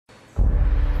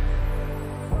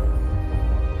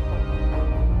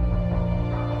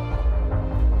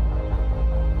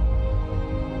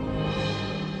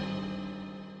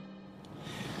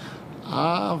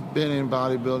Been in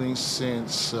bodybuilding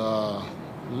since,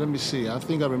 let me see, I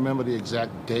think I remember the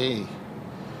exact day.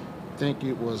 I think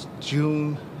it was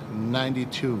June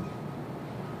 92.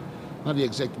 Not the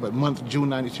exact, but month, June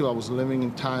 92. I was living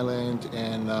in Thailand,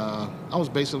 and I was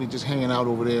basically just hanging out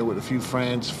over there with a few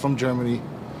friends from Germany.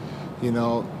 You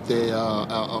know,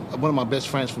 one of my best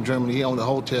friends from Germany, he owned a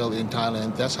hotel in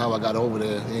Thailand. That's how I got over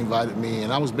there. He invited me,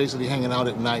 and I was basically hanging out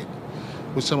at night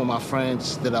with some of my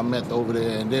friends that I met over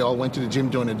there, and they all went to the gym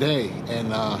during the day.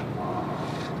 And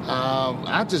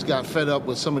I just got fed up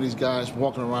with some of these guys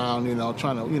walking around,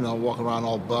 trying to, walk around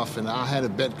all buff. And I had a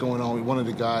bet going on with one of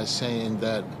the guys saying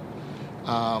that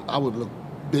I would look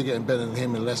bigger and better than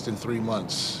him in less than 3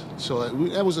 months. So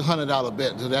that was a $100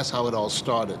 bet. So that's how it all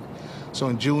started. So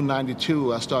in June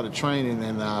 92, I started training,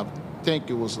 and I think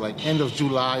it was like end of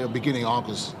July or beginning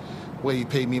August where he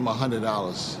paid me my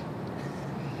 $100.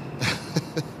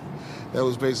 That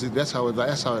was basically, that's how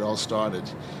it all started.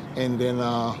 And then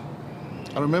I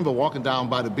remember walking down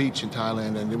by the beach in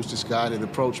Thailand, and there was this guy that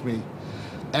approached me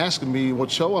asking me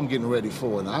what show I'm getting ready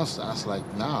for. And I was like,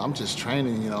 nah, I'm just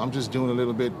training, I'm just doing a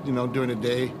little bit, during the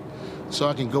day so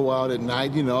I can go out at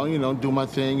night, do my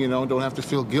thing, don't have to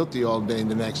feel guilty all day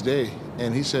and the next day.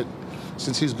 And he said,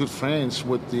 since he's good friends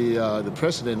with the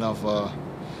president of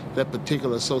that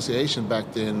particular association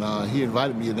back then, he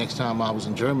invited me the next time I was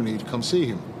in Germany to come see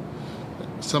him.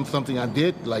 Something I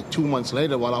did like 2 months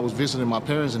later while I was visiting my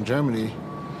parents in Germany.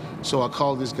 So I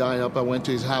called this guy up. I went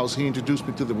to his house. He introduced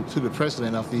me to the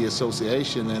president of the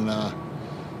association, and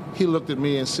he looked at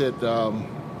me and said, no,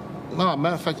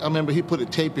 matter of fact, I remember he put a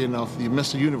tape in of the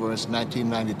Mr. Universe in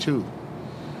 1992.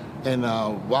 And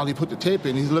while he put the tape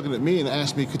in, he's looking at me and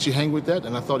asked me, could you hang with that?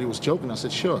 And I thought he was joking. I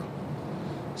said, sure.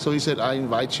 So he said, I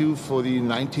invite you for the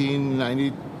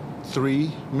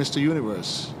 1993 Mr.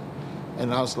 Universe.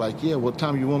 And I was like, yeah, what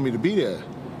time you want me to be there?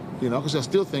 Because I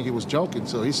still think he was joking.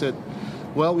 So he said,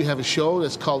 well, we have a show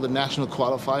that's called the National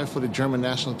Qualifier for the German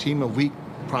national team a week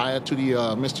prior to the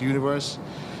Mr. Universe.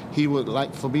 He would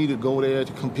like for me to go there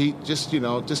to compete, just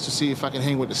to see if I can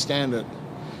hang with the standard.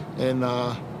 And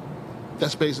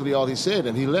that's basically all he said,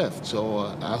 and he left. So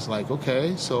I was like,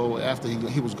 okay. So after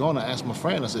he was gone, I asked my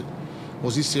friend, I said,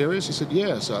 was he serious? He said,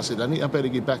 yeah. So I said, I better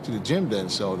get back to the gym then.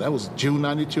 So that was June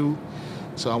 92.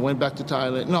 So I went back to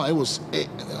Thailand. No, it was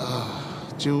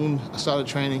June. I started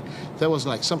training. That was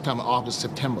like sometime in August,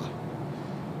 September.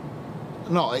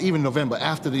 No, even November,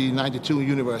 after the 92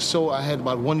 Universe. So I had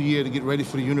about 1 year to get ready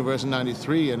for the Universe in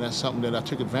 93, and that's something that I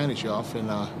took advantage of. And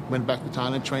went back to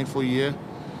Thailand, trained for a year.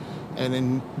 And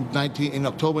in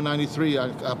October 93,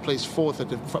 I placed fourth at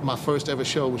my first ever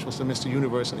show, which was the Mr.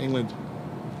 Universe in England.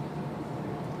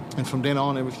 And from then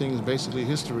on, everything is basically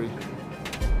history.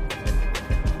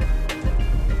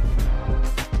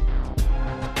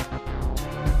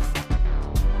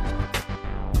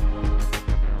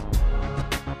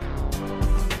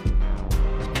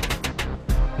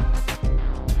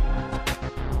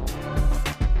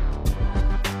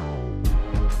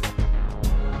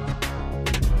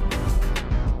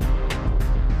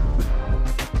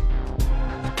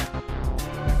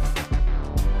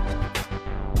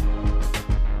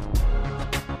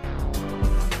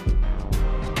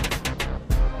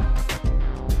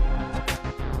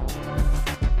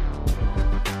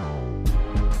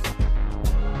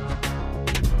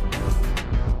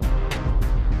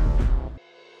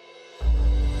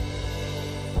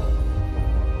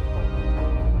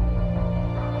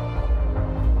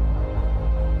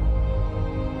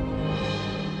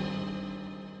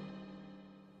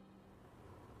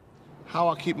 How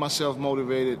I keep myself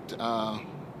motivated, I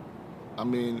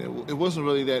mean, it wasn't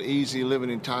really that easy living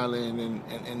in Thailand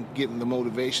and getting the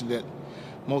motivation that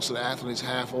most of the athletes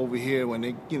have over here when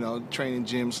they, train in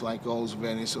gyms like O's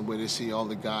Venice, or where they see all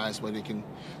the guys where they can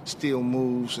steal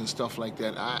moves and stuff like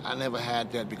that. I never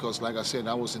had that because, like I said,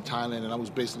 I was in Thailand and I was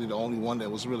basically the only one that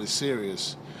was really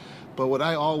serious. But what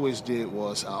I always did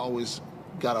was I always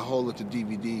got a hold of the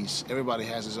DVDs. Everybody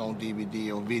has his own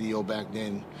DVD or video back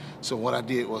then. So what I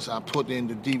did was I put in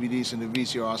the DVDs and the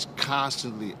VCRs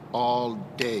constantly all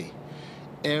day.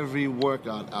 Every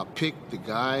workout, I picked the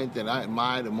guy that I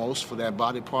admired the most for that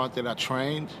body part that I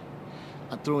trained.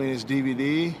 I threw in his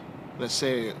DVD. Let's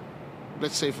say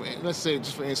just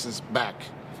for instance, back.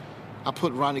 I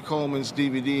put Ronnie Coleman's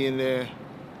DVD in there,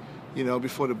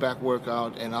 before the back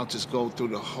workout, and I'll just go through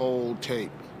the whole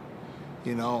tape.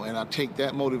 And I take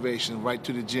that motivation right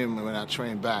to the gym when I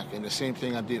train back. And the same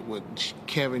thing I did with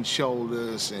Kevin's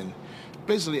shoulders and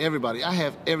basically everybody. I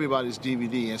have everybody's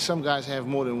DVD, and some guys have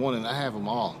more than one, and I have them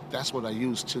all. That's what I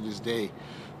use to this day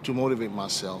to motivate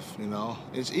myself, you know.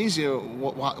 It's easier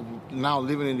now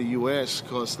living in the U.S.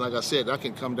 because, like I said, I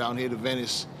can come down here to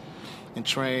Venice and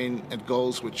train at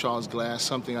Goals with Charles Glass,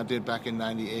 something I did back in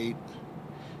 '98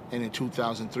 and in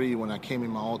 2003 when I came in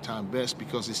my all-time best,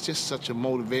 because it's just such a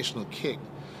motivational kick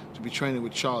to be training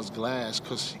with Charles Glass,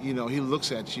 because, you know, he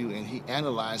looks at you and he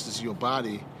analyzes your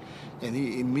body and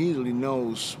he immediately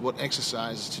knows what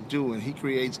exercises to do, and he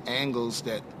creates angles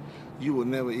that you would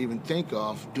never even think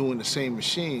of doing the same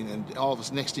machine. And all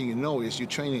this next thing you know is you're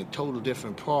training a total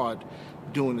different part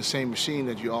doing the same machine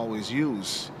that you always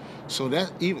use. So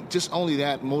that even just only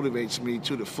that motivates me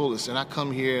to the fullest. And I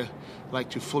come here like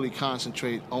to fully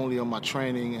concentrate only on my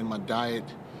training and my diet.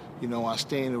 You know, I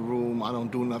stay in the room, I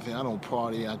don't do nothing, I don't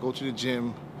party. I go to the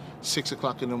gym 6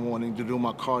 o'clock in the morning to do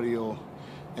my cardio.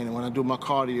 And when I do my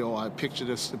cardio, I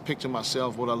picture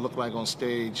myself, what I look like on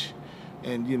stage.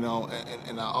 And, you know,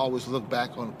 and I always look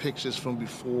back on pictures from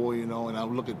before, you know, and I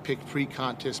look at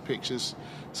pre-contest pictures,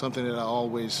 something that I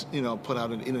always, you know, put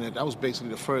out on the internet. I was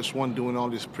basically the first one doing all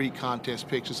these pre-contest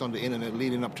pictures on the internet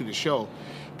leading up to the show,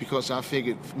 because I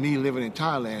figured me living in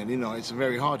Thailand, you know, it's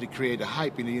very hard to create a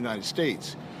hype in the United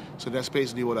States. So that's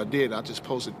basically what I did. I just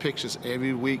posted pictures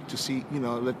every week to see, you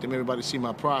know, let everybody see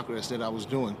my progress that I was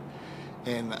doing.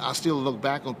 And I still look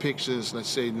back on pictures, let's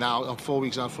say now I'm 4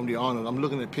 weeks out from the Arnold. I'm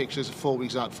looking at pictures 4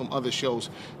 weeks out from other shows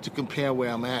to compare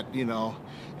where I'm at, you know.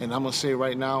 And I'm going to say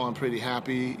right now I'm pretty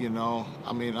happy, you know.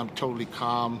 I mean, I'm totally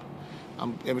calm.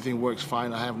 Everything works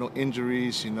fine. I have no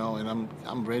injuries, you know, and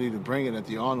I'm ready to bring it at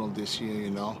the Arnold this year, you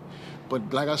know.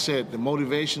 But like I said, the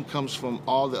motivation comes from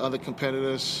all the other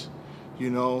competitors,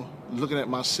 you know, looking at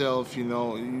myself, you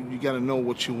know. You got to know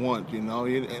what you want, you know.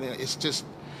 And it's just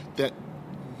that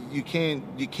you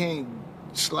can't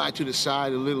slide to the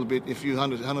side a little bit. If you're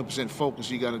 100% focused,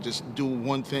 you got to just do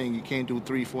one thing. You can't do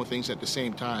 3, 4 things at the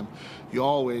same time. You're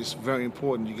always very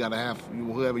important. You got to have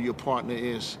whoever your partner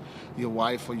is, your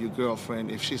wife or your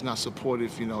girlfriend. If she's not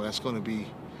supportive, you know, it's going to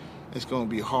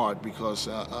be hard, because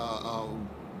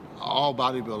all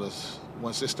bodybuilders,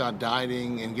 once they start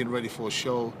dieting and getting ready for a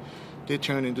show, they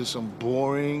turn into some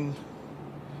boring,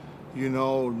 you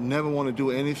know, never want to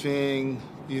do anything,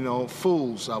 you know,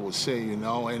 fools, I would say, you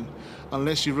know. And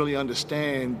unless you really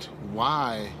understand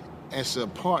why as a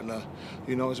partner,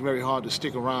 you know, it's very hard to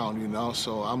stick around, you know.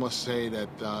 So I must say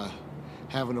that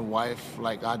having a wife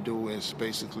like I do is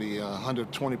basically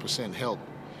 120% help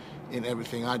in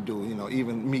everything I do. You know,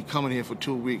 even me coming here for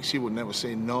 2 weeks, she would never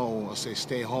say no or say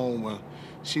stay home. Or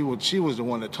she was the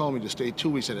one that told me to stay 2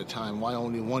 weeks at a time. Why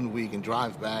only 1 week and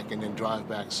drive back and then drive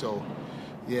back? So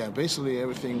yeah, basically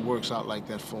everything works out like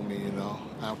that for me, you know.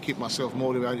 I'll keep myself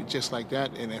motivated just like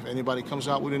that, and if anybody comes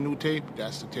out with a new tape,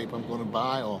 that's the tape I'm going to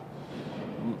buy. Or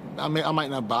I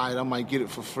might not buy it, I might get it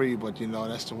for free, but, you know,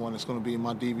 that's the one that's going to be in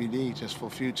my DVD just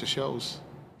for future shows.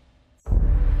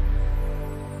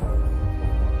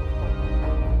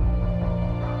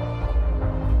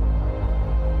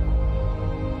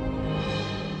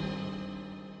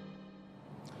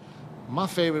 My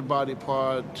favorite body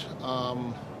part,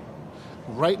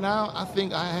 right now, I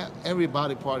think every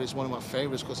body part is one of my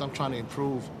favorites, because I'm trying to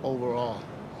improve overall.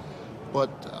 But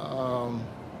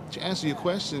to answer your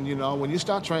question, you know, when you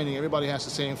start training, everybody has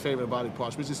the same favorite body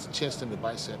parts, which is the chest and the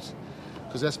biceps,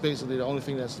 because that's basically the only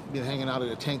thing that's been hanging out of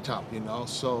the tank top, you know.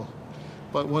 So,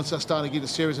 but once I started getting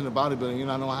serious in the bodybuilding, you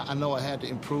know, I know I had to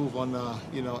improve on,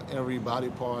 you know, every body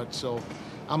part. So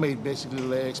I made basically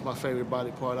legs my favorite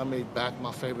body part. I made back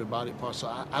my favorite body part. So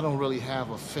I don't really have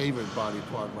a favorite body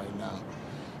part right now.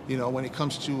 You know, when it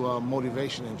comes to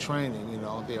motivation and training, you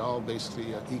know, they're all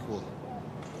basically equal.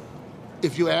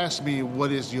 If you ask me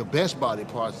what is your best body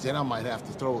parts, then I might have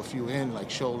to throw a few in, like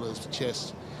shoulders,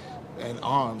 chest, and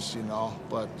arms, you know.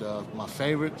 But my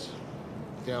favorites,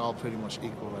 they're all pretty much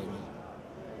equal right now.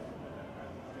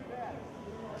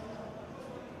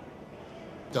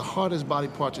 The hardest body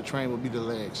part to train would be the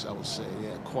legs, I would say,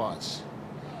 yeah, quads.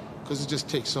 Because it just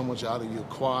takes so much out of your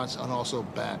quads and also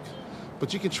back.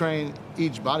 But you can train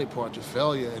each body part to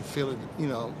failure and feel it, you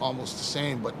know, almost the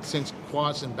same. But since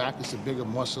quads and back is a bigger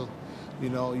muscle, you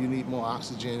know, you need more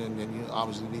oxygen, and then you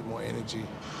obviously need more energy.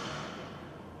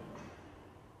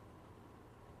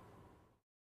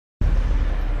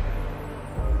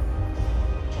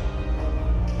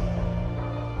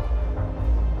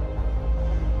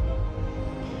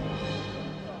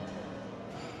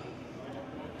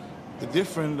 The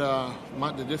different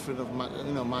of my,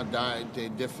 you know, my diet, they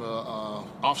differ.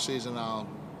 Off season, I'll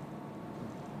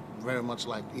very much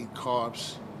like eat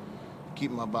carbs,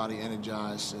 keep my body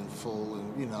energized and full,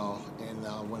 and, you know, and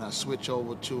when I switch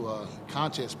over to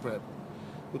contest prep,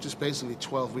 which is basically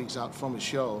 12 weeks out from a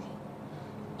show,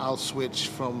 I'll switch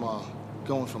from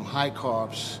going from high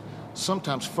carbs,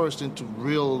 sometimes first into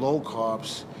real low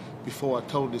carbs, before I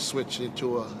totally switch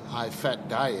into a high-fat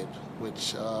diet,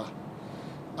 which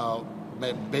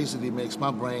basically makes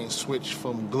my brain switch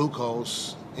from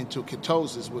glucose into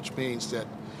ketosis, which means that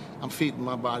I'm feeding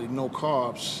my body no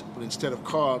carbs, but instead of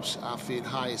carbs, I feed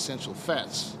high essential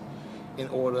fats in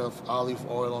order of olive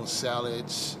oil on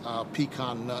salads,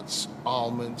 pecan nuts,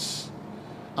 almonds.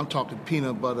 I'm talking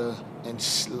peanut butter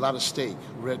and a lot of steak,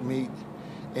 red meat,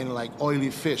 and like oily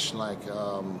fish like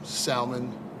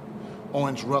salmon,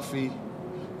 orange roughy.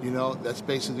 You know, that's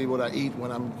basically what I eat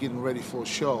when I'm getting ready for a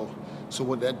show. So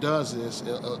what that does is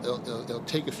it'll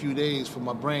take a few days for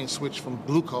my brain switch from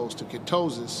glucose to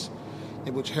ketosis,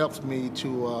 which helps me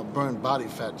to burn body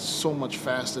fat so much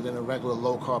faster than a regular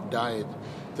low-carb diet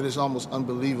that is almost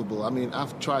unbelievable. I mean,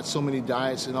 I've tried so many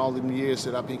diets in all the years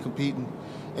that I've been competing,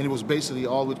 and it was basically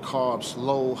all with carbs,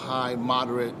 low, high,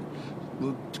 moderate,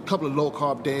 a couple of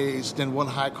low-carb days, then one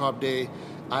high-carb day.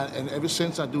 And ever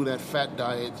since I do that fat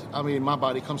diet, I mean, my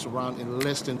body comes around in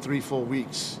less than 3-4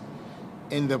 weeks.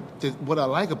 And what I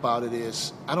like about it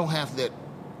is I don't have that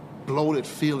bloated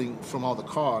feeling from all the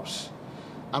carbs.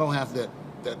 I don't have that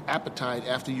appetite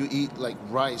after you eat like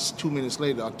rice 2 minutes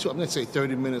later, I'm going to say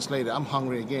 30 minutes later, I'm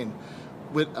hungry again.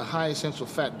 With a high essential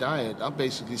fat diet, I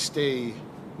basically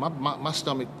my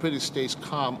stomach pretty stays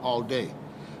calm all day.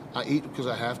 I eat because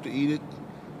I have to eat it,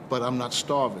 but I'm not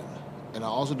starving. And I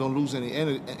also don't lose any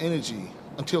energy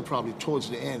until probably towards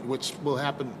the end, which will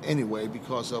happen anyway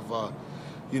because of,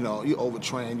 you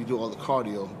overtrain, you do all the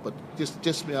cardio. But just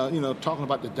talking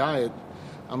about the diet,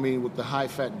 I mean, with the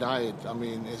high-fat diet, I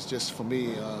mean, it's just, for me,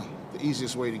 the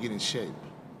easiest way to get in shape.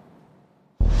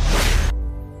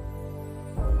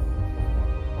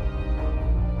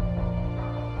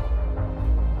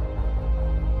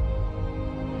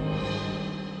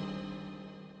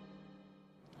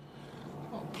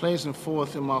 Placing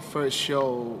fourth in my first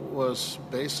show was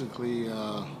basically,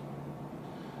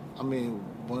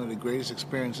 one of the greatest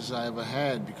experiences I ever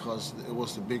had because it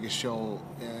was the biggest show,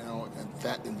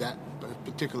 in that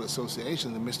particular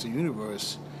association, the Mr.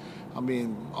 Universe. I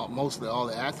mean, mostly all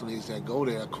the athletes that go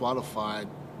there are qualified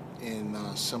in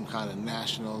some kind of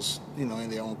nationals, in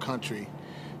their own country,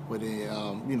 where they,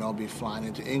 be flying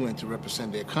into England to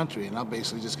represent their country. And I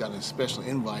basically just got a special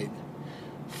invite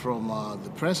from the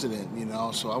president,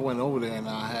 so I went over there and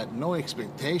I had no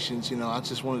expectations, I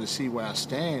just wanted to see where I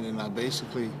stand, and I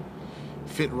basically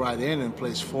fit right in and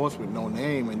placed fourth with no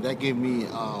name, and that gave me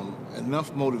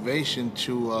enough motivation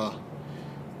to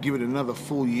give it another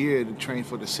full year to train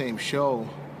for the same show,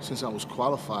 since I was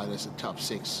qualified as a top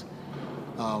 6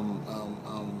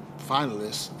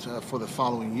 finalist for the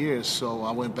following years. So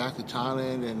I went back to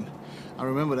Thailand, and I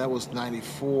remember that was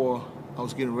 94. I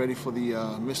was getting ready for the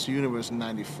Mr. Universe in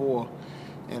 94,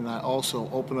 and I also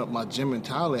opened up my gym in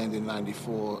Thailand in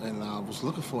 94, and I was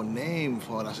looking for a name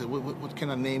for it. I said, what can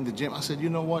I name the gym? I said, you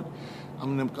know what?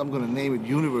 I'm going to name it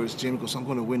Universe Gym because I'm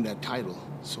going to win that title,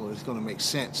 so it's going to make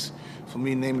sense for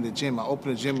me naming the gym. I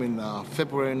opened the gym in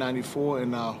February 94,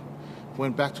 and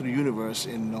went back to the Universe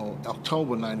in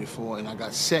October 94, and I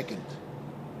got second.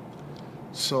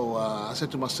 So I said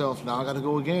to myself, now I got to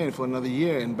go again for another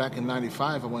year. And back in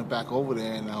 95, I went back over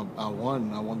there and I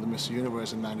won. I won the Mr.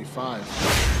 Universe in 95.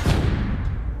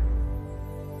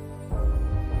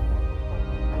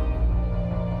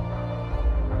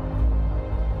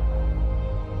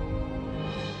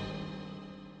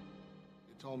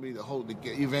 They told me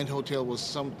the event hotel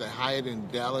was the Hyatt in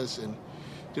Dallas, and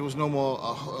there was no more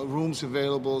rooms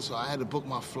available. So I had to book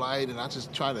my flight, and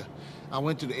I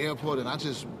went to the airport and I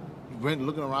just went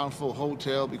looking around for a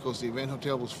hotel because the event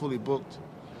hotel was fully booked,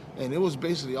 and it was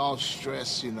basically all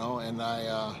stress, and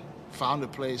I found a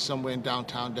place somewhere in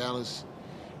downtown Dallas,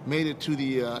 made it to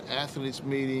the athletes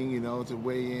meeting, to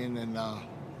weigh in, and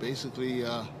basically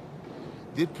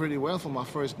did pretty well for my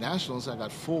first nationals. I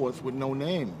got fourth with no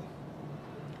name.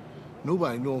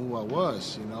 Nobody knew who I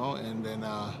was, and then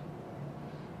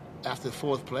after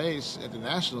fourth place at the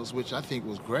Nationals, which I think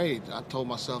was great, I told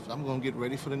myself I'm going to get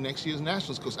ready for the next year's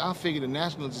Nationals because I figure the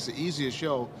Nationals is the easiest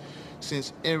show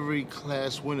since every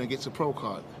class winner gets a pro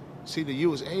card. See, the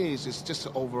USA's is just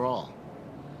the overall.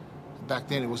 Back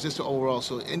then, it was just the overall.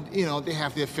 So, and they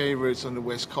have their favorites on the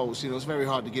West Coast. It's very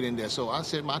hard to get in there. So I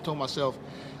told myself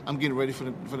I'm getting ready for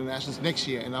the Nationals next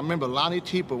year. And I remember Lonnie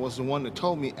Teeper was the one that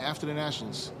told me after the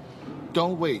Nationals,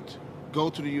 don't wait,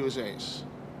 go to the USA's.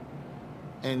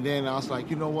 And then I was like,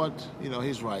 you know what?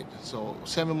 He's right. So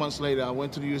 7 months later, I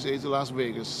went to the USA to Las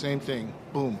Vegas. Same thing.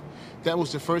 Boom. That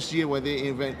was the first year where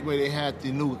they had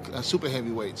the new super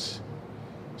heavyweights.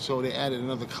 So they added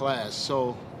another class.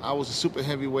 So I was a super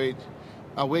heavyweight.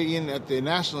 I weigh in at the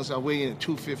Nationals, I weigh in at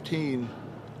 215.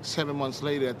 7 months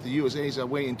later at the USA's, I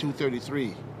weigh in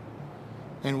 233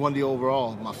 and won the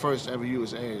overall, my first ever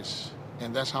USA's.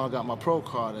 And that's how I got my pro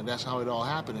card, and that's how it all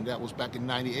happened, and that was back in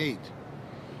 '98.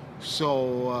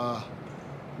 So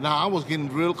now I was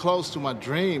getting real close to my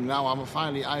dream. Now I'm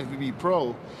finally IFBB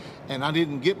pro, and I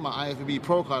didn't get my IFBB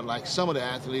pro card like some of the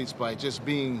athletes by just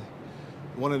being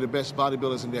one of the best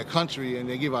bodybuilders in their country, and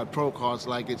they give out pro cards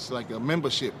like it's like a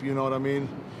membership, you know what I mean?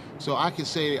 So I can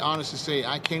say, honestly say,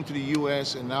 I came to the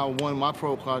U.S. and now won my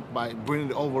pro card by bringing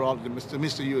the overall to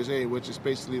Mr. USA, which is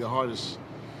basically the hardest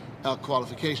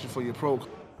qualification for your pro.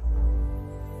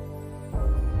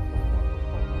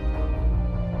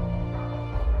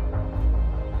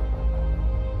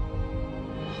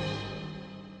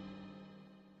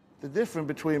 The difference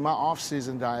between my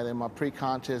off-season diet and my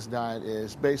pre-contest diet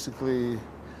is basically, an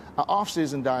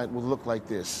off-season diet will look like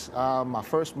this. My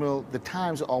first meal, the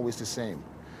times are always the same.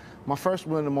 My first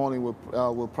meal in the morning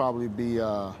will probably be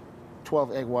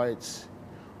 12 egg whites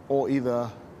or either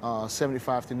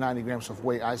 75 to 90 grams of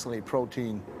whey isolate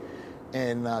protein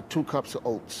and 2 cups of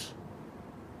oats.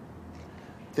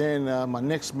 Then my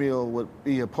next meal would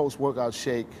be a post-workout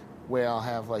shake where I'll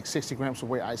have like 60 grams of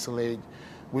whey isolate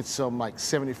with some like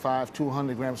 75 to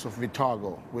 100 grams of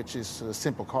Vitargo, which is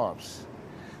simple carbs.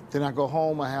 Then I go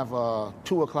home, I have a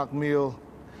 2 o'clock meal,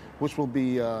 which will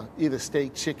be either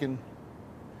steak, chicken,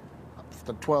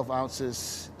 the 12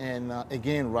 ounces, and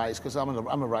again, rice, because I'm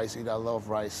a rice eater, I love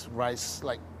rice. Rice,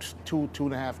 like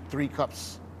 2.5, 3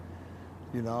 cups,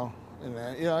 you know. And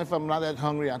you know, if I'm not that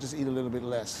hungry, I'll just eat a little bit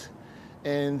less.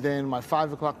 And then my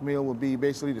 5 o'clock meal will be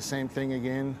basically the same thing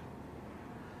again.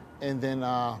 And then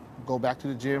go back to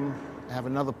the gym, have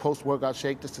another post-workout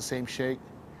shake, just the same shake,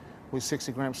 with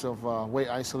 60 grams of whey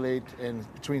isolate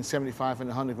and between 75 and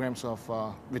 100 grams of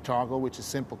Vitargo, which is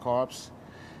simple carbs.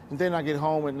 And then I get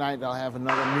home at night, I'll have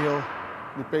another meal,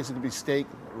 which basically be steak,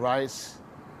 rice,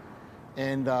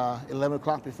 and 11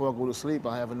 o'clock before I go to sleep,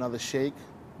 I'll have another shake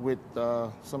with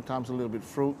sometimes a little bit of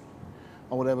fruit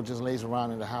or whatever just lays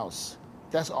around in the house.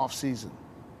 That's off-season.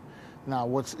 Now,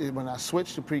 when I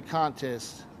switch to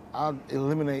pre-contest, I'll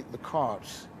eliminate the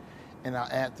carbs and I'll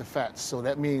add the fats. So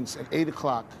that means at 8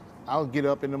 o'clock, I'll get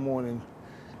up in the morning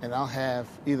and I'll have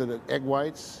either the egg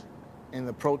whites and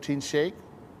the protein shake.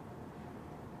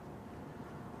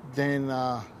 Then,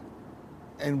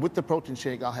 and with the protein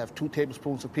shake, I'll have 2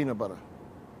 tablespoons of peanut butter.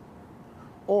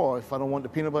 Or if I don't want the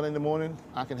peanut butter in the morning,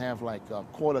 I can have like a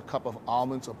 1/4 cup of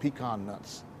almonds or pecan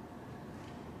nuts.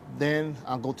 Then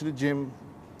I'll go to the gym,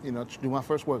 you know, to do my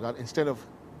first workout. Instead of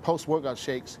post-workout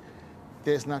shakes,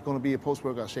 there's not going to be a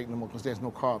post-workout shake no more because there's no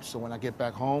carbs. So when I get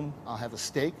back home, I'll have a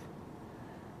steak,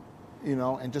 you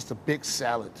know, and just a big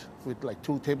salad with like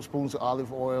 2 tablespoons of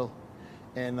olive oil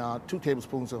and 2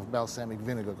 tablespoons of balsamic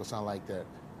vinegar because I like that.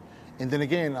 And then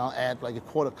again, I'll add like a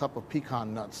 1/4 cup of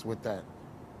pecan nuts with that.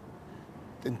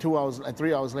 Then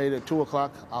 3 hours later, at 2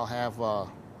 o'clock, I'll have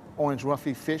orange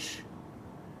roughy fish.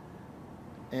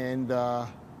 And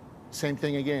same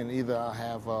thing again, either I'll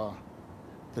have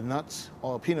the nuts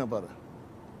or peanut butter.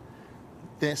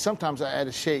 Then sometimes I add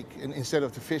a shake, and instead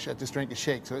of the fish, I just drink a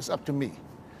shake, so it's up to me.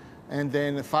 And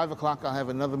then at 5 o'clock, I'll have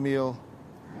another meal,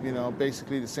 you know,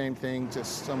 basically the same thing,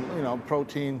 just some, you know,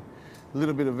 protein, a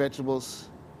little bit of vegetables,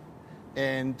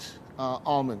 and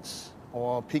almonds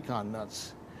or pecan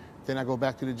nuts. Then I go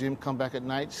back to the gym, come back at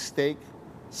night, steak,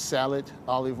 salad,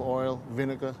 olive oil,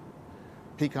 vinegar,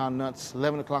 pecan nuts.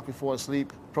 11 o'clock before I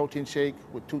sleep, protein shake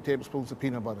with 2 tablespoons of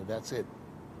peanut butter. That's it.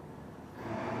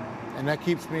 And that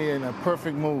keeps me in a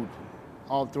perfect mood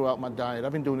all throughout my diet.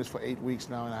 I've been doing this for 8 weeks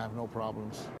now, and I have no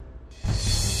problems.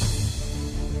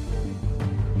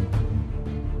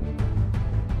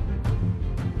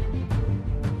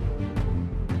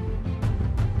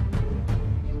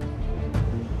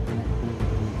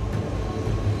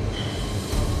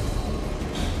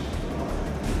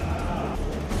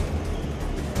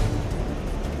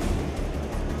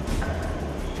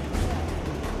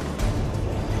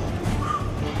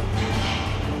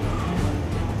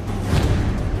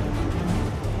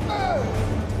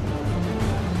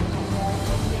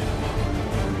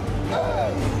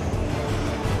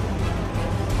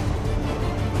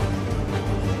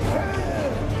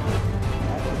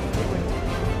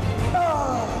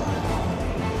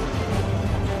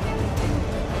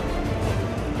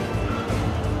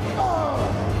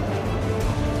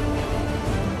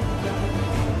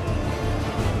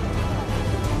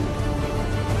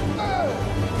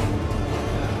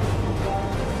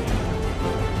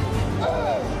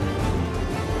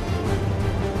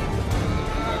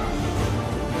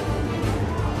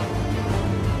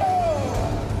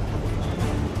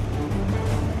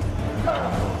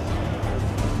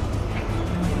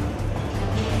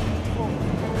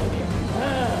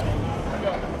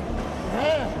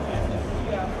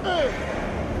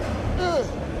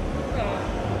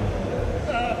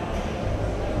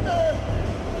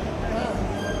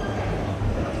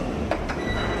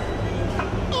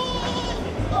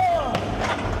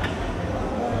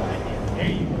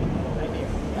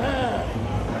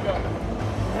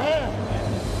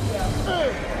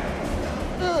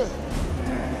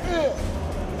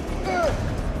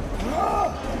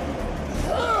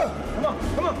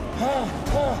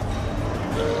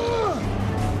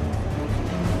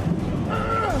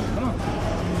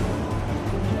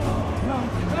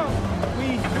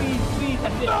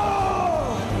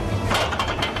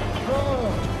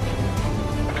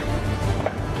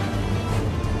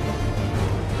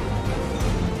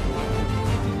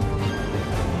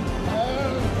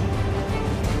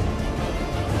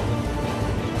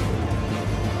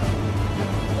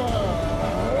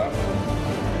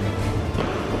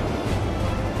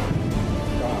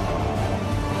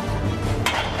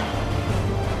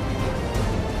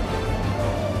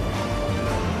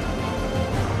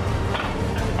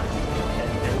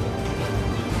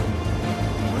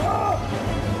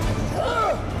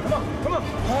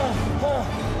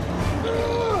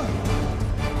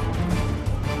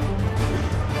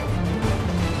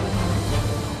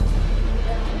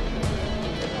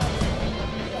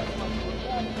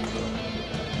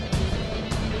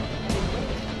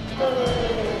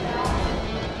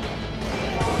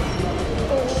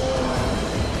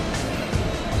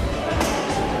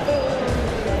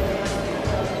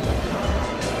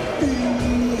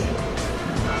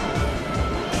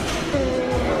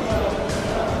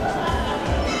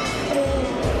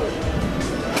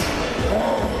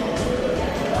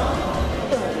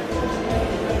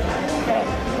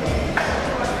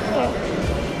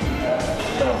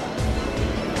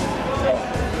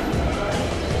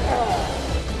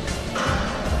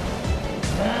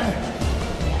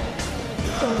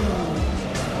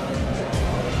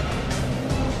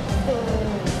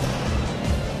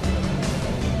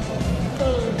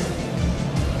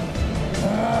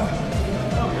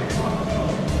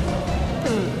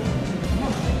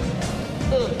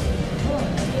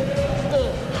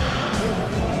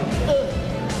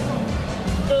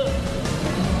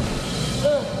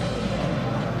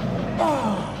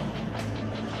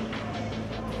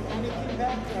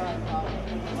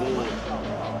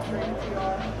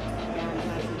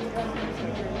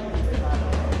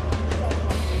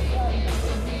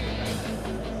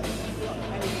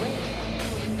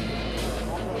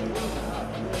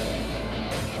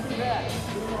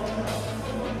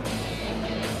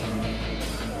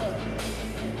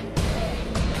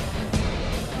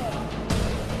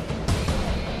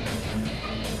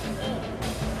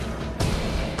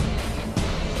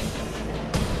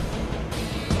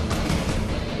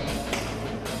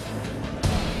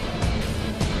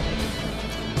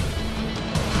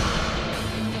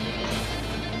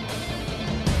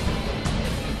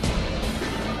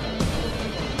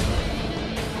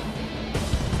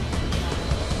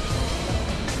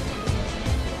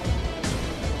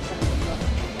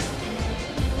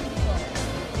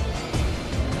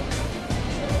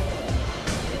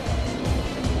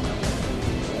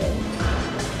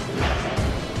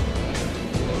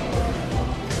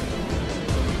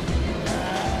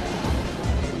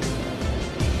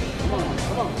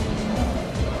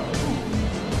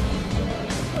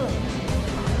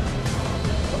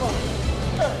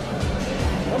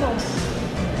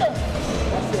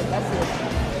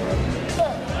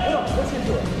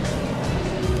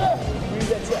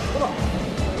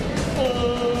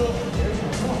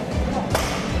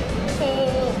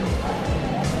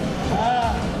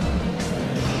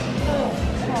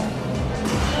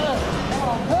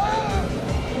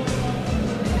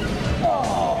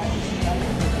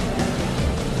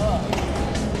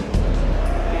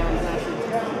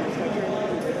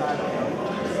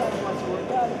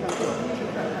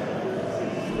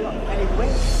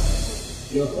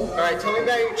 right, tell me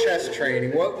about your chest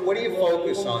training. What do you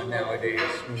focus on nowadays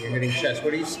when you're hitting chest?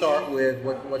 What do you start with?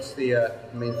 What's the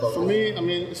main focus? For me, I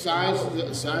mean, the size of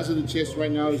the chest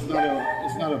right now is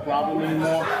not a problem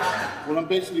anymore. What I'm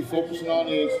basically focusing on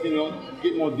is, you know,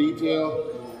 get more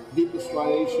detail, deeper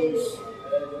striations,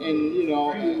 and you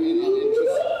know, and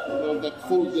just, you know, that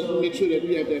full, make sure that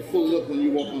you have that full look when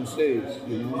you walk on stage.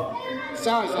 You know,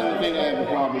 size, I don't think I have a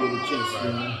problem with the chest.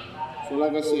 You know. So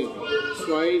like I said,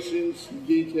 striations,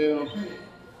 detail,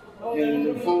 and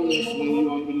the fullness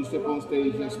when you step on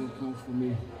stage, that's what counts for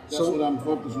me. That's what I'm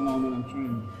focusing on when I'm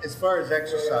training. As far as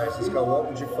exercises go, what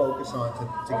would you focus on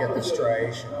to get the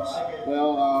striations?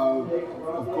 Well,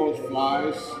 of course,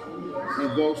 flies.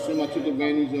 And those two, I took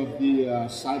advantage of the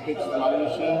Cypex fly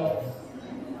machine.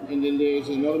 And then there's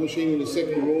another machine in the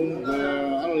second room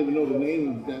where I don't even know the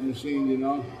name of that machine, you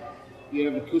know. You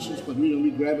have the cushions, but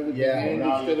we grab it with the hand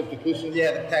instead of the cushions.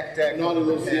 Yeah, the pec deck.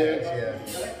 Nautilus,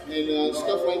 and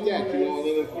stuff like that, you know. And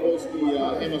then of course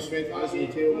the hammer strength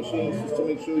isolator machines, just to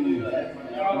make sure you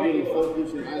really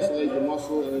focus and isolate the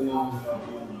muscle. And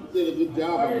you did a good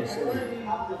job on yourself.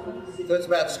 So it's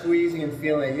about squeezing and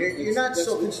feeling. You're not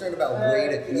so concerned about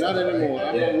weight at this point. Not anymore.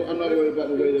 I'm not worried about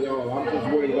the weight at all. I'm just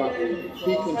worried about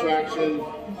peak contraction,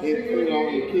 and, you know,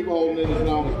 and keep holding it as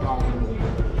long as possible.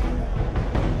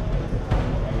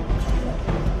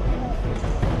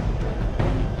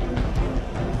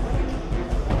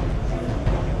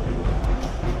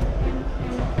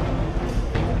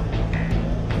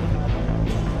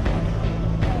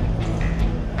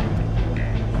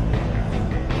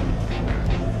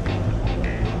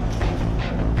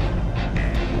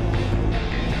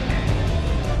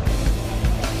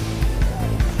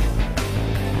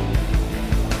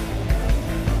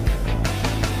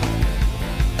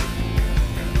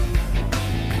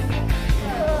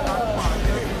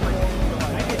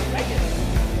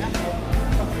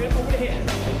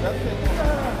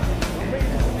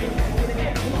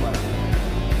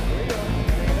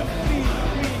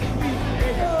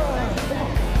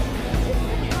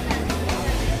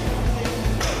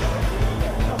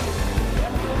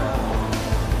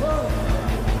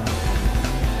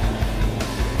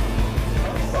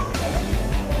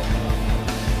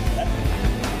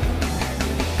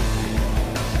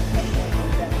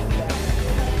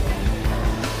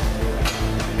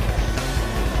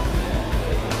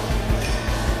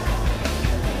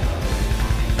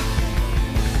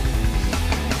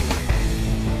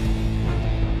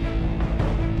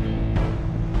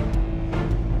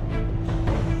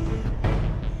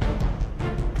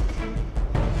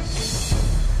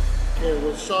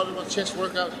 We started my chest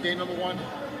workout, day number 1.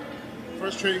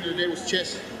 First training of the day was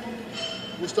chest.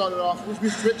 We started off, we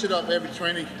switch it up every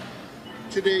training.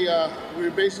 Today, we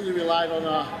basically relied on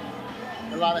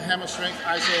a lot of hammer strength,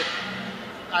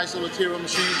 isolateral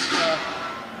machines.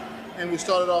 And we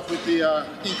started off with the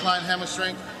incline hammer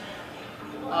strength.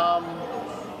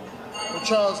 What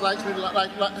Charles likes me,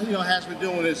 has me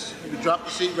doing is we drop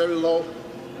the seat very low,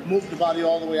 move the body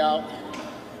all the way out.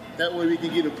 That way we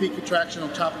can get a peak contraction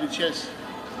on top of the chest.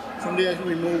 From there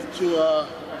we move to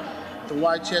the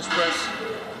wide chest press.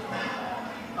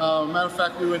 Matter of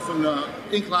fact, we went from the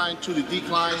incline to the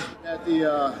decline at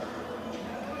the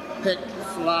pec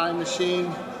fly machine.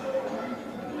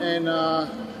 And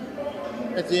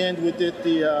at the end we did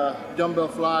the dumbbell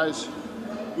flies,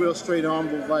 real straight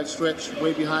arm with wide stretch,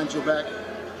 way behind your back.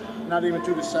 Not even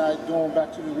to the side, going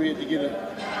back to the rear to get an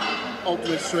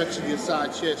ultimate stretch of your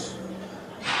side chest.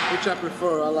 Which I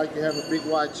prefer. I like to have a big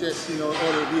wide chest, you know, in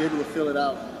order to be able to fill it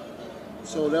out.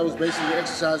 So that was basically the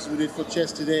exercise we did for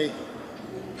chest today.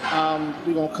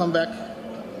 We're gonna come back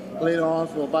later on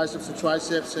for biceps and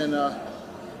triceps, and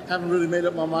haven't really made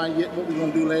up my mind yet what we're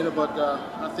gonna do later, but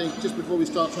I think just before we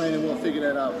start training, we'll figure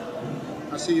that out.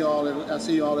 I'll see y'all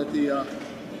at the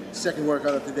second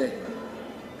workout of the day.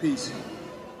 Peace.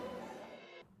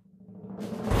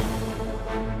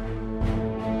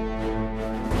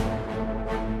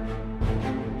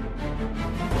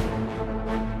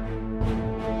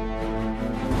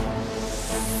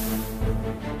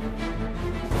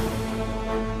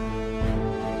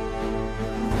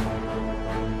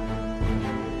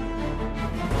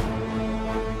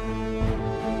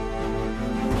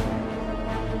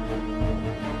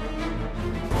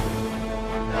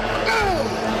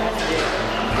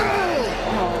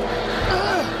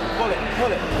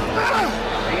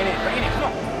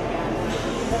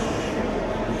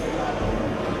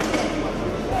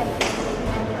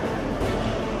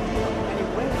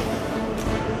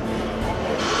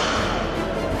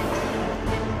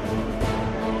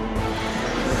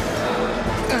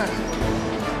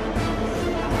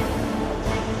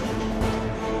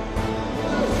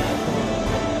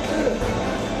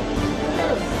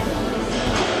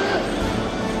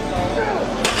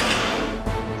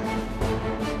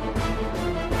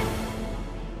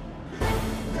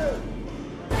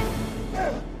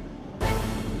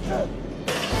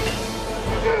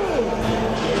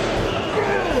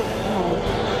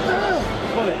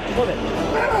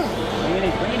 Bring it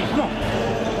in, bring it in. Come on.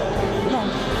 Come on.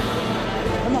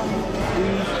 Come on.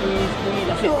 Squeeze, squeeze, squeeze.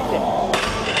 That's it. That's it.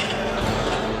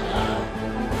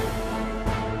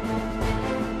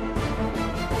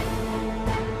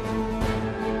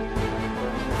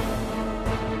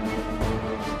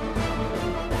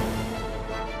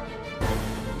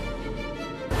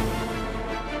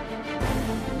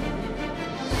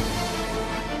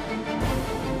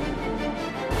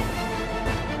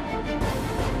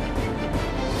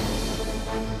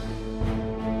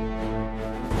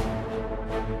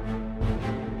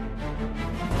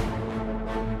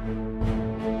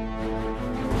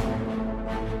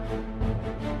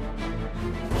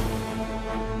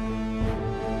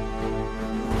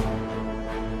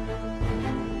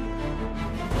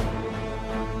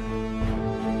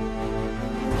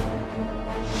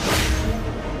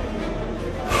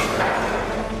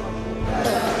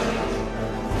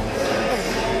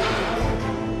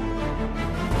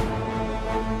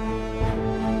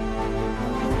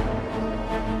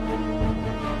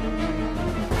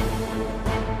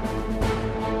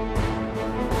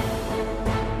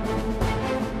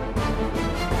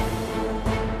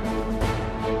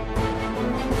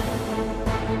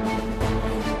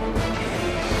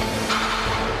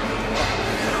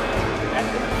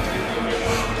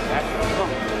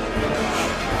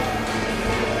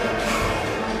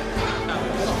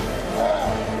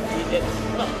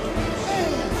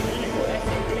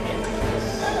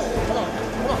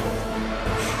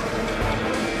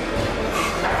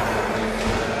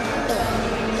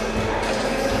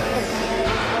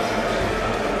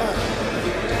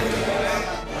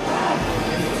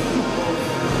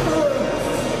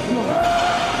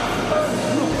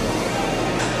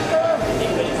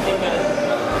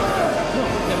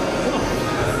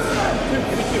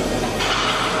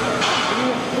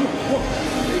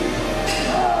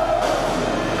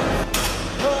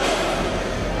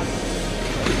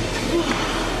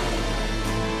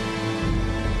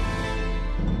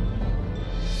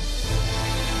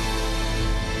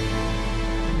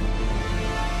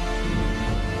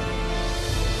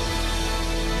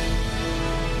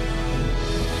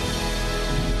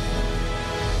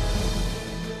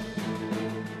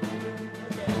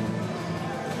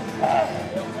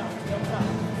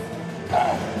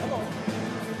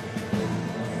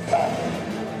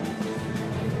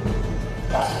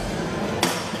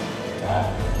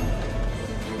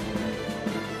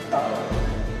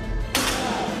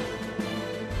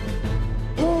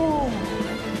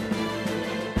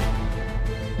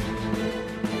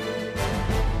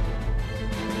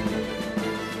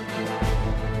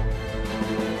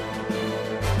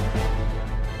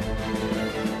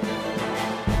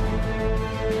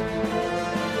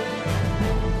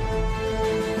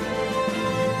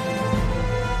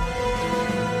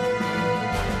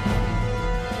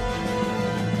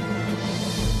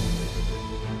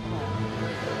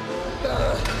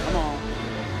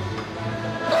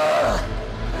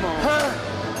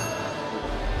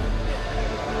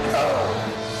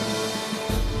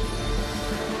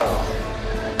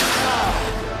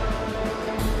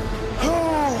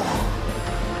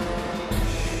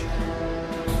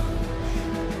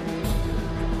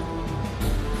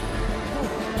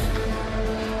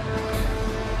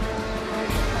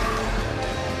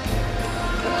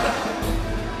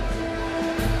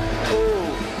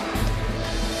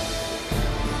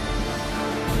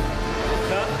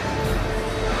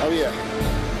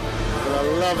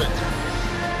 love it.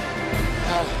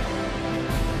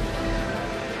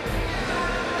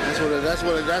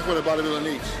 That's what a bodybuilder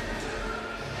needs.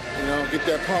 You know, get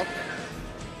that pump.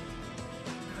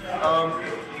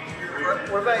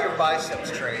 What about your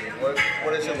biceps training? What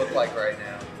does it look like right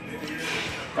now?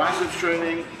 Biceps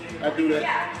training, I do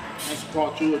that as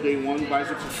part 2 of day 1,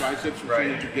 biceps and triceps, we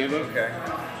train them together. Okay.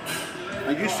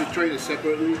 I used to train it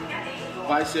separately,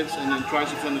 biceps and then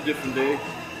triceps on a different day.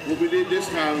 What we did this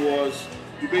time was,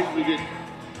 we basically did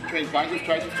train biceps,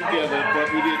 triceps together,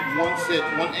 but we did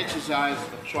one exercise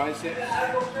of triceps,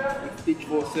 with each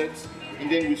 4 sets, and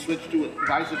then we switched to a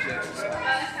biceps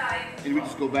exercise. And we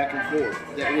just go back and forth.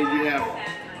 That way you have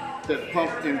that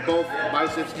pump in both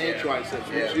biceps and triceps,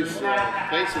 which is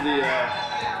basically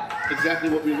exactly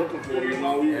what we're looking for. You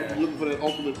know, we're looking for that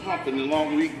ultimate pump, and the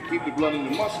longer we can keep the blood in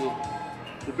the muscle,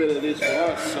 the better it is for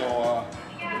us. So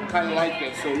I kind of like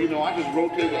that. So, you know, I just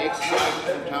rotate the exercises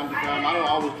from time to time. I don't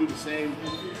always do the same,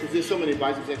 because there's so many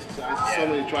biceps exercises, so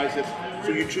many triceps.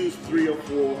 So you choose 3 or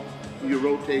 4, and you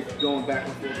rotate going back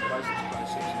and forth with biceps and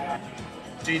triceps.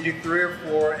 So you do 3 or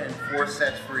 4 and 4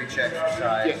 sets for each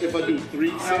exercise. Yeah, if I do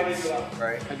 3 sets,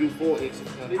 right. I do 4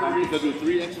 exercises. If I do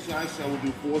 3 exercises, I would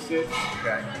do 4 sets.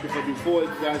 Okay. If I do 4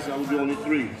 exercises, I would do only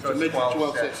 3. So make it's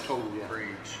 12 sets total. Yeah. for each.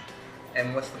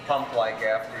 And what's the pump like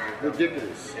after you?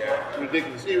 Ridiculous. Yeah.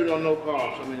 Ridiculous. Even on no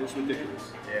carbs, I mean, it's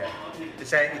ridiculous. Yeah.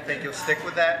 Is that, you think you'll stick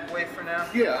with that way for now?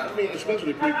 Yeah, I mean,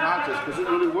 especially pre-contest, because it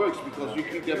really works, because you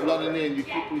keep that blood in there and you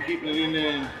keep keeping it in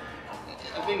there, and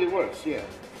I think it works, yeah.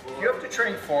 Do you have to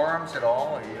train forearms at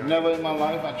all? Or you Never in my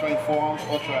life I trained forearms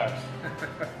or traps.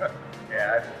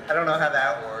 Yeah, I don't know how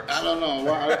that works. I don't know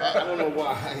why. I don't know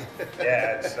why.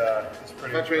 Yeah, it's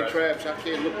pretty If I train impressive. traps, I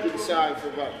can't look to the side for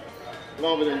about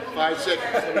longer than 5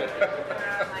 seconds.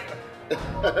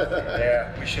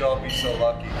 Yeah, we should all be so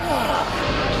lucky.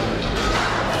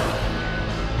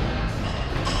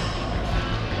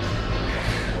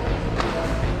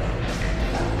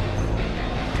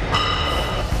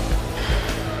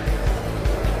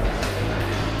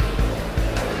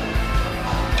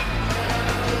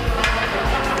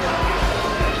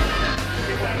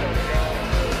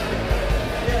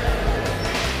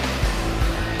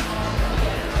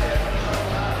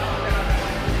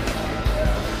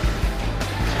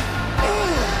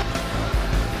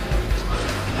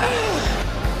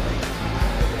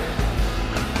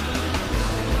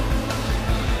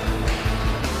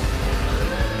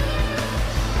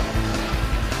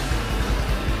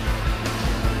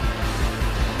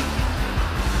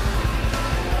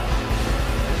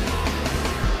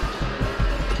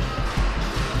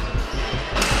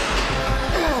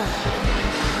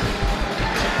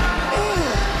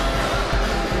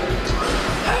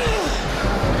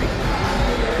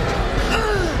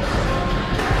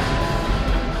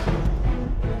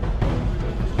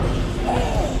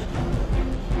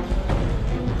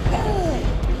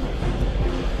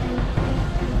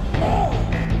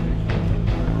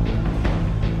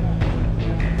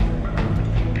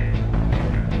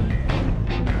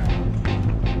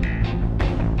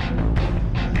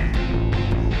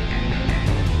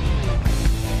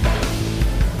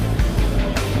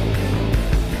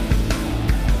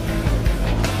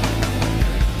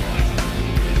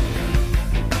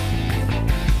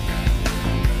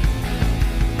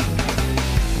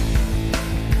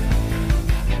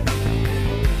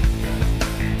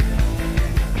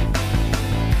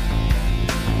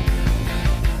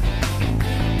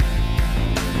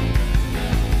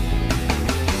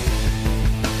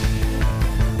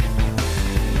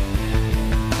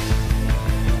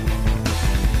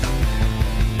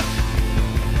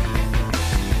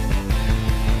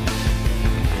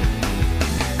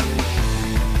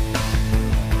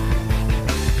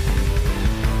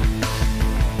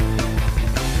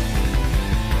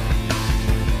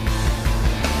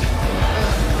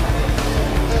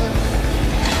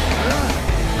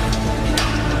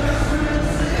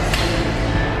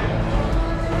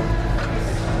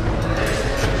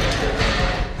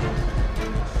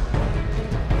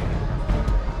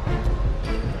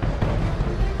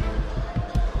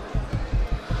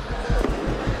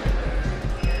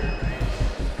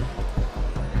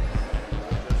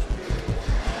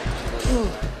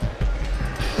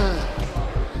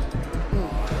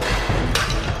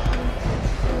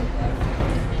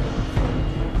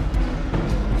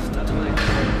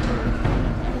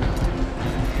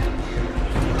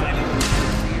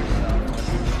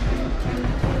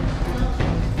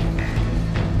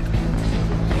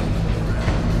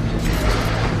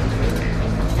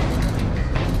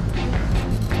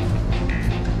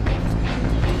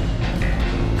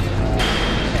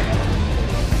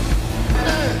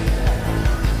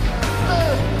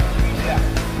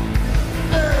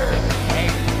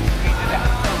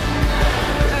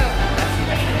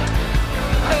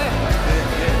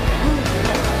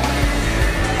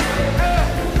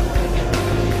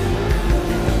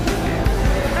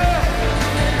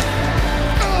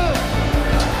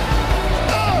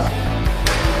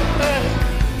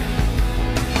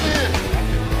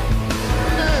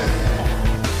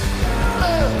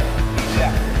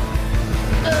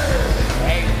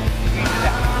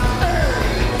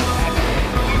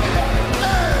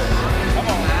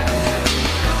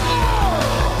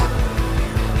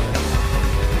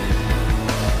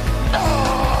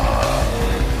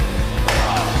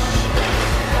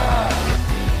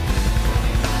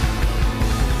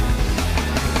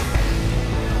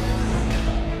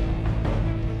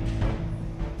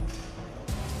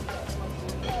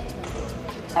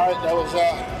 All right, that was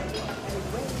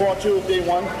part 2 of day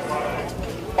 1.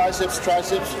 Biceps,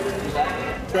 triceps,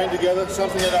 trained together.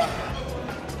 Something that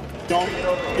I don't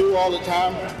do all the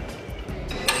time.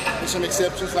 There's some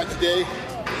exceptions like today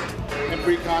and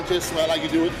pre-contest where I like to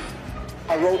do it.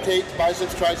 I rotate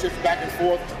biceps, triceps back and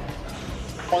forth.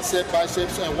 One set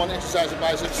biceps and one exercise of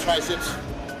biceps, triceps,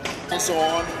 and so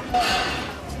on.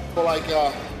 For like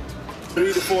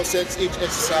 3 to 4 sets each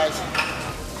exercise.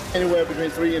 Anywhere between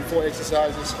 3 and 4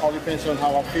 exercises. All depends on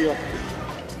how I feel.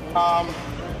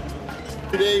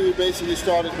 Today we basically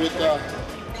started with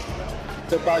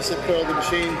the bicep curl, the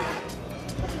machine.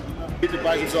 Get the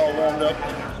biceps all warmed up.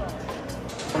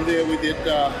 From there we did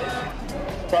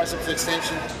triceps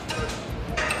extension.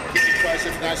 Get the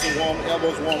triceps nice and warm,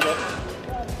 elbows warmed up.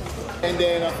 And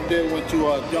then from there we went to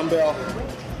dumbbell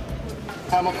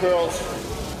hammer curls.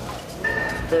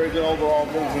 Very good overall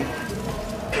movement.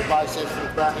 The biceps, for the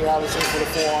brachialis, and for the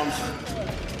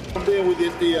forearms. From there we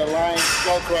did the lying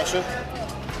skull crusher,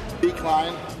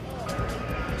 decline.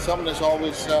 Something that's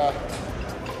always, I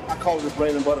call it the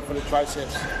bread and butter for the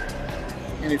triceps.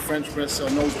 Any French press or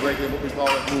nose breaker, what we call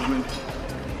that movement.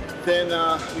 Then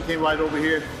we came right over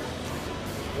here.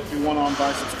 The one-arm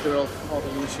biceps curl off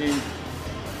of the machine.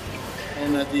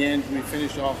 And at the end, we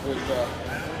finished off with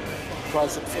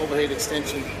triceps overhead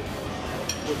extension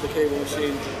with the cable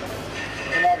machine.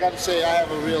 And I got to say, I have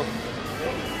a real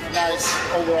nice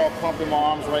overall pump in my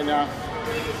arms right now.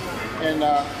 And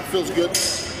it feels good,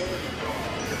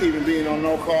 even being on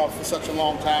no carb for such a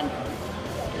long time.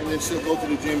 And then still go to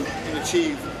the gym and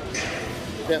achieve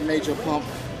that major pump.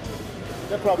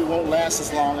 That probably won't last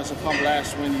as long as a pump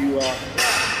lasts when you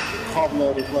carb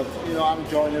loaded, but you know, I'm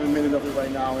enjoying every minute of it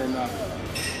right now, and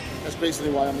that's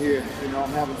basically why I'm here. You know,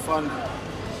 I'm having fun.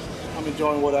 I'm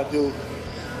enjoying what I do.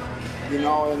 You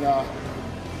know, and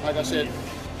like I said,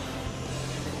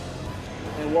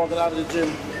 and walking out of the gym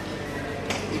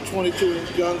with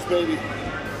 22-inch guns, baby.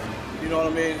 You know what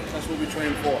I mean? That's what we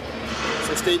train for.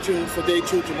 So stay tuned for day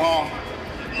 2 tomorrow,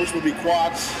 which will be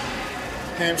quads,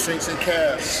 hamstrings, and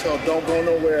calves. So don't go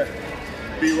nowhere.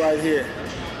 Be right here.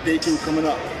 Day 2 coming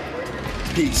up.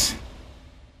 Peace.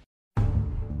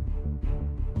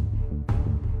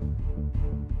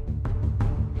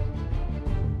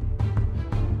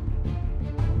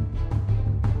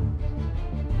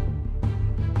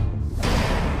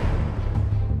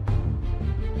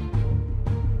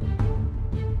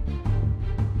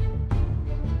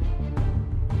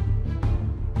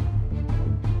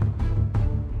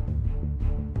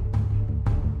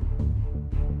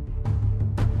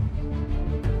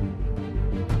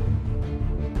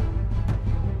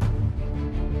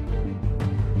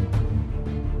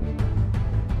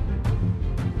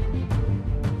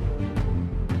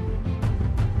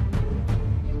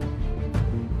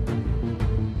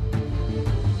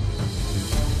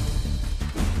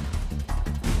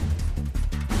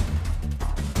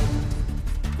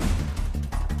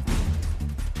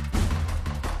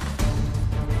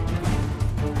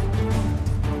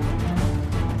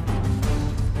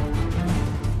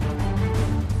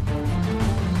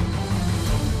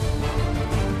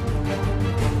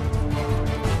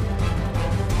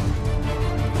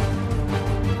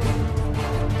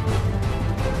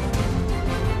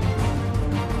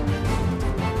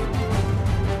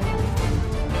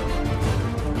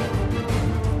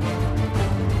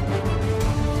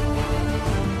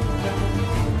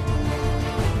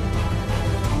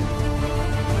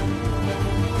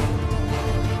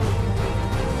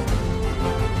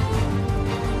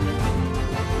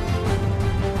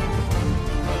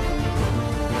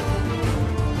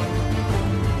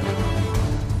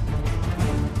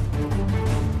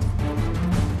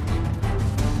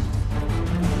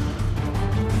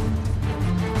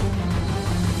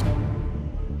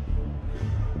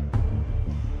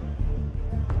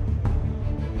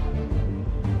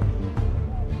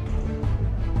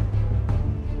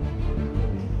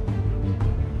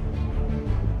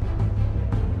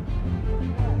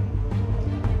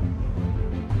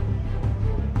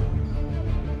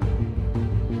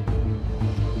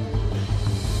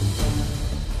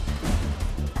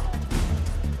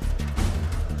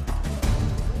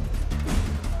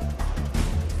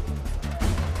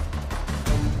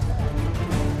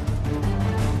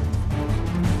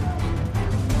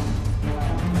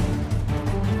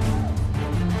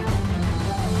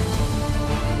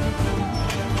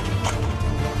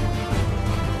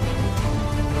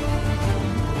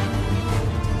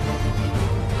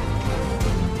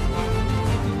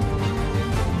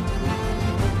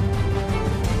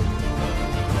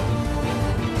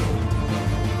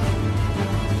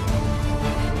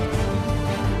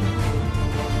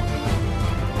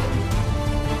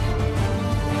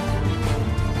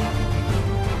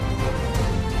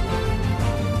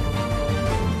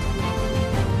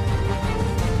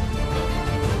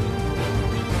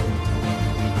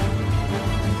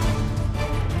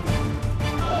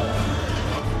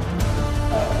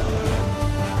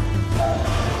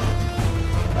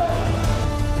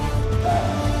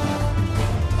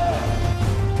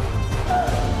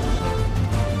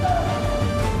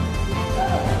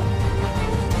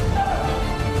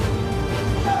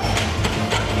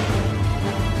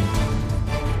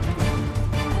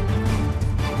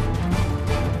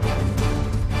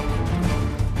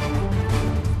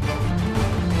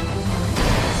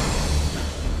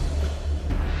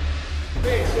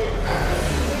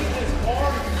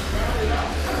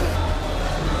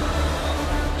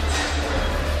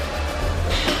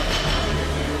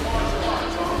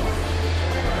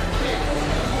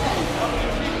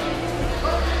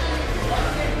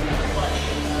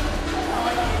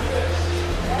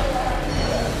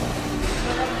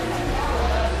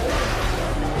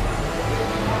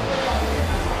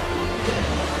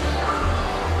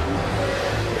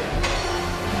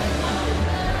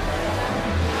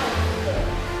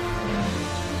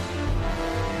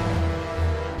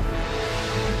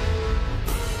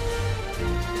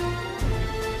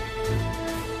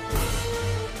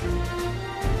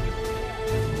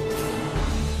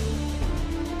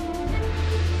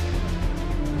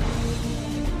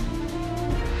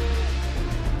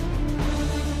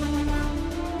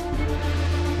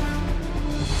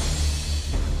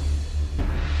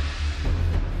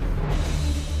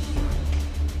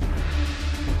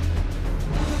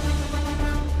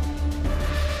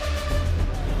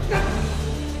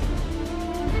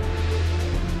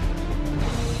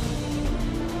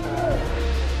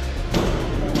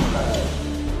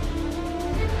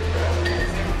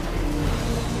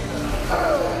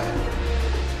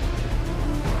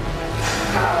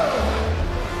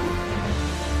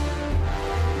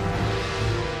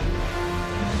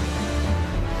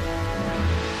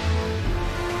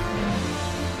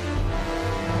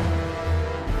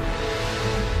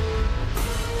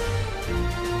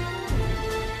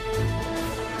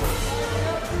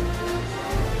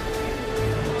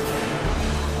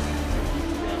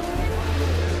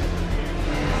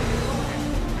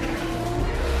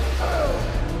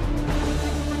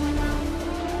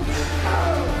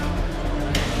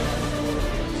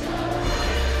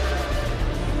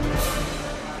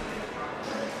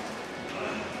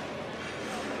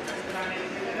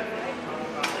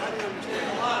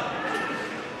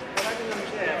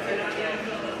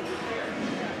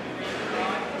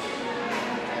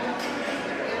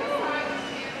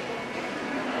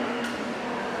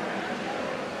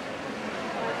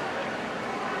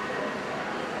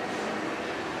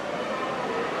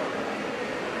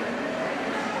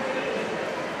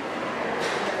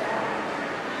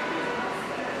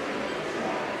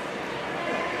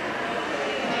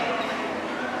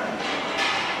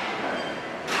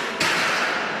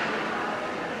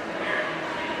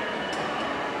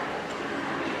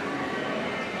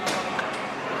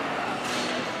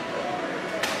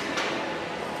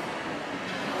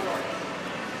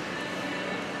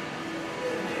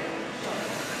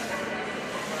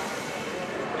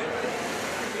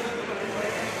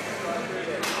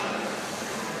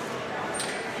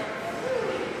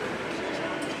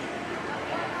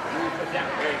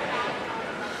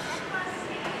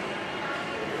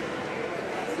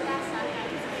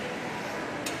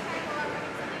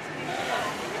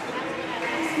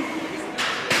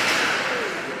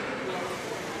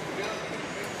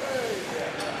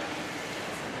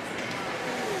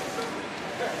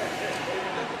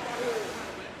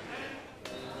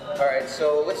 All right,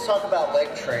 so let's talk about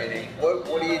leg training. What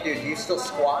do? Do you still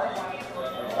squat?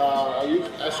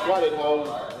 I squat at home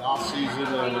off season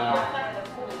and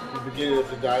the beginning of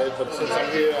the diet, but since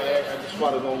I'm here, I just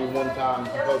squatted only one time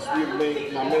because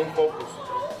my main focus,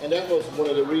 and that was one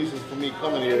of the reasons for me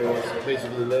coming here, was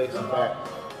basically legs and back,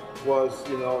 was,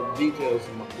 details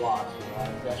in my quads.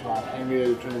 That's why I came here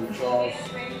to train with Charles.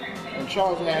 And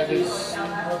Charles has his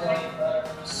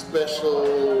special,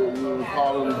 you would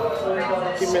call him,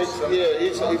 he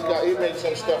makes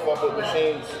some stuff up with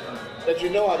machines that you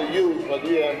know how to use, but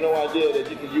you have no idea that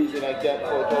you can use it like that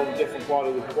for a totally different part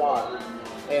of the quad.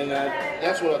 And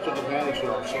that's what I took advantage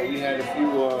of. So we had a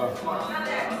few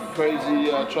crazy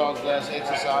Charles glass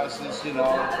exercises,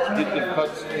 get the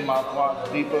cuts in my quads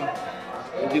deeper,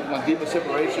 and get my deeper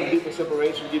separation. Deeper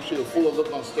separation gives you a fuller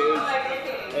look on stage.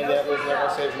 And that was, like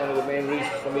I said, one of the main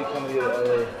reasons for me coming here to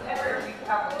LA.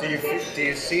 Do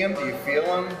you see him? Do you feel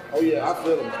him? Oh yeah, I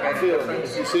feel him. I feel him.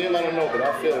 If you see him, I don't know, but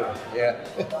I feel him. Yeah.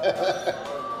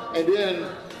 And then,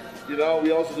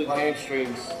 we also did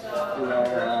hamstrings.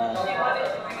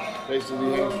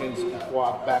 Basically hamstrings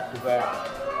squat back to back.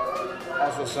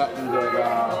 Also something that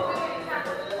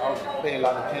I was paying a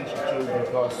lot of attention to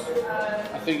because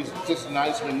I think it's just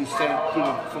nice when you stand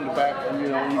from the back and you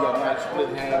got nice split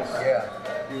hands. Yeah.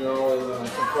 And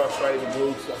some cross-righted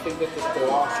glutes. I think that's just the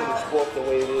loss of the sport the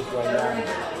way it is right now.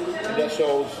 And that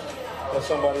shows that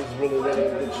somebody's really, really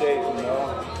in good shape,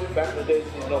 Back in the days,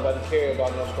 nobody cared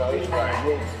about no striations and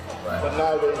glutes. Right. But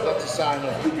nowadays, that's a sign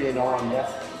of you being on.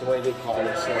 That's the way they call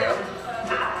it. So,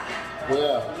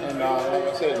 yeah. And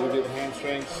like I said, we did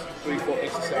hamstrings, 3-4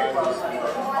 exercises.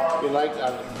 I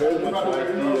very much like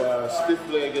the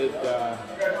stiff-legged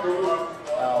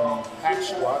hack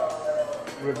squat,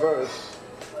 reverse.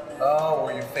 Oh,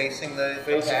 where you're facing the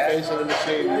Facing the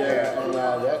machine, yeah. And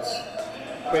that's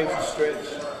crazy stretch.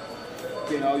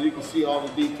 You know, you can see all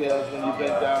the details when you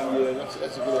bend down. Yeah,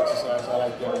 that's a good exercise. I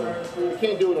like that one. You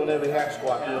can't do it on every hack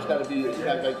squat. You know, it's got to be, you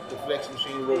got like the flex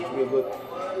machine works real good.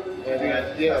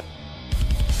 And yeah.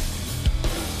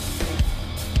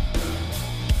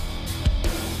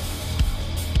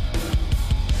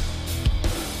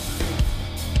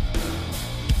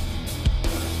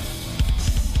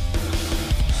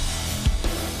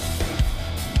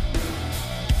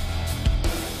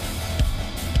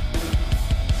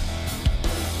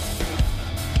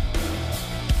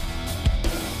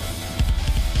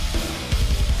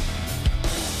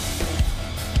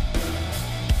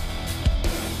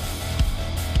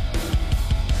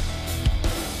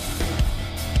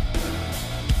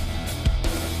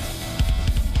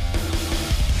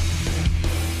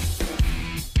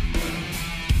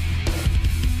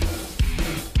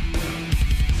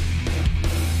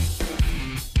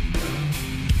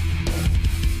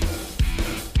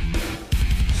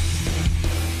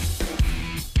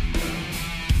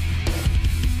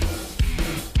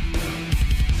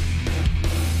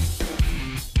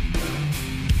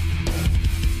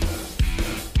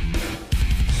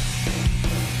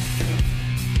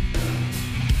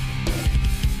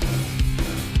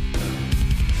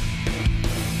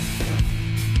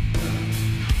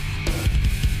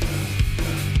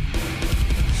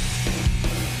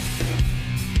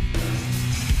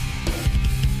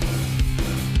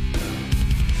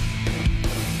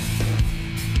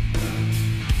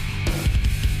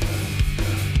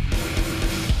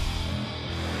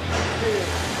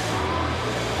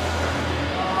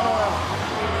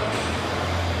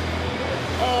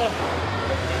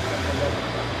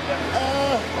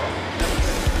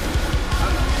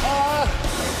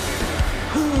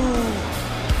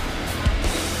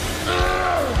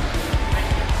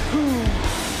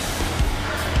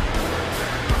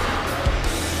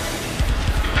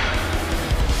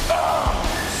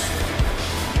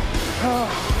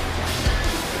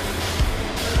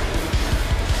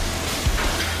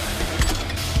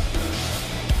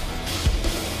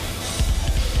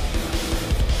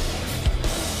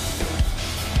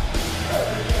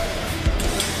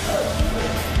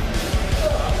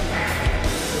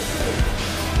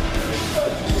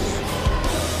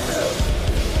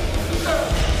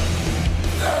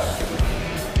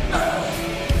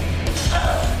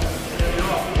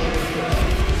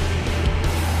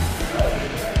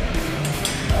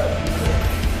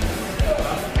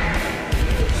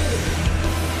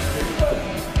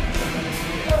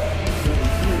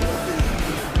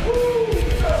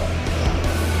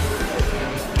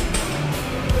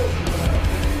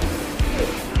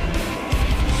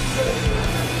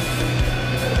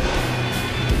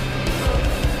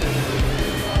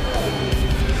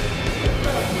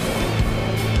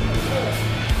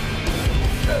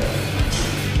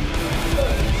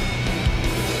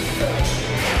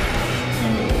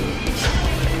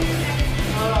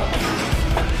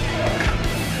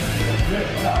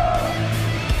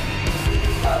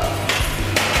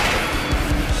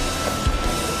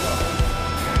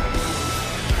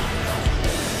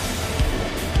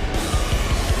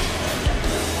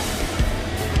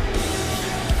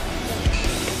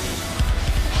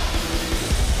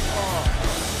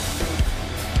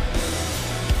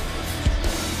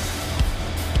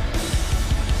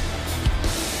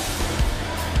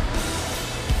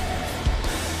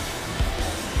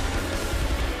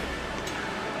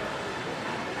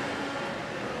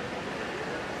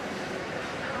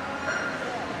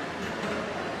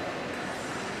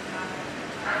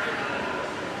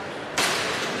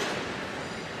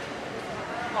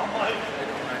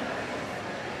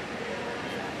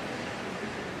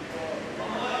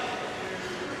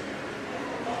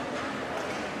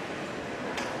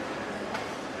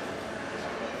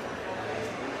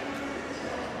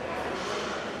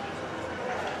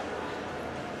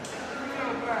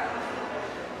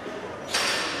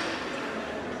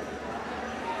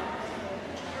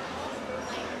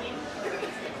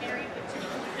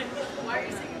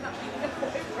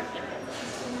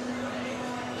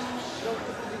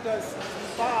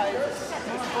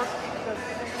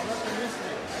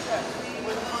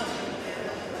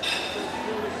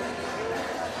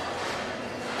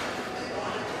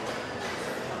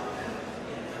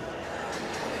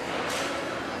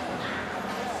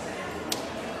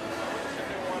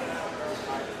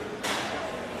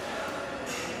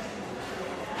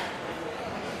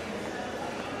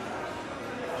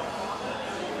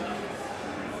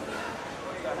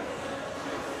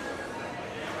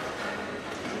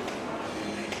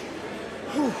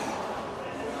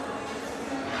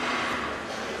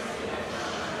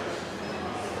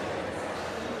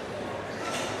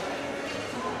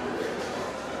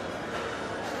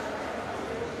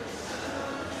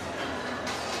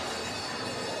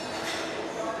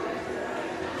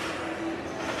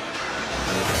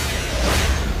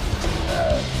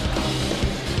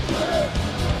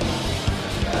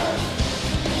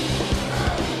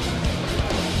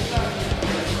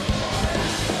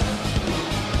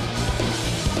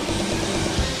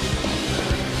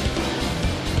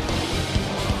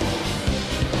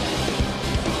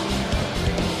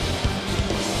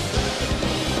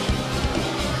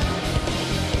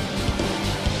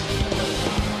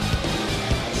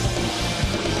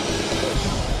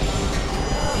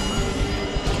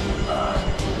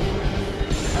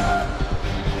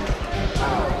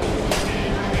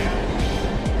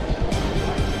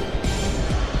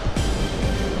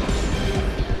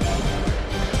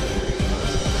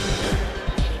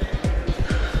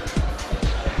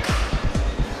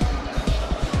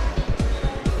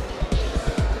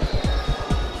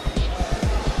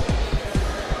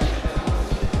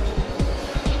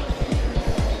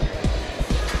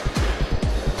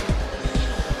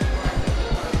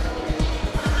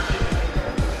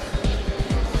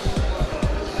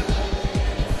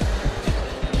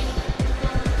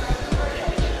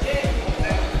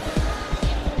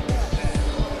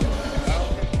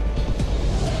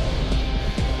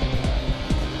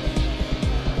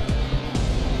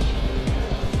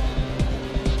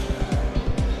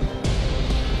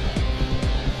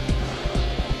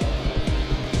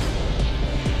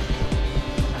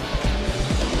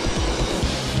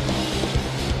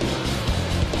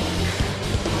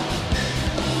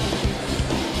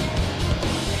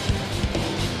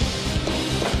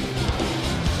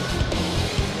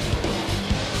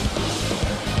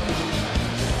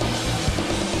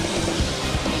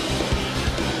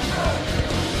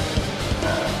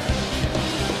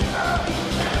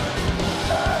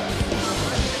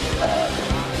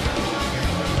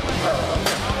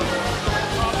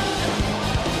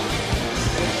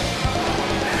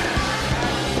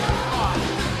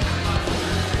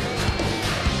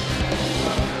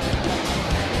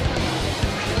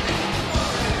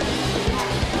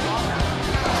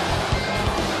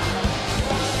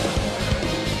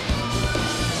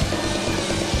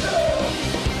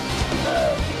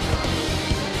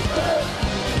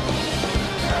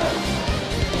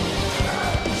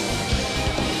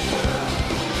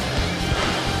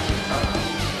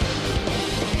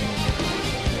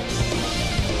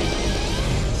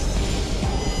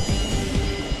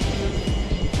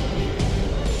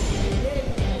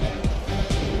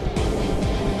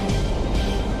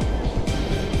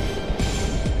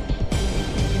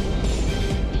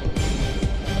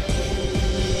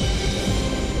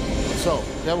 So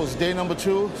that was day number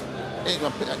 2.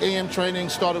 AM training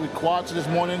started with quads this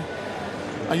morning.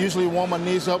 I usually warm my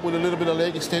knees up with a little bit of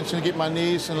leg extension to get my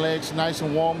knees and legs nice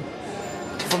and warm.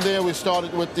 From there, we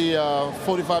started with the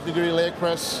 45-degree leg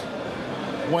press,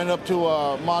 went up to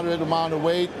a moderate amount of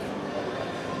weight,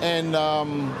 and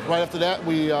right after that,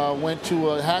 we went to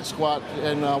a hack squat.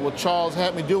 And what Charles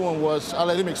had me doing was, I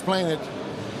let him explain it,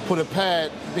 put a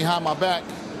pad behind my back.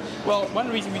 Well, one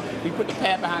reason we put the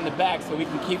pad behind the back so we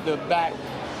can keep the back,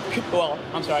 keep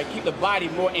the body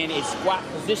more in a squat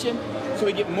position, so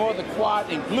we get more of the quad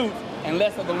and glutes and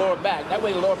less of the lower back. That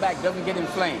way the lower back doesn't get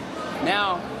inflamed.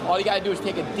 Now, all you gotta do is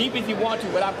take it deep as you want to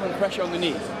without putting pressure on the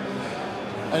knees.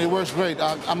 And it works great.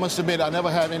 I must admit, I never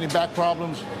had any back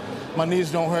problems. My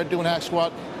knees don't hurt doing hack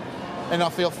squat, and I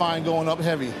feel fine going up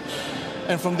heavy.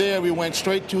 And from there, we went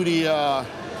straight to the...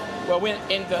 Well, we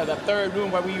went into the third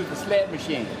room where we use the sled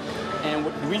machine. And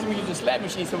the reason we use the sled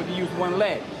machine is so we can use one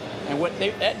leg. And what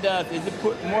that does is it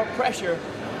put more pressure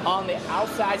on the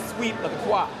outside sweep of the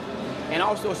quad, and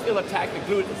also still attack the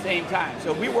glute at the same time.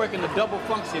 So we're working the double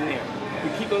function there.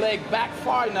 We keep the leg back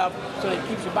far enough so that it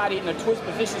keeps your body in a twist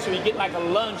position, so you get like a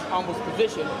lunge almost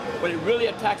position, but it really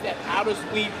attacks that outer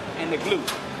sweep and the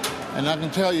glute. And I can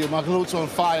tell you, my glute's on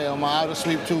fire on my outer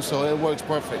sweep too, so it works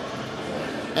perfect.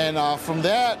 And from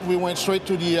that, we went straight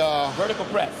to the vertical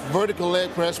press. Vertical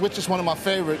leg press, which is one of my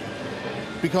favorite,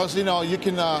 because you know you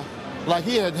can, like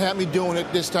he had me doing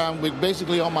it this time with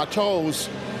basically on my toes,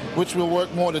 which will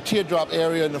work more the teardrop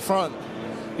area in the front.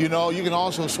 You know, you can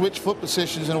also switch foot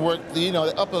positions and work the, you know,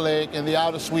 the upper leg and the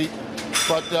outer sweep.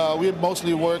 But we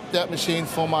mostly work that machine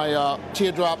for my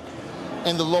teardrop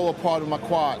and the lower part of my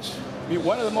quads.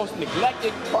 One of the most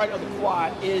neglected part of the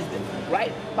quad is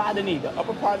right by the knee, the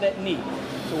upper part of that knee.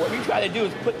 So what we try to do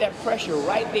is put that pressure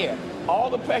right there. All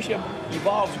the pressure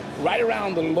evolves right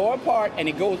around the lower part, and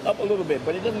it goes up a little bit,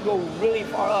 but it doesn't go really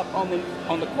far up on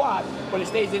the quad, but it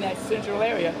stays in that central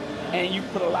area, and you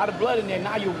put a lot of blood in there.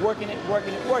 Now you're working it.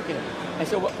 And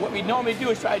so what we normally do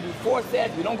is try to do 4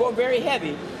 sets. We don't go very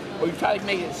heavy, but we try to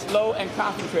make it slow and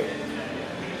concentrated.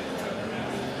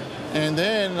 And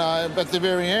then at the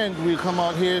very end, we come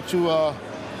out here to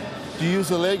use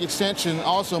the leg extension,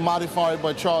 also modified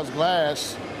by Charles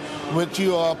Glass, which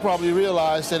you probably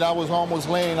realized that I was almost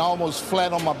laying almost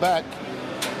flat on my back.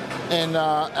 And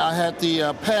I had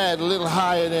the pad a little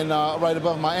higher than right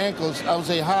above my ankles, I would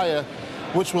say higher,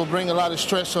 which will bring a lot of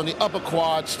stress on the upper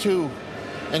quads too.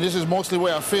 And this is mostly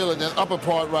where I feel it, the upper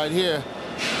part right here.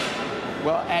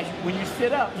 Well, when you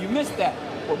sit up, you miss that.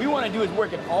 What we want to do is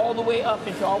work it all the way up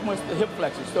into almost the hip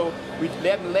flexor. So we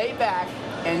let them lay back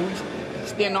and we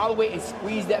stand all the way and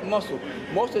squeeze that muscle.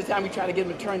 Most of the time we try to get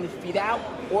them to turn the feet out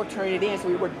or turn it in, so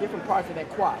we work different parts of that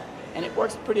quad. And it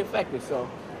works pretty effective. So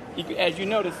as you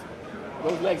notice,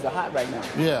 those legs are hot right now.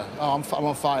 Yeah, I'm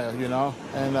on fire, you know.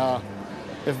 And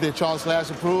if they're Charles Glass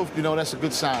approved, you know, that's a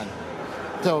good sign.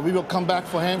 So we will come back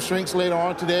for hamstrings later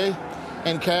on today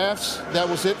and calves. That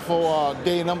was it for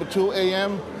day number 2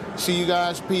 AM. See you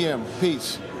guys PM.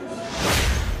 Peace.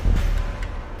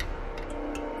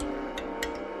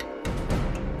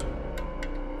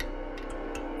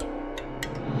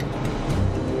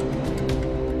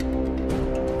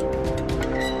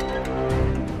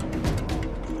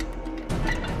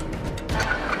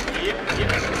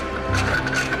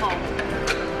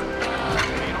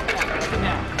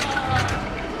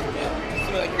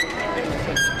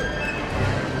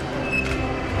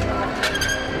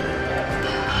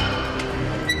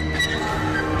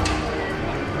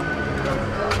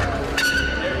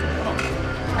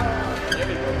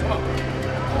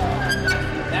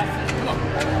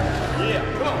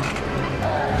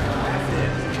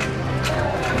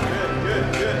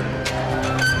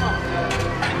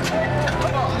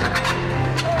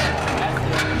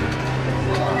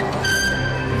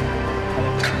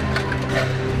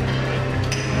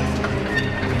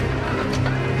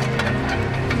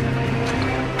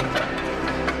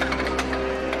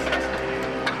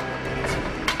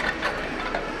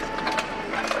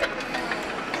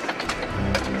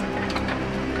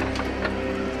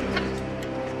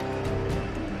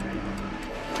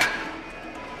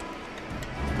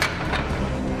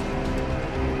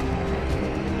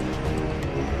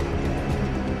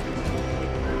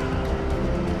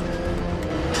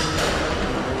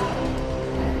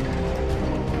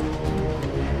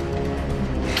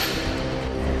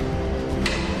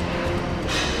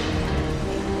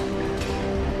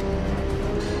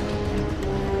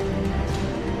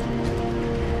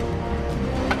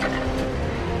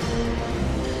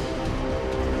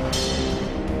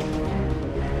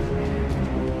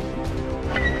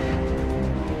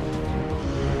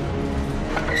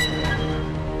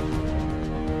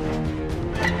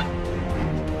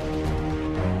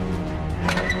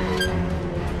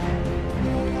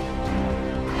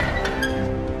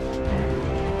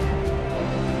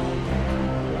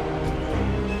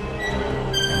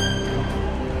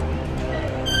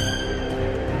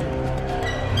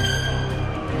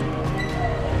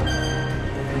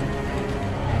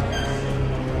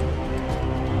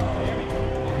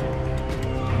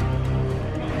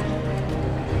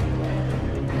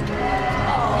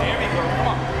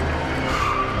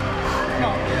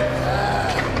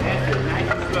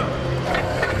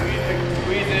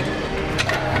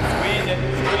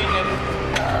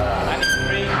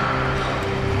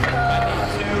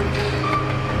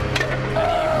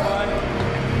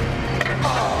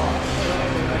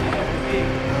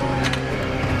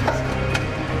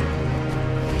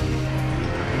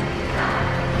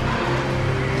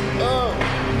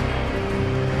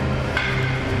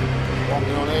 locked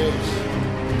in on the edge.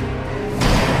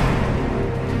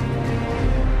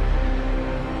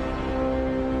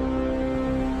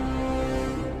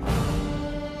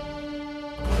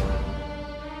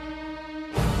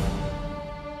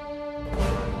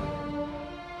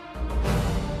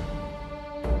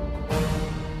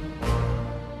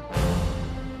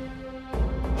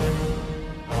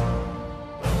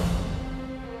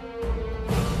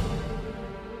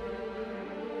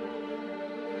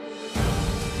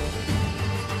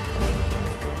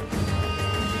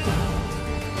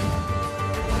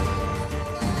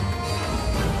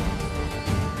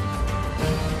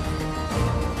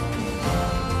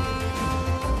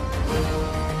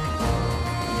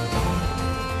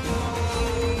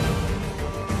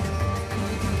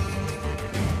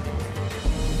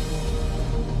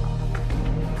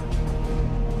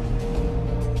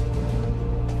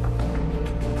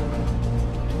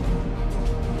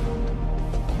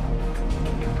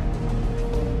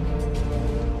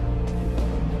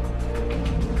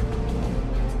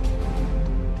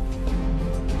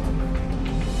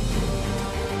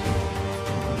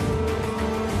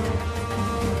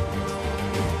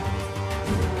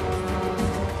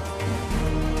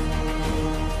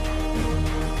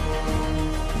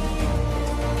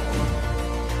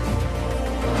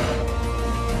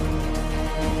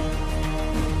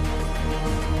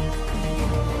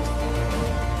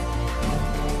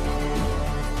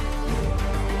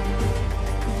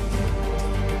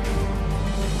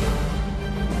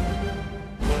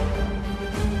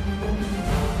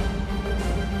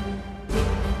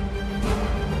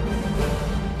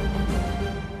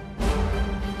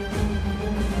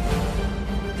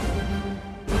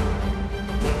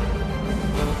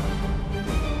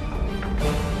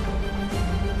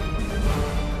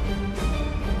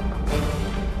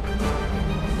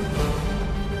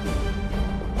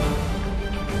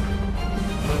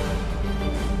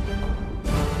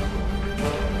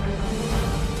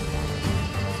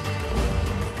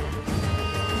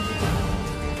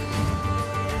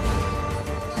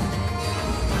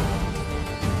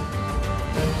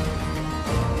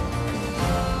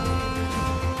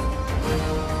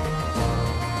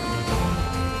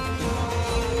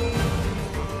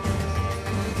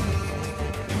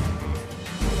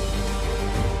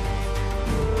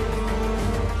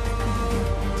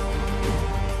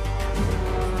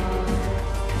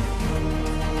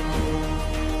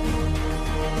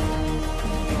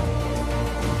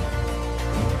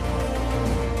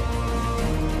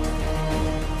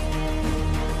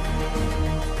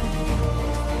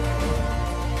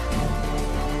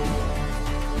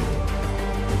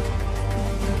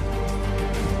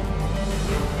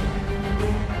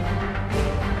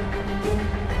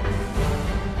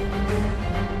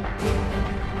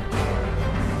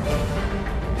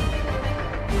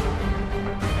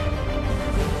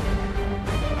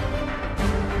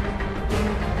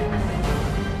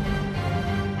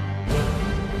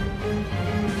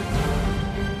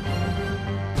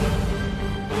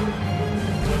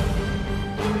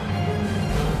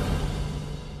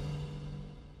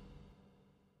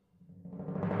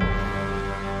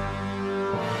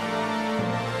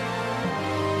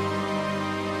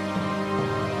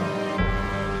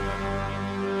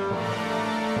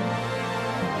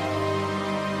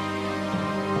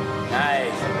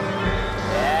 Nice.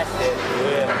 That's it.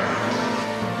 Good.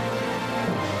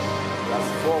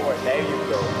 Just forward. There you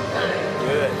go.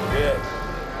 Good, good.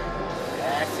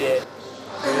 That's it.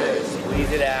 Good.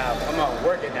 Squeeze it out. Come on,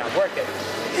 work it now. Work it.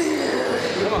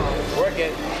 Come on, work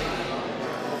it.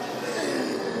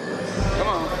 Come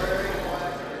on.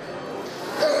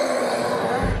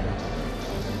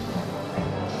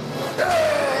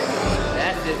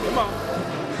 That's it. Come on.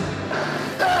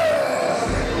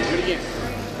 Do it again.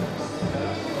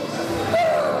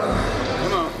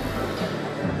 Come on.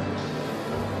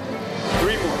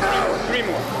 Three more. Three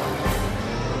more.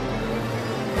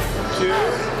 Two.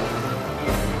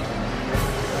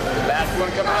 Last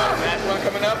one coming up. Last one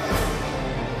coming up.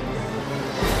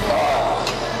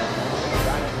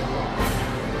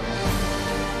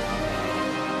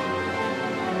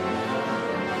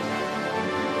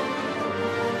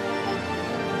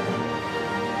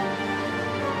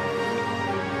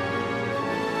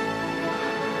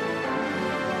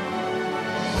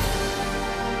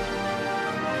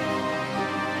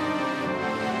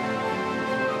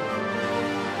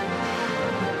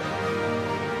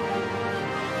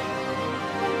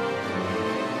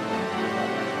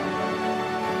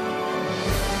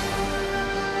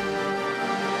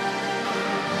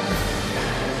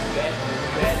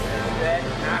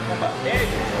 There you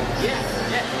go. Yes,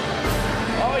 yes.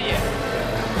 Oh, yeah.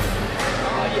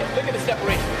 Oh, yeah. Look at the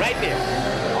separation right there.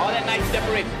 All that nice separation.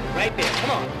 right there.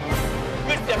 Come on.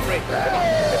 Good separation. Come on.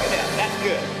 Look at that. That's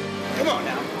good. Come on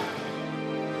now.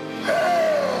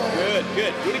 Good,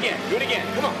 good. Do it again. Do it again.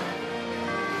 Come on.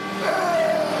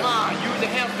 Come on. Use the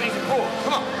hamstrings to pull.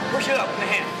 Come on. Push it up in the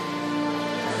hand.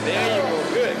 There you go.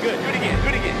 Good, good. Do it again. Do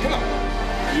it again. Come on.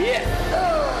 Yes.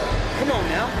 Come on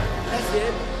now. That's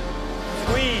it.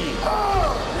 Squeeze.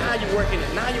 Now you're working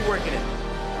it. Now you're working it.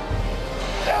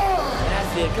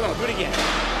 That's it. Come on. Do it again.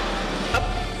 Up.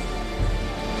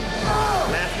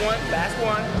 Last one. Last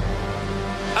one.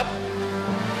 Up.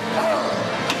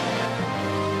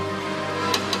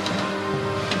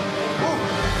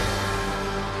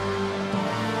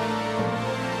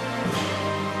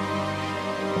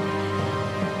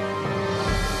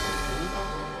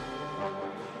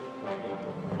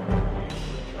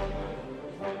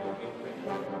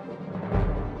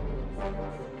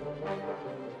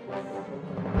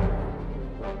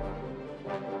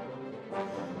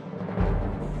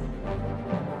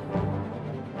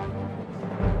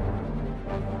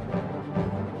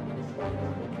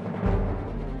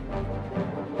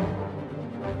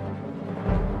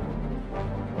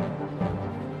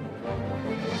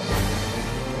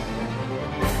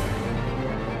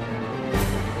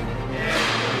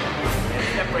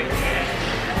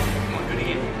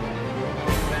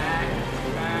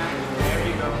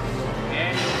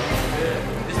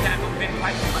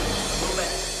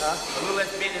 A little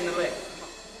less bend in the leg.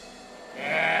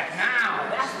 Yeah, now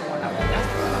that's the one I want. That's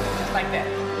the one I want. Just like that.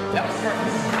 That was perfect.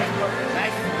 That's perfect.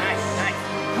 Nice, nice, nice.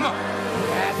 Come on.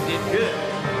 That's it. Good.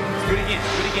 Let's do it again.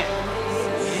 Do it again.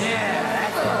 Yeah,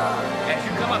 that's it. As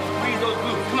you come up, squeeze those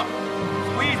glutes. Come on.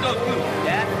 Squeeze those glutes.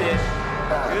 That's it.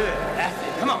 Good. That's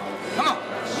it. Come on. Come on.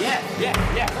 Yes, yes,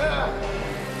 yes.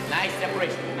 Nice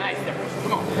separation. Nice separation.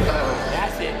 Come on.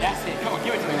 That's it. That's it. Come on.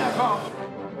 Give it to me now. Come on.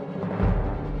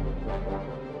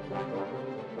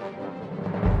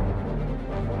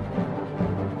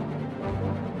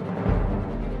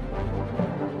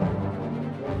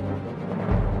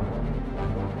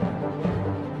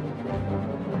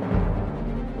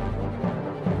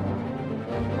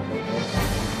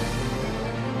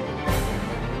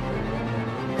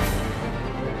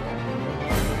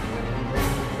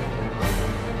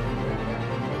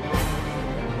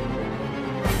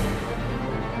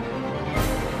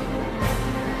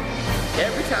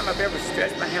 Every time I've ever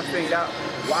stretched my hamstrings out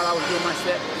while I was doing my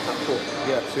set, I pull.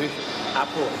 Yeah, see? I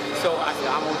pull. So I said,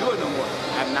 I won't do it no more.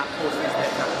 I have not pulled since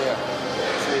that time. Yeah.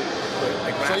 See?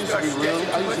 Like when So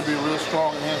I used to be real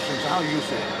strong in hamstrings. How you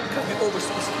say? Because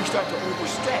you start to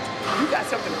overstretch. You got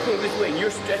something to pull this way and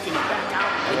you're stretching it back out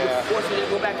and you're forcing it to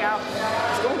go back out.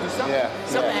 It's going to do something. Yeah.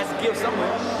 Something has to give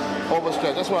somewhere.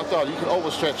 Overstretch. That's what I thought. You can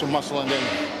overstretch a muscle and then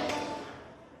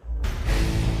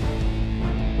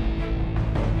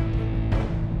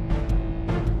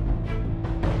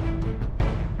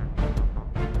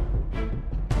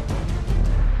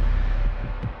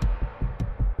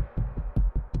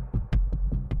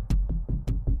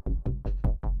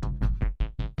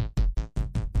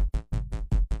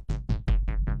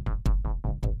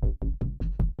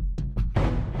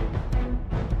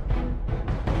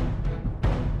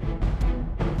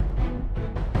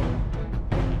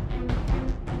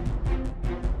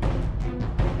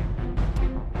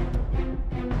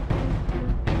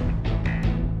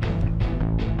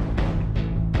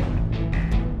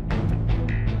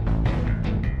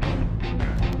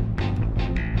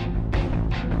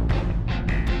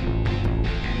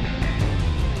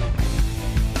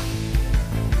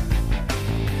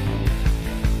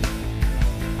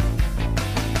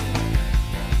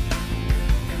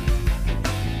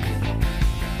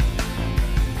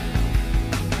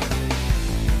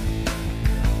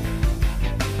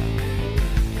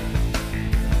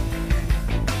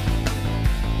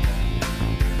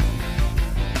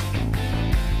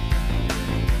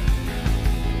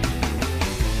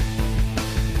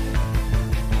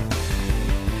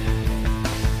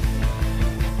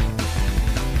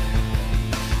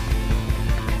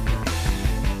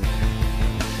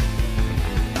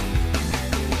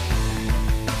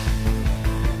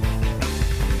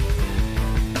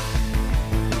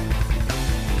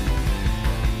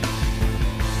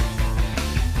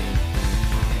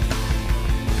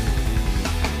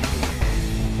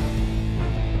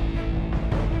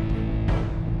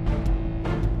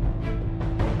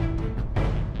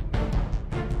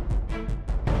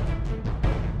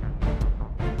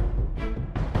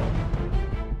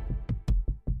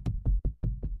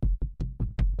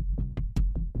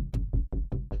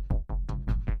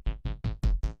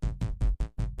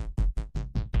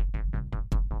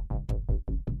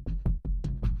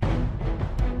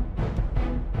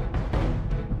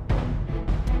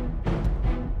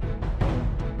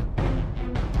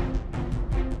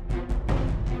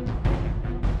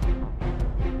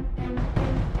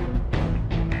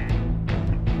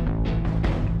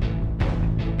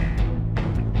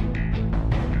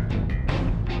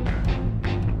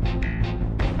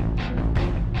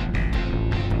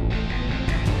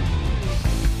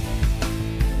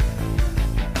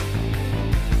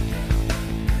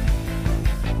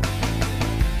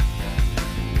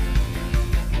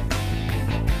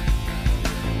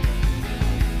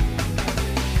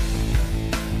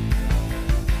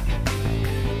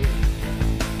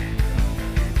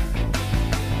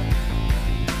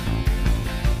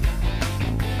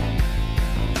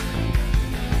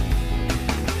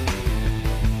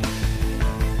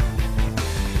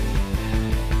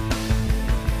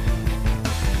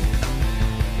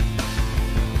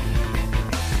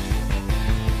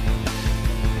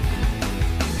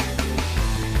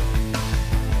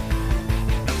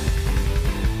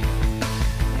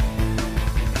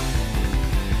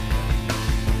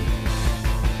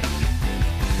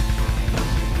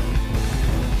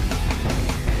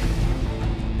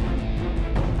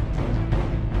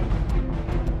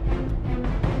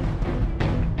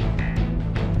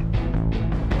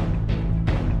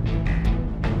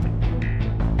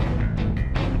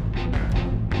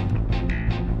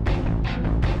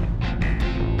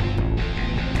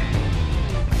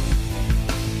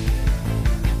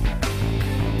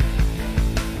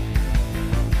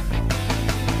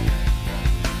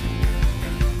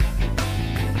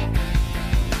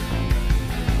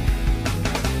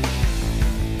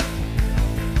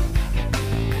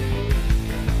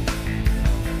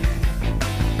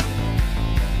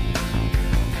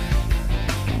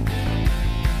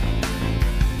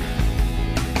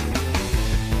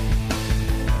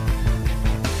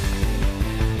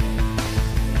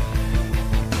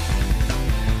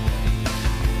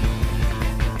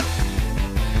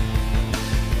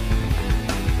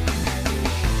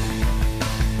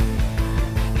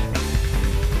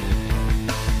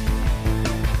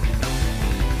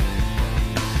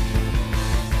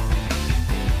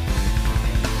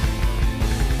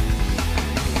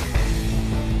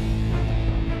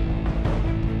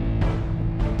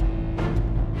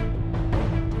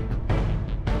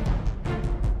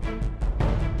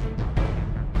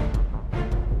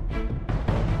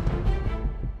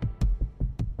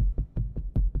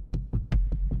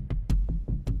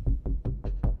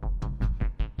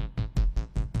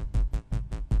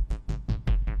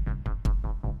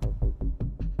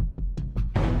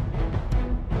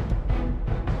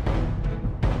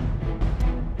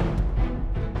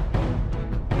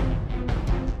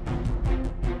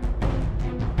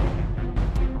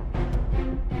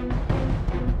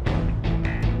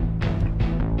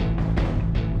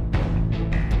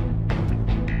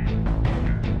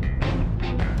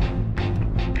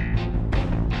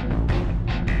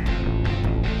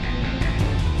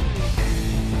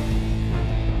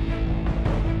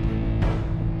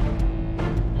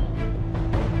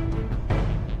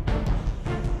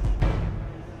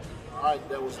right,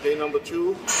 that was day number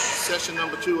 2, session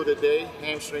number 2 of the day,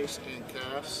 hamstrings and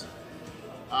calves.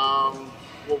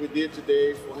 What we did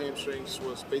today for hamstrings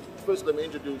was basically, first let me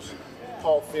introduce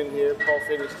Paul Finn here. Paul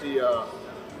Finn is the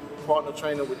partner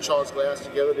trainer with Charles Glass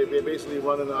together. They're basically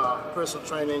running a personal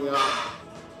training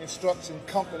instruction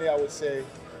company, I would say.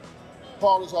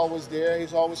 Paul is always there.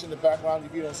 He's always in the background.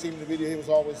 If you don't see him in the video, he was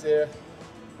always there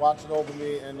watching over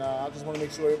me. And I just want to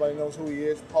make sure everybody knows who he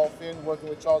is. Paul Finn, working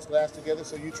with Charles Glass together.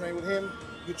 So you train with him,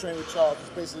 you train with Charles. It's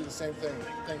basically the same thing.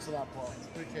 Thanks a lot, Paul.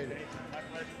 Appreciate it.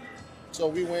 So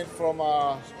we went from,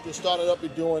 we started up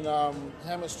with doing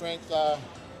hammer strength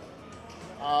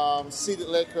seated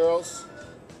leg curls,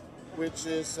 which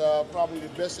is probably the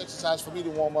best exercise for me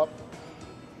to warm up.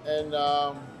 And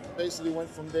basically went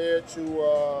from there to,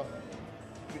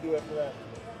 we do after that,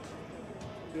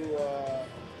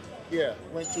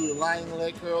 went to the lying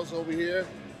leg curls over here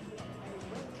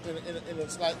in a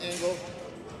slight angle.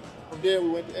 From there we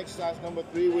went to exercise number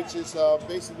 3, which is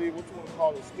basically what you want to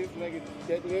call it, stiff-legged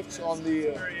deadlifts on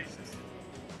the,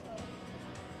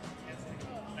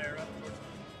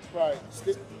 right,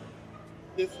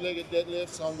 stiff-legged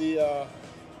deadlifts on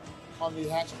the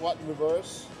hack squat in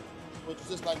reverse, which is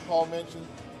just like Paul mentioned,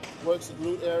 works the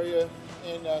glute area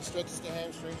and stretches the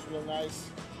hamstrings real nice.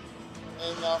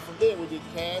 And from there we did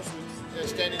calves, with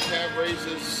standing calf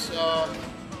raises, a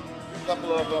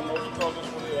couple of what you call this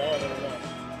one here, I don't know.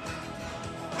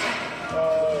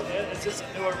 It's just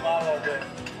a newer model of the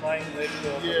lying leg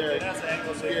curl. Yeah. It has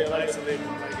ankles, so you can isolate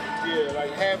them.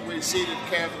 Like halfway seated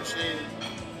calf machine.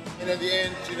 And at the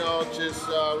end, you know, just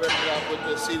wrap it up with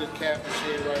the seated calf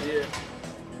machine right here.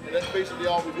 And that's basically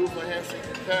all we do for hamstrings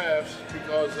and calves,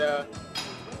 because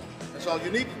that's all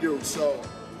you need to do. So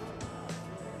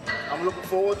I'm looking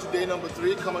forward to day number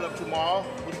 3 coming up tomorrow,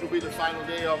 which will be the final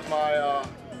day of my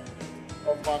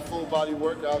full body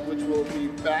workout, which will be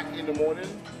back in the morning.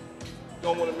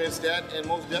 Don't want to miss that, and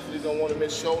most definitely don't want to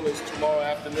miss shoulders tomorrow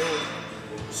afternoon.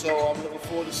 So I'm looking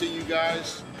forward to seeing you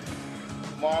guys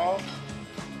tomorrow.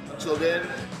 Until then,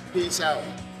 peace out.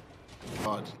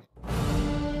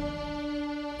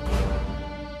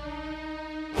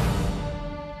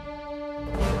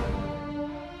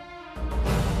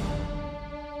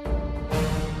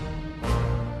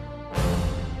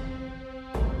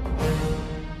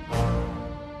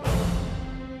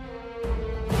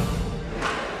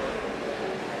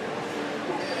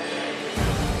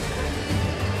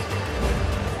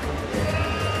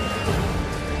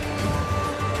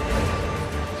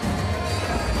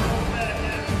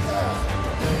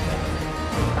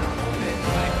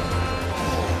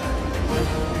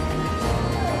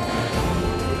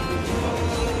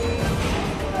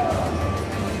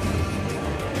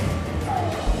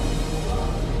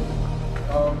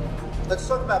 Let's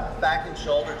talk about back and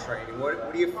shoulder training. What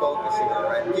are you focusing on,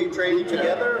 right? Do you train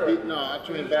together? Or? No, I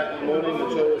train back in the morning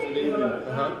and shoulders in the evening.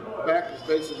 Back is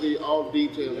basically all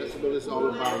detail. That's what it's all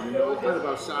about. You know, it's not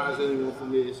about size anymore for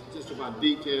me. It's just about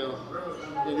detail,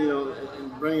 and you know,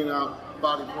 and bringing out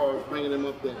body parts, bringing them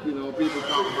up. That you know, people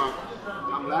talk about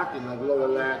I'm lacking like lower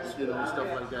lats, you know, and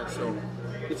stuff like that. So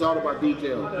it's all about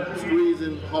detail,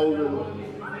 squeezing,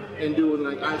 holding, and doing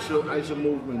like iso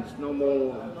movements. No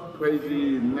more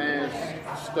crazy mass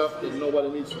stuff that nobody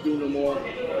needs to do no more.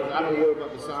 I don't worry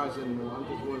about the size anymore. I'm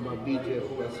just worried about detail.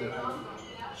 That's it.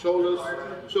 Shoulders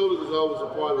is always a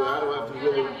part of it. I don't have to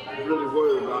really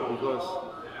worry about it, because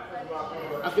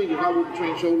I think if I would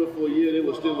train shoulder for a year, they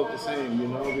would still look the same, you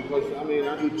know. Because I mean,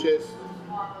 I do chest,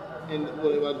 and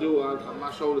whatever I do,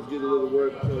 my shoulders get a little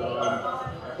work. So,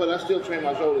 but I still train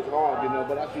my shoulders hard, you know.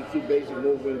 But I can do basic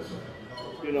movements.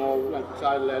 You know, like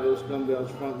side laterals,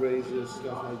 dumbbells, front raises,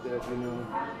 stuff like that, you know.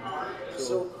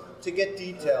 So to get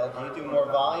detailed, do you do more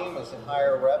volume? Is it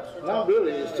higher reps? Or not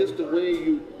really. It's just the way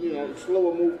you know,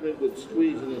 slower movement with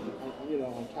squeezing it, you know,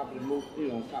 on top of the move, you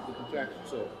know, on top of the contraction.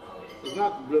 So it's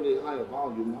not really higher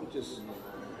volume. I'm just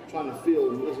trying to feel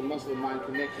there's a muscle mind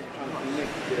connection, trying to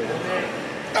connect it there.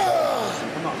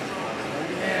 Come on.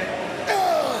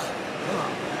 Come on.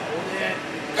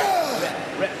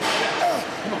 Rep.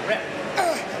 Come on, rep.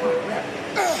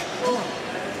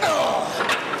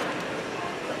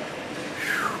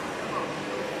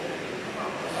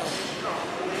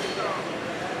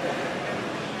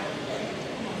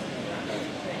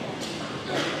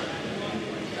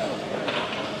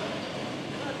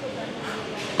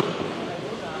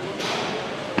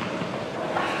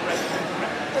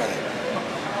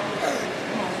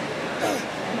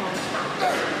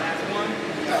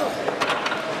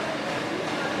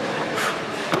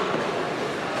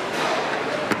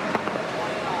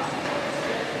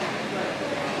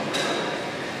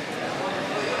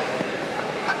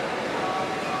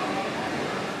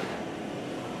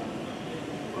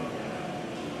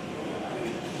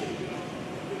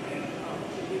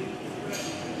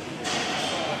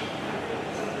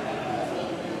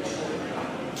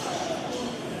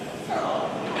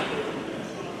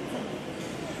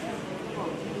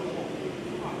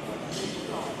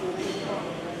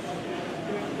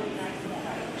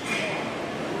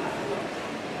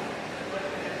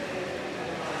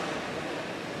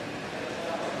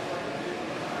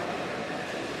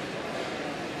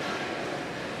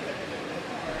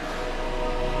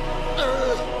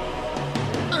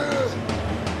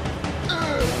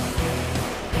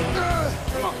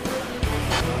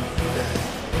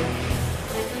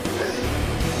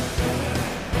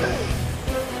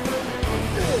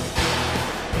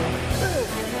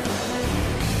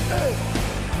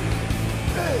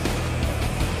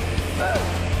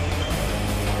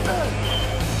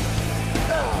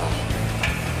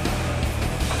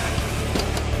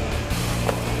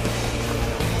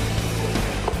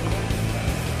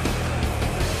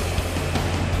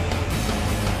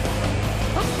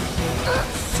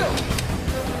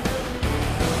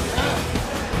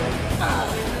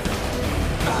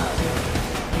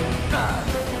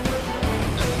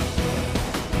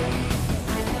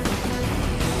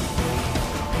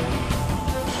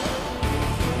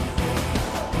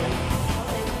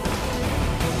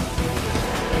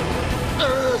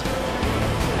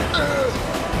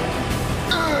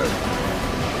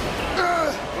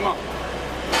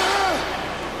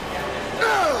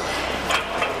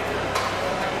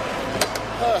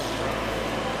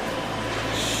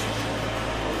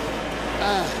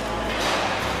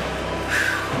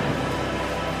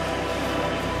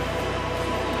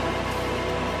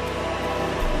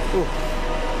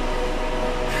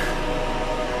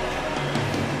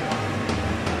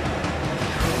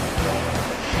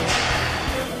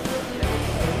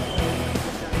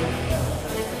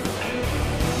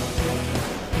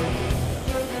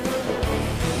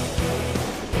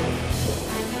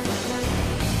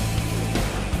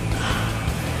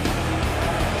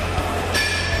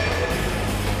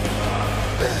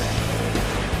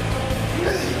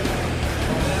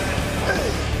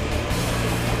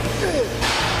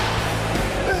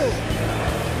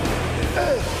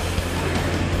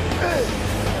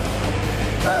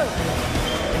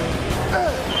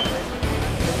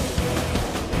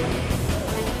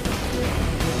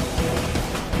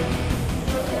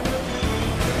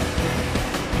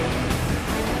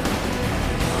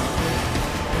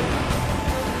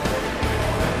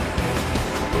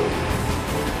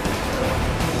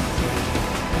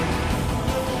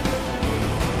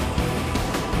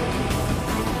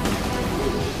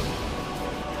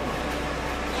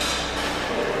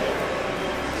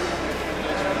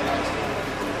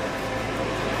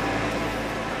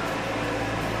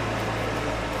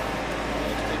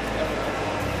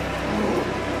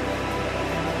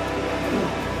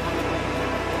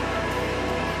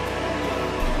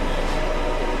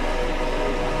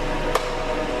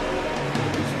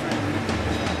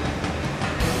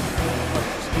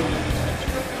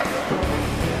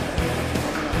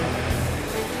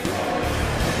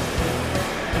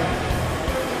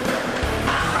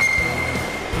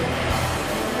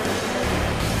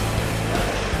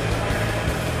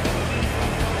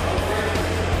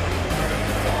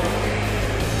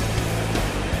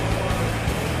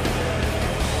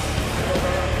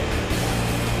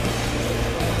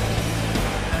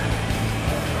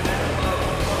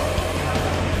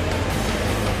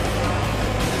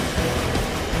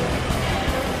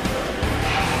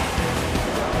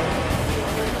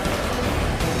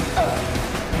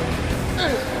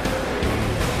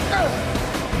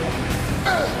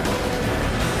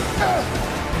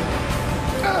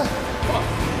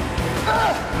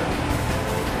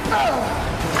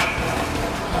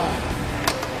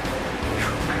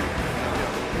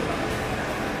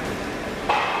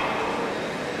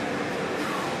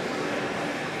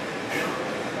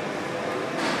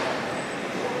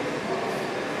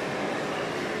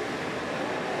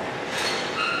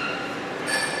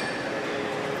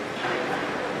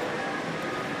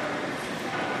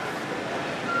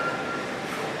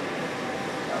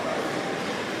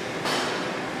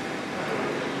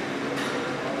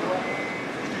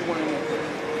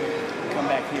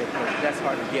 Here, that's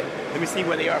hard to get. Let me see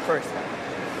where they are first.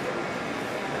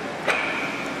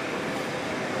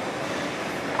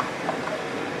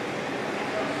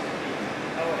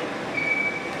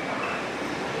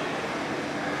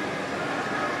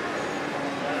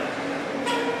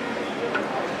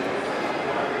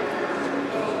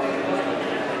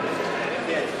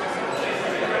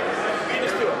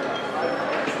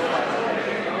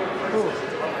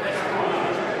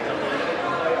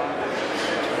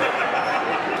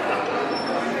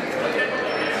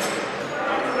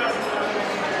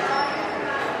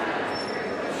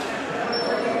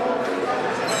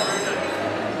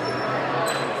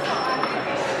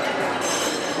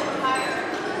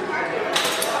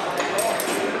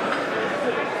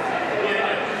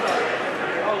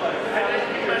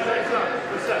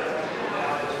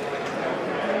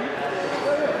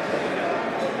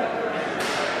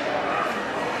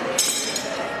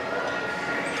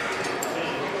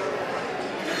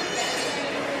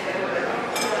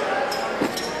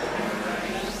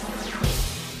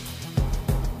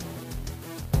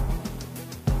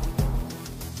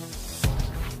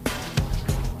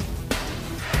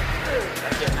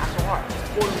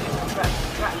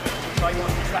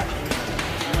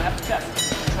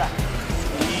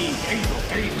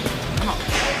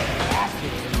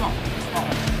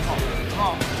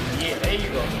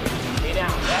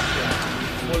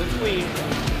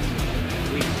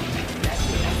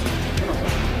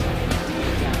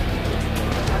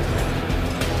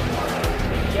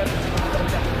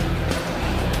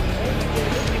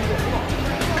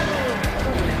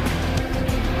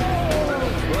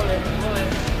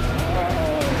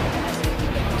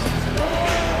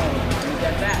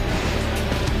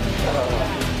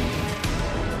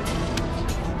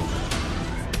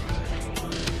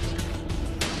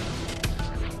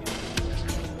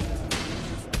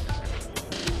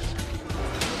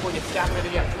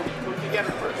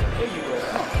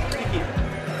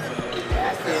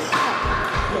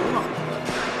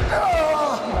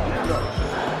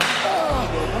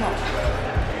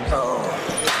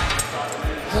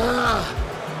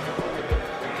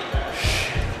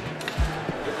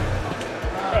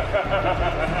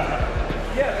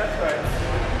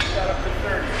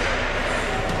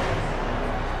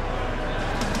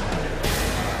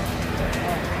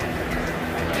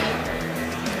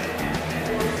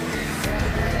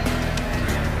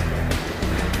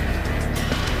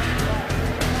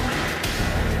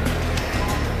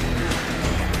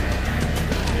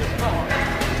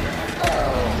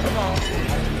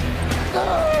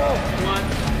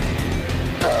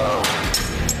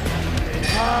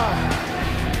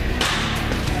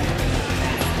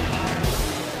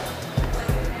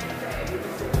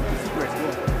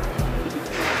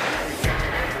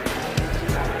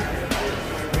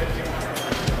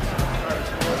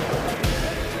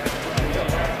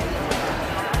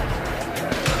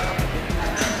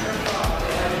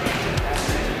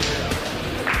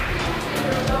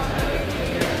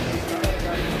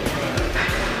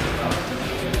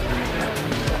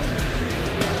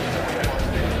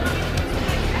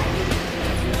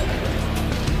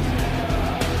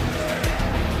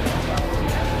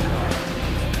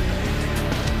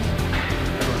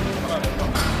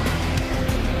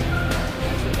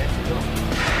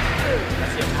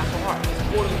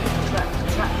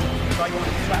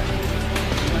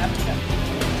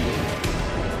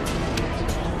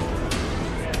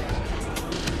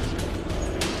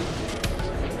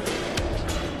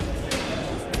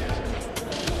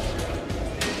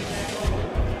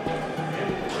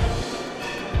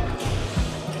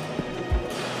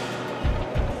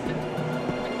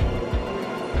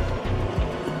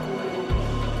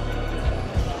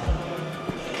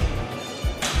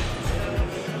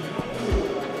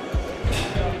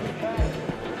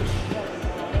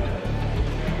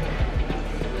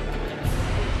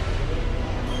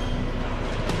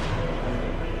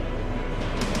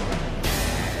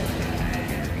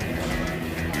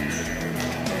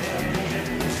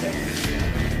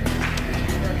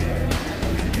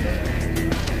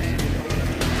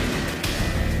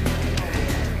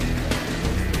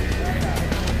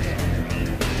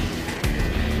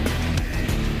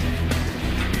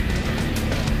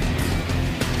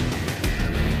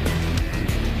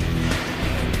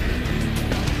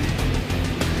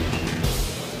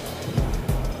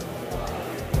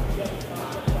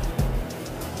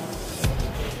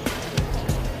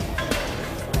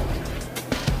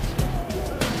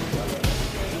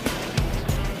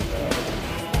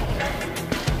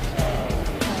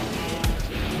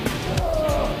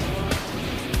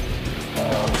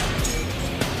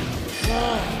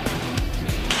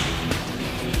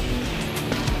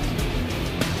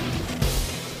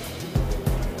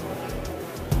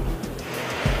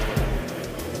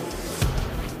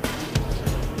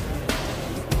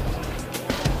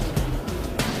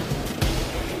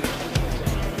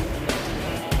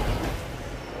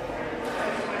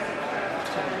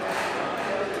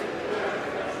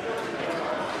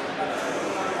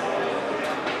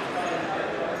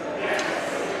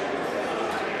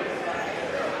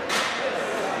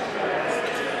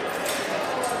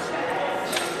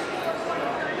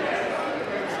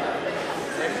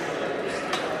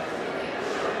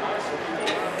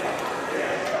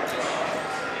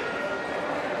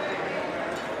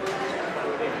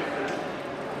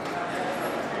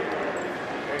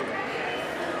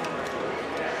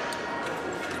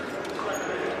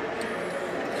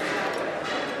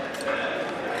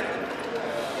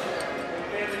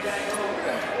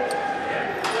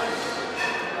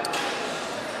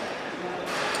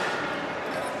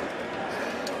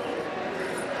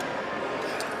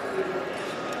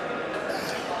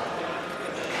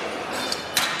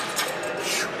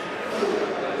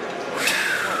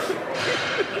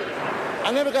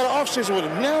 I never got an off season with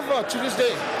him. Never to this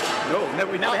day. No,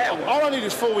 we never had one. All I need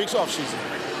is 4 weeks off season.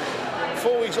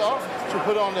 4 weeks off to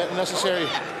put on that necessary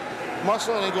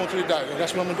muscle and then go into the diet.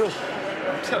 That's what I'm gonna do.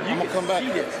 I'm gonna come back.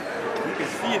 See this. You can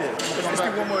see this. Let's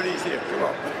do one more of these here. Come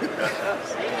on.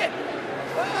 See it?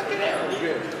 Look at that.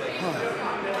 Good.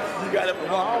 You got up the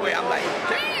long way. I'm like,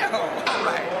 damn. I'm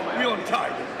like, we on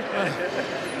target.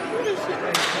 What is shit?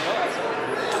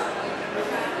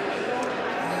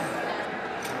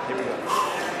 Here we go.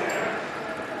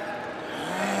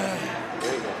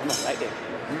 There you go. Come on, right there.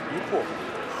 You pull.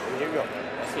 Here we go.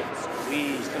 That's it.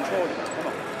 Squeeze. Control it. Come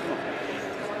on. Come on.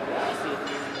 That's it.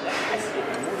 That's it.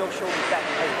 Move those shoulders back.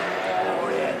 Oh,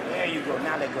 yeah. There you go.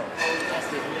 Now let go.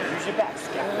 That's it. Use your back.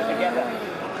 Scapula together.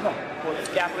 Come on. Pull the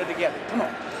scapula together. Come on.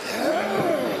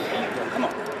 There you go. Come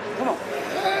on. Come on.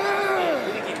 Yeah,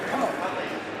 do it again. Come on.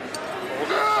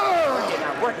 Work it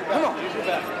now. Work it. Come on. Use your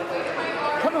back.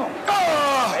 Come on.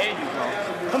 There you go.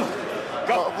 Come on.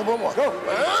 Go. One more. Go.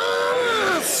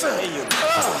 There you go.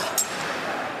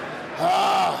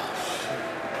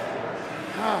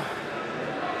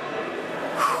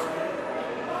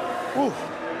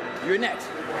 You're next.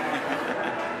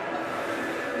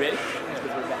 Ready?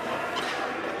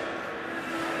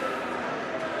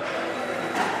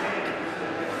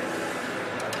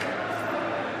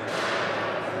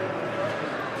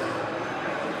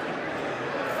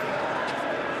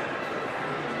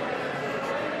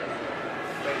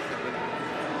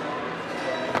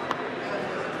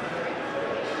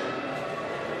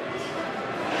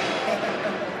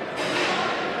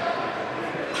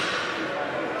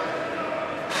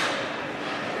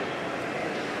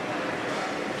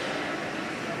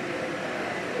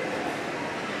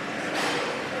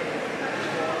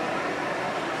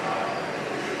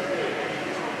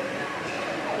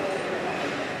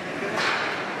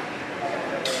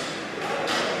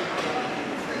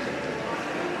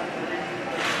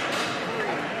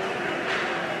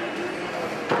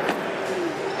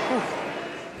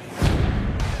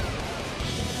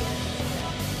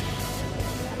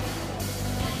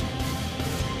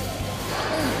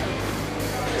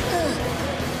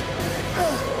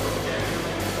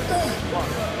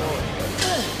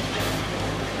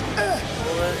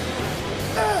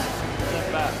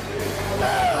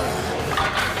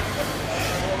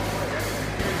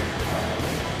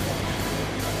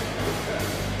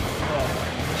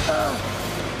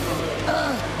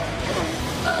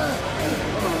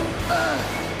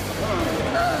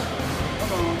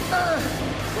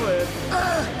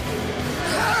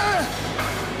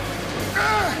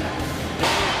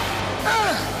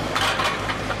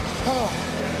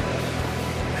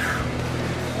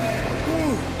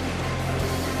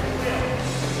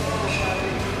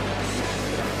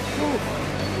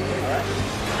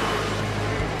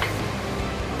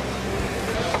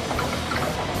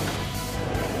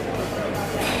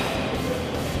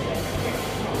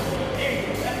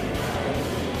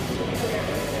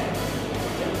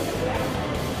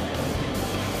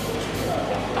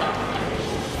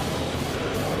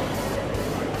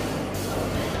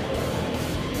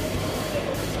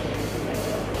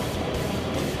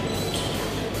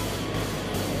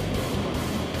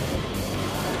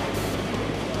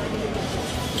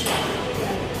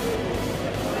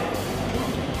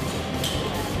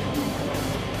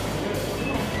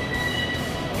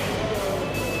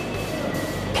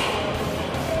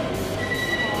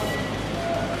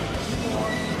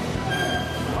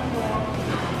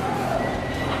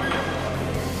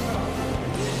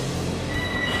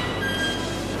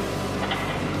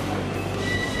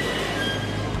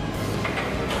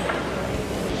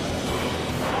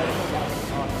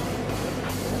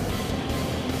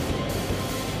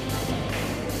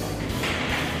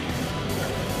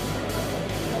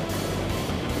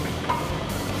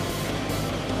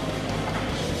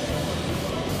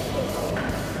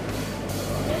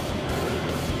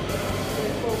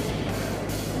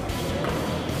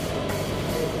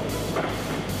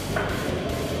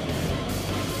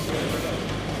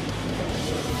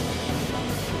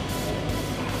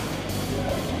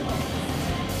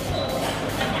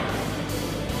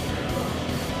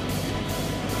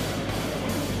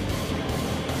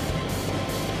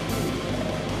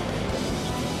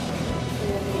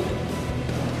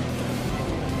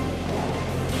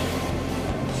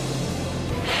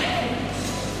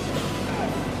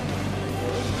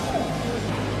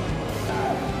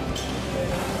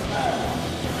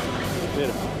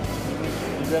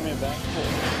 grab me a back?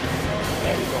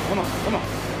 There you go. Come on, come on.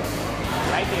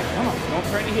 Right there. Come on. Don't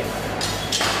turn the hip.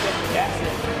 That's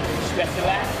it. Stretch your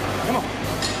lats. Come on.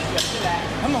 Stretch your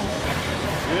lats. Come on.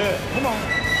 Good. Come on.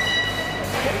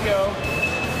 There we go.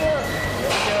 There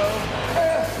we go.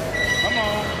 Come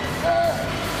on.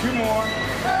 2 more.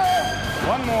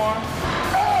 1 more.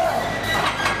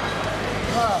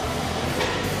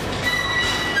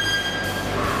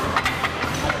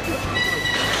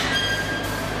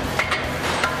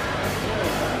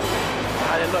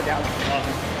 How did it look, Alex?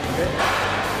 Good.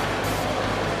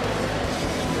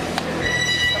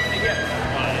 Coming together.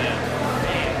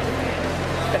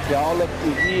 Stretch it all up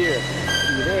through here,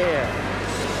 through there.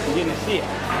 You're getting to see it.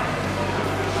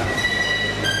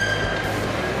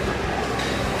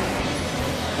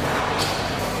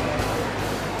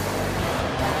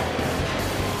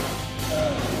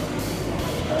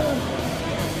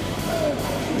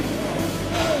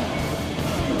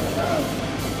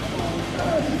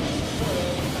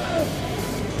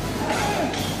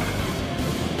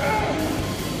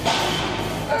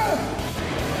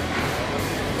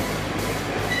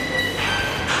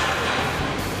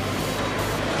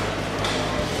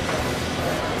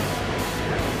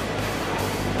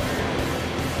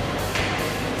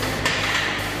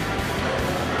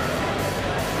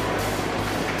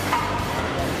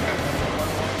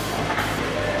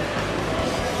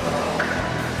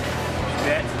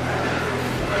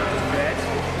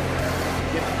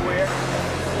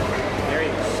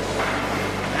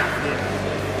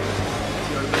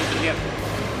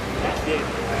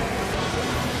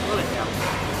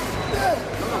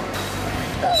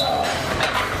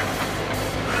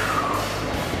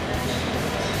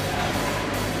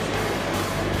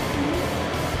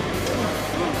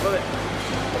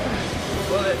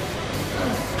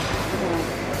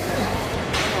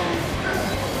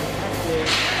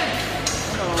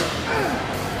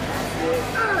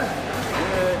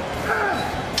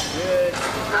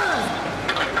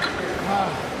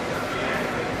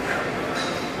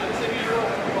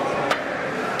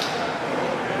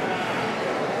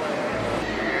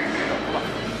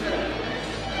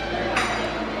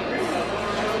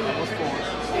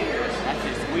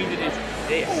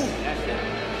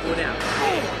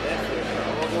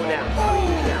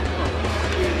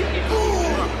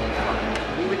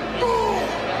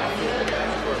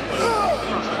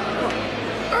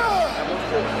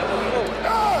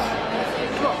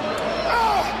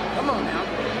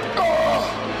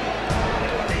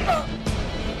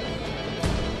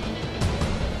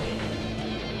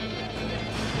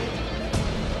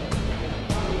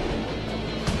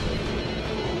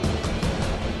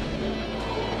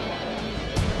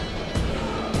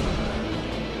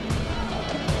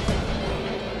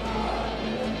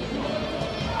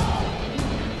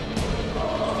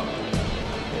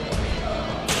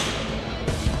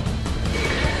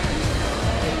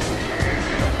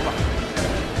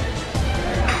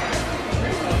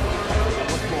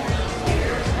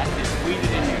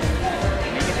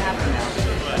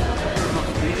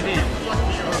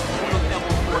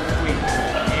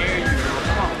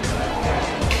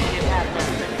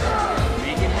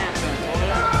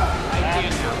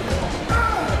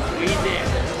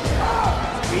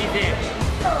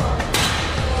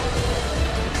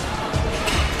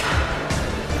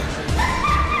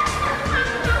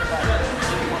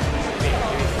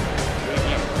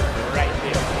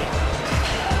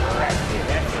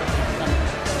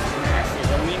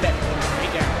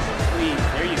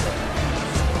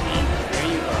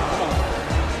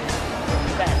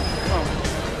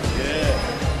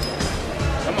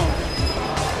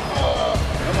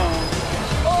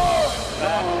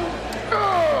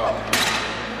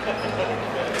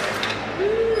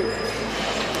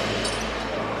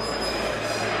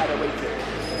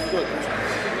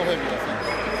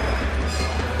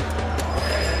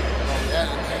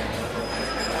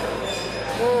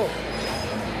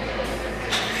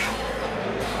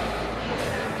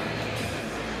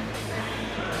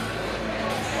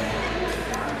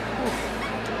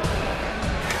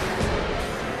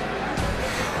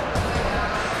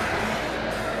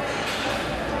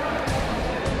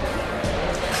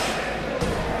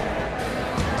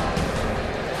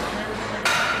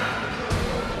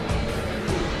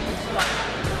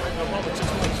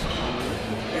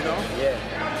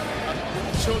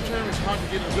 Short-term, it's hard to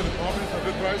get a good apartment for a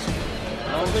good price.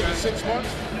 I think it's 6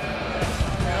 months.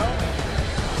 You know?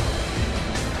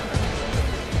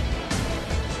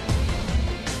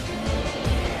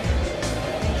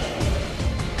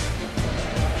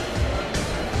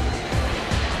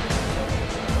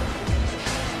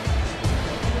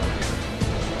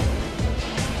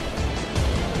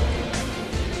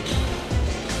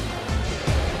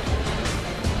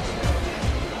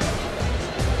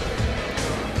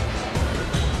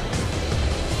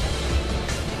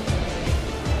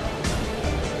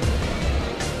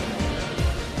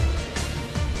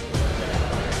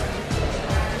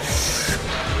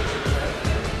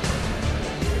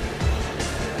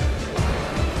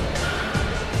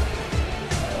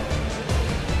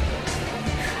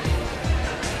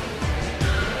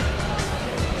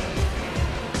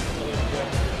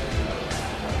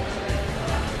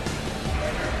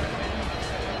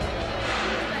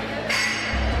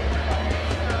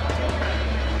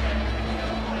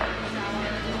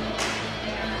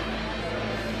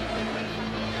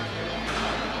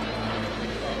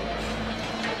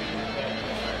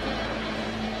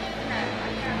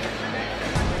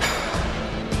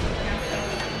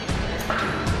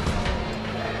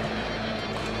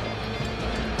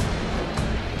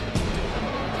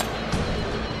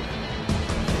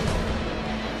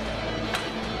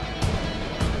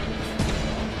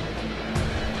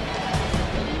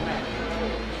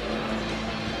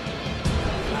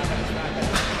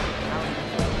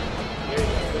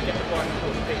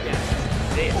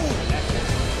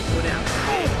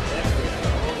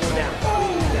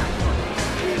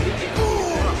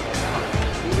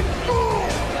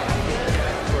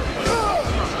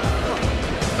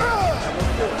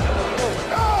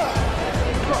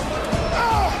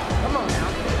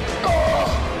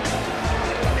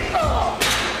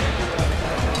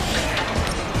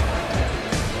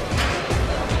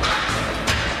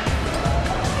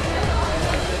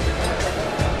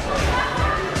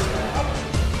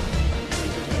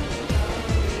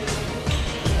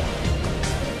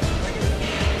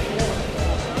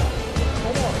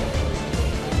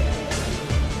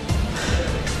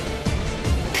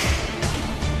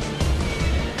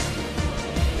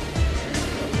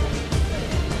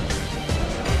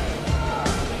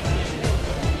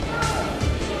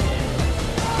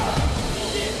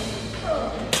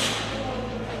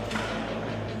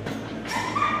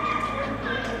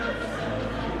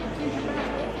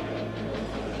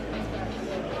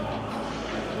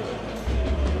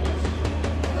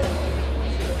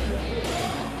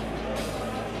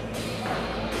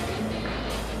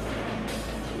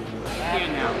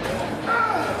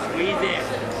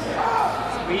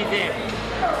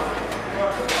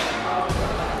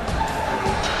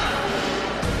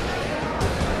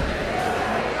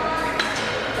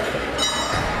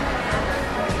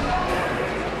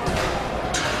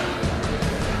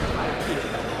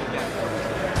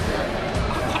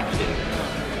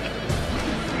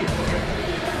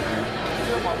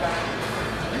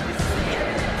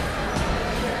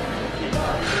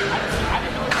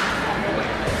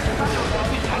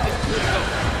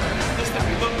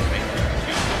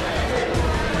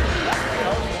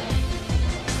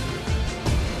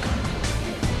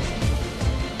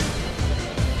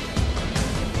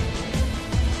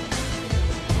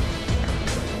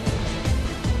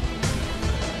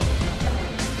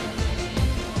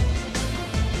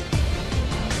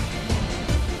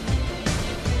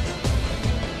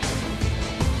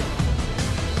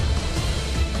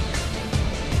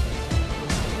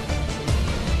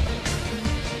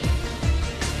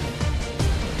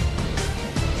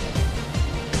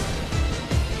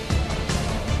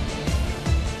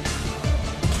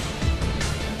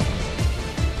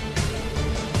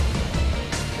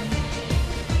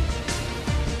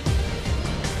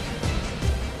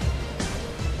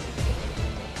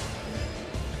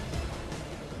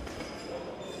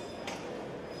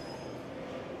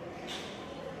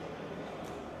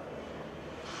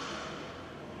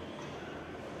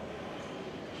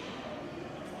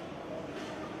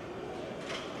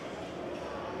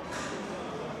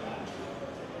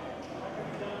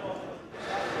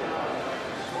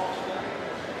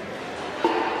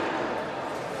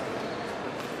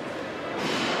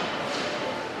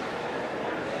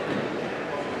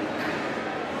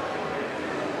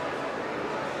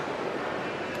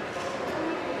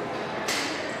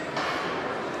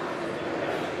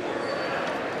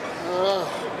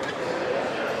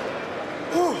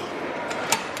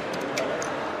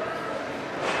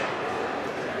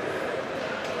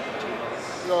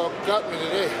 got me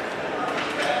today.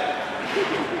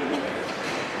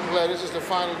 I'm glad this is the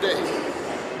final day.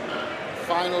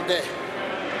 Final day.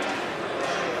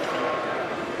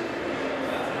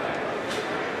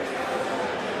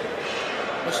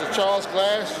 Mr. Charles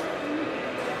Glass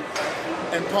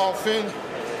and Paul Finn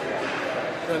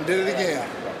done did it again.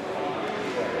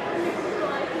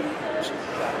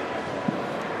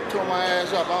 Tore my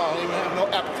ass up. I don't even have no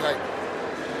appetite.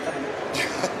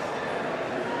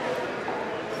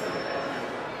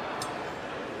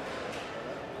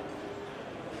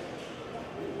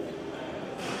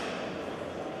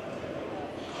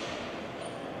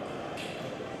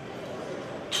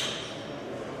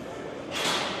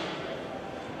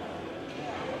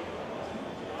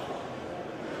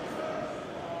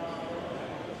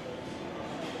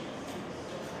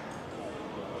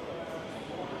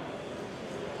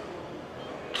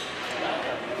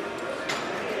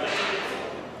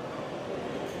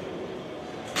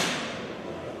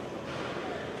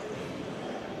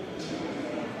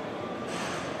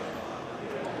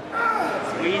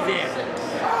 Squeeze in.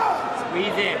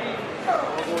 Squeeze in.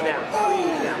 Go down.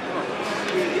 Squeeze down. Come on.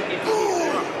 Squeeze it into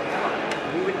here.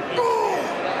 Move it into here.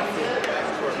 That's it.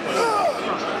 That's work. Come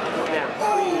on. Go down.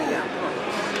 Squeeze down. Come on.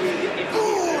 Squeeze it into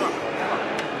here. Come on.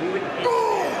 Move it into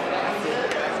here. That's it.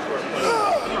 That's work. Come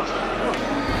on. Come on.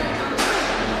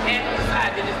 Hand to the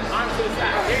side. Then just arm to the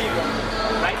side. There you go.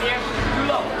 Right there. Too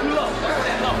low. Too low. Don't go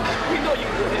that low. We know you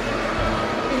can do this.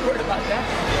 Ain't worried about that.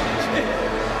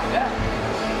 Yeah.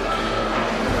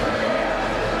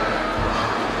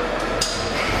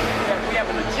 We have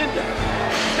an agenda.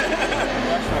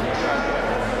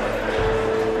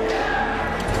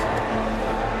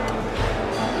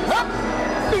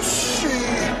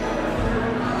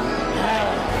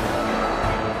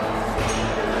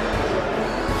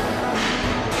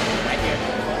 Right here.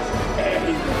 There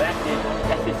you go. That's it.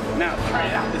 That's it. Now turn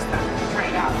it out this time. Turn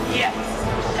it out. Yes.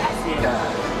 That's it.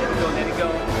 There we go. Let it go.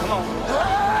 Come on.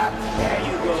 There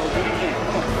you go. Do it again.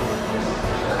 Come on.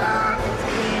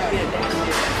 Squeeze it. That's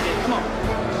it. That's it. Come on.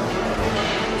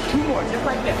 Two more. Just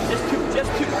like that. Just two.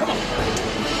 Just two. Come on.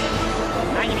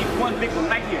 Now you need one big one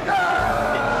right here.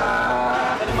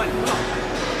 For the money. Come on.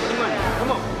 For the money.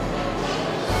 Come on.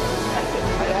 That's it.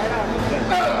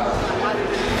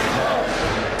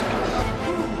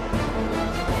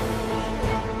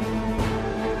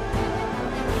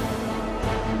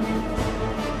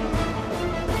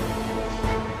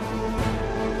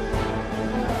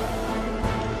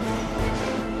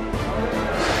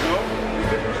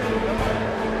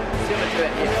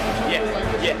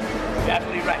 Yes, you're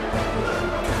absolutely right.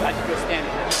 I should go stand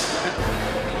there.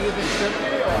 You been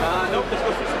simply or? Nope, let's go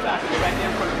sit some back. Right there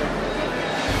in front of me.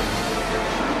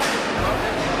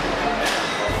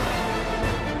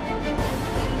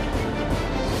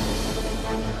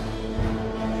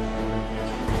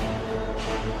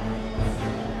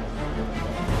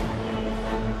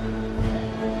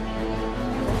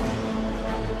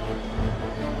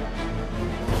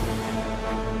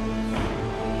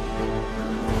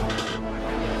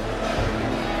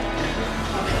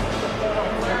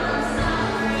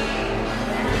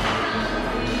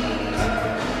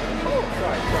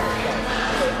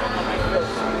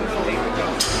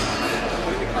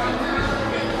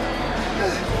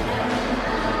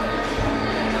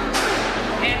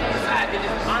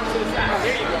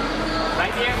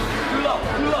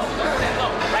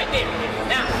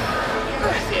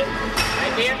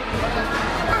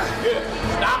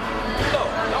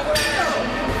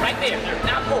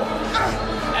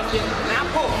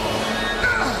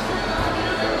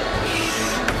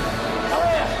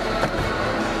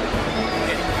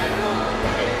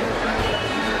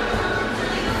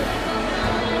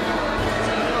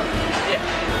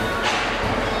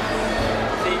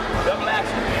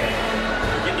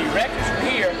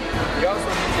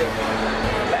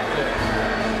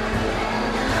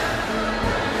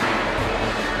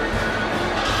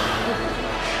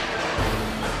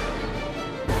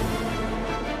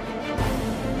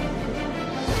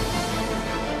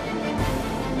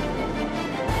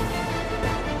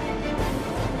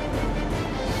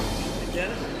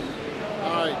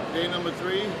 Day number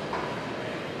 3.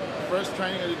 First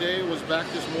training of the day was back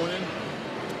this morning.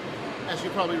 As you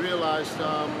probably realized,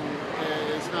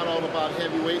 it's not all about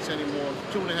heavy weights anymore.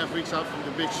 2.5 weeks out from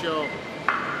the big show,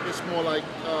 it's more like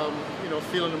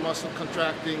feeling the muscle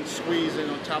contracting, squeezing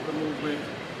on top of the movement,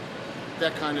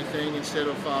 that kind of thing, instead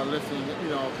of lifting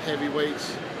heavy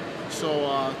weights.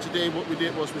 So today what we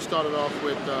did was we started off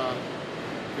with the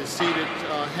seated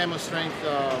hammer strength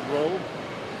row.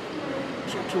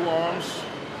 Two arms,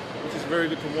 which is very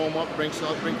good to warm up. Bring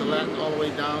the lat all the way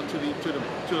down to the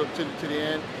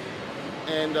end.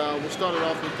 And we started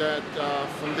off with that.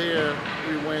 From there,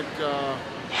 we went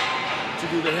to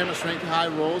do the hammer strength high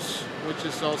rows, which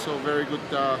is also a very good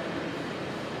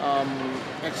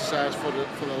exercise for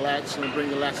the lats, and bring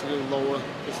the lats a little lower.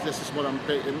 This is what I'm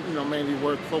mainly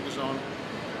focus on.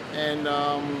 And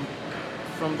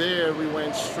from there, we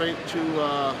went straight to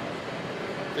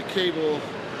the cable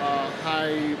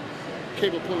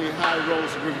pulley high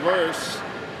rows reverse,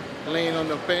 laying on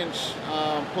the bench,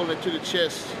 pulling it to the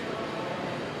chest,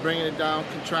 bringing it down,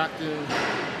 contracting,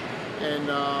 and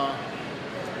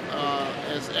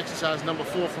as exercise number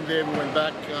 4 from there, we went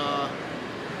back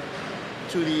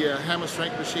to the hammer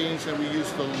strength machines, and we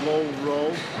used the low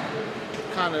row,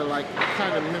 kind of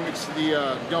mimics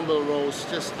the dumbbell rows,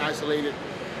 just isolated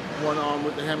one arm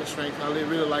with the hammer strength. I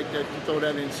really like that, to throw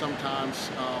that in sometimes.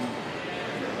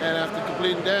 And after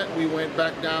completing that, we went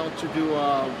back down to do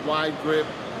wide grip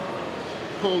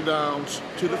pull downs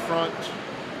to the front,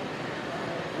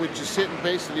 which is sitting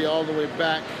basically all the way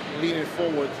back, leaning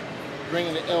forward,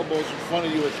 bringing the elbows in front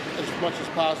of you as much as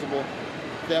possible.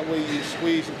 That way you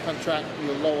squeeze and contract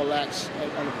your lower lats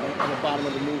on the bottom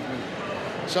of the movement.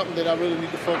 Something that I really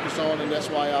need to focus on, and that's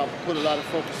why I'll put a lot of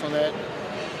focus on that.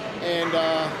 And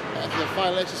after the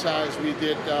final exercise, we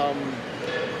did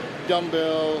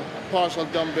partial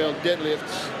dumbbell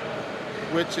deadlifts,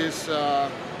 which is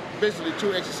basically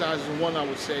 2 exercises in one, I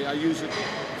would say. I use it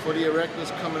for the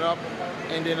erectness coming up,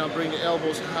 and then I'll bring the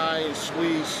elbows high and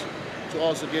squeeze to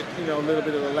also get a little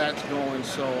bit of the lats going.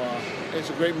 So it's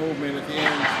a great movement at the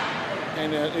end,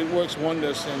 and it works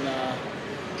wonders. And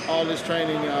all this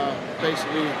training,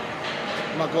 basically,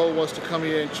 my goal was to come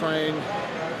here and train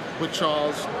with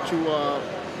Charles to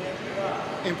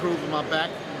improve my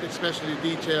back, especially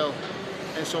detail.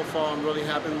 And so far, I'm really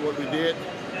happy with what we did.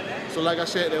 So like I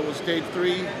said, that was stage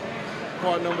 3,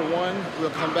 part number 1. We'll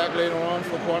come back later on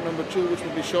for part number 2, which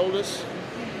will be shoulders.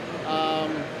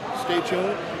 Stay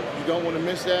tuned. You don't want to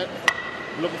miss that.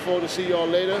 Looking forward to see y'all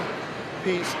later.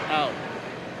 Peace out.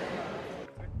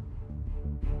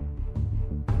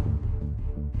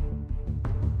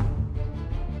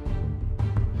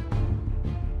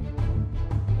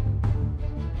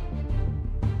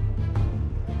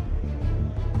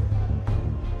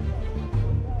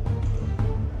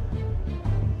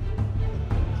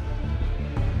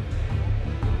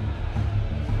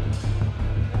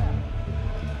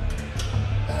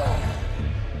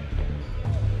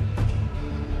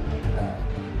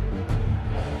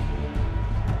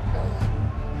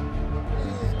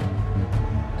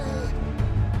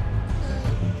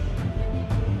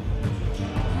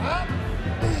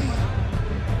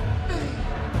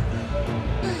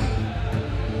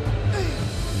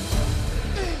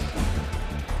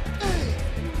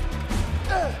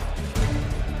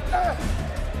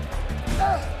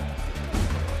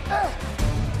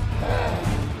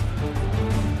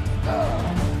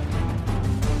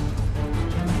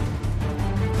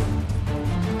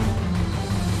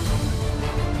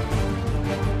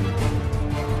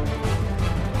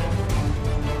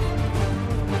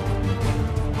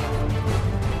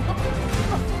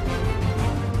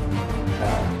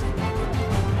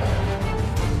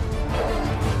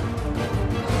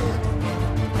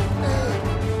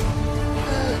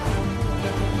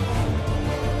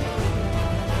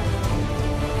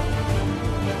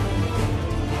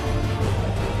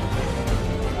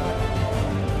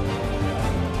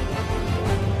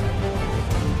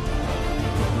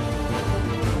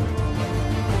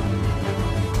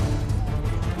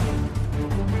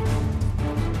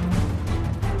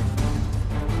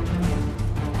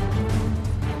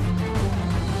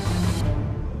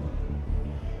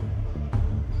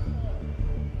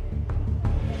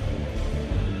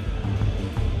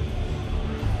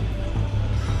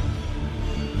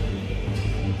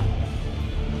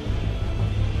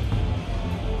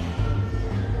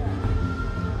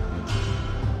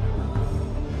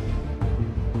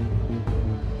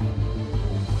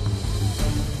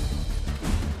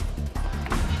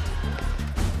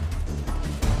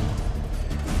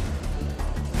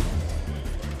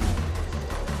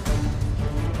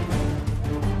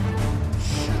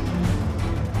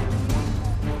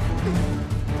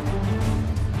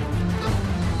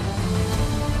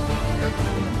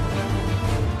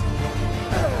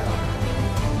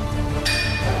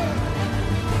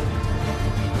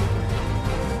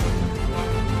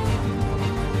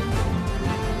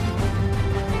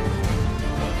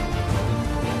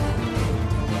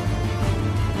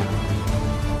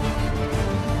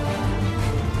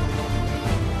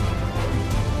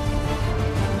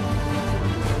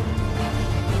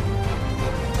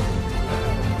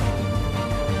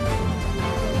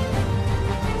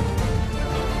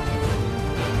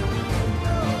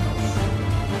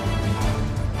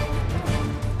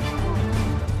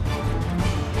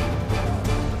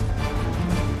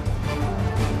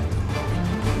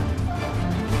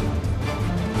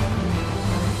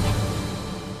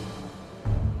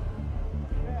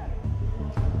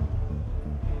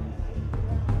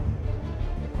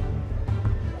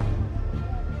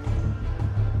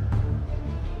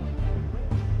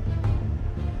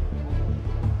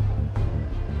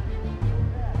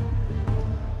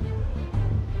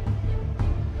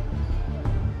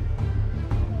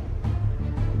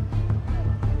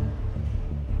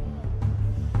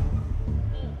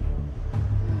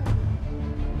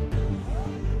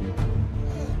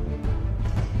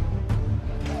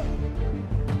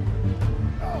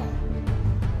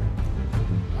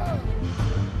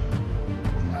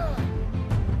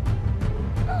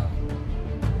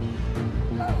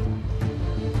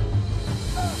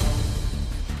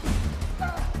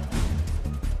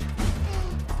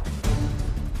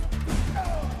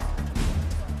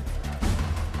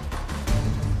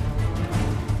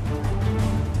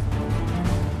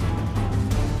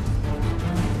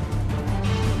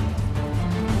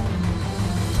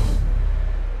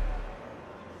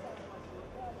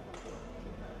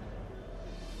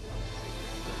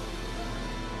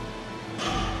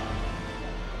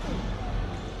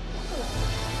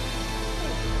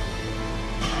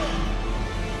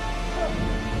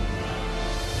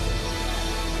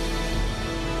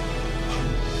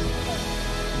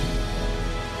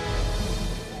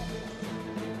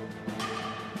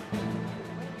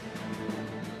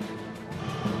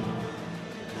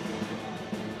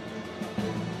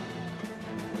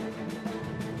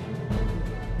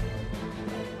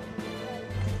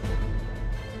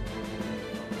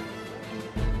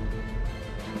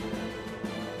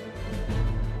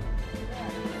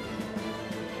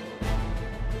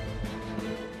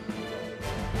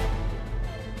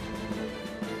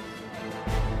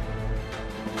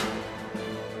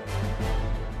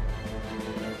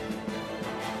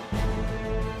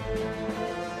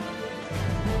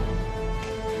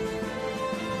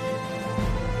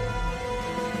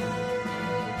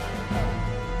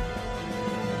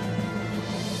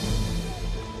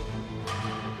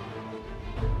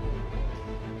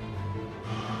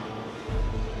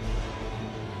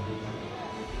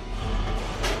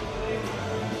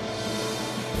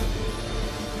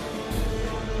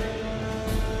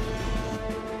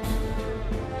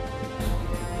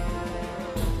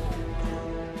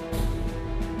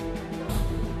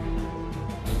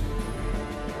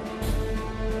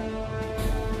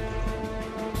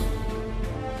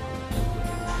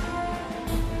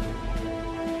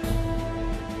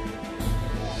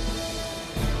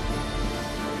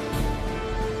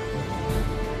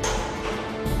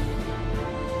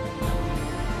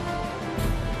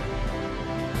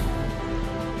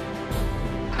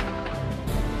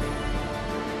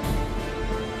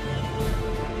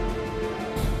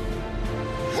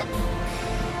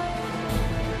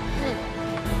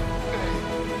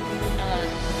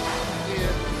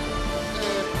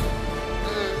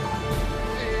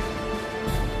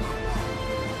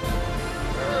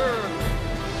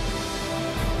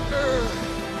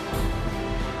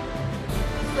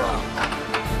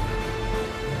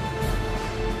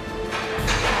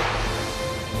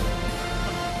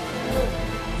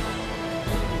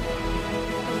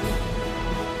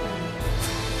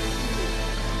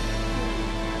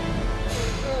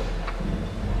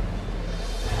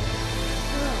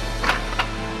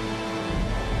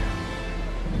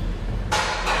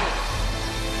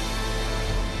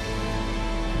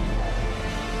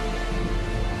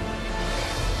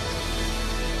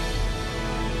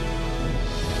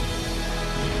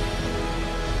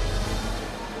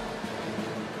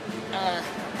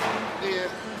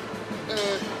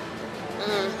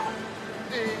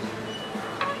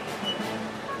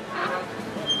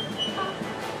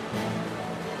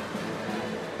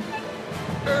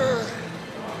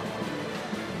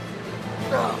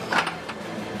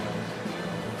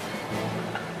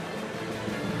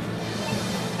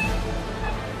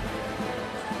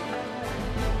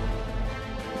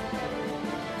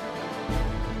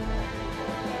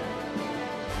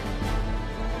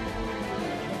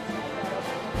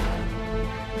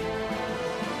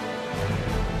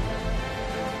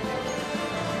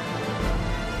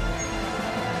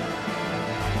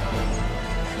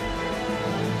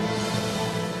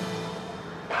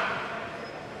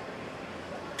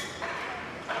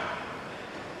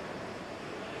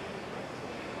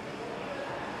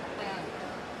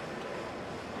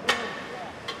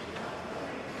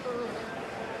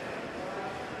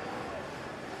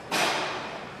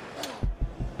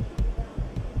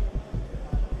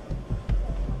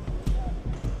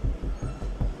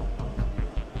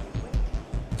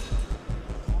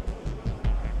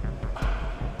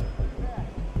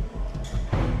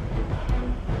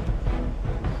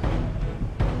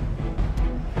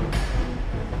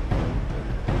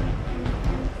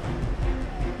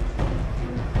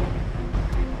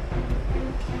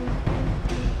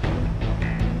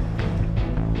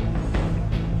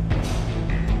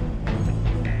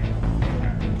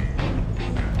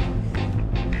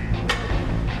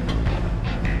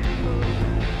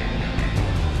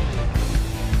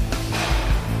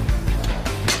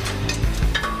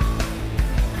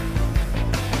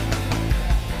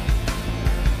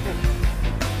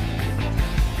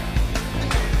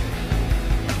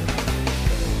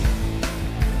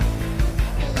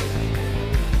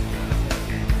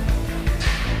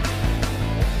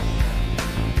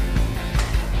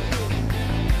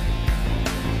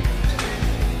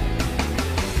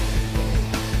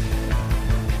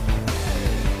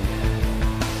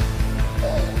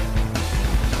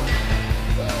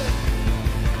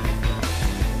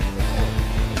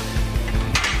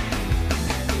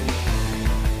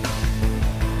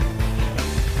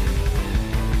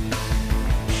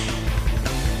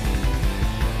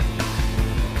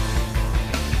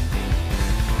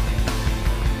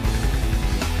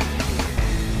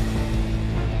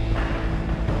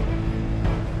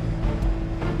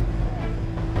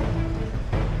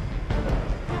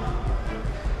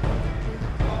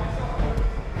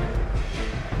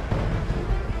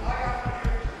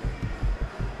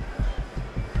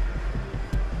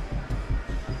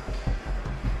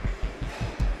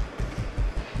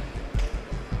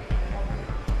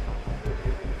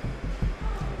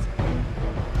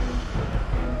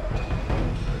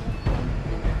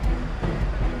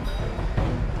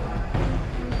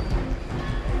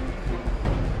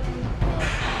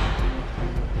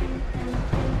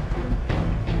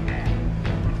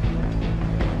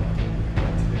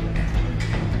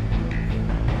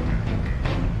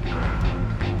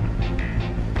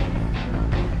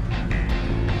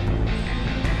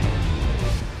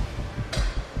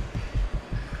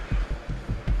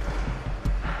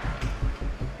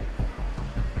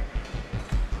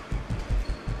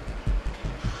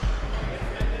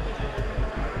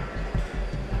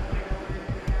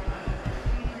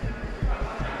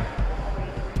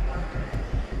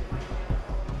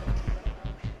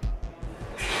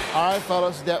 All right,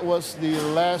 fellas, that was the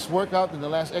last workout and the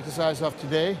last exercise of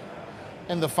today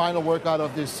and the final workout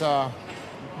of this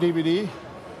DVD.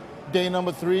 Day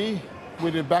number 3,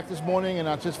 we did back this morning, and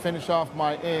I just finished off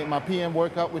my PM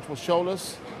workout, which was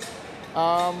shoulders.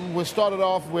 We started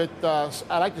off with, I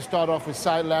like to start off with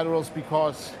side laterals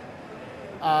because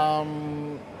I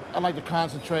like to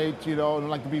concentrate, and I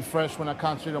like to be fresh when I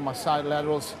concentrate on my side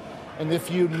laterals. And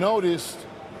if you noticed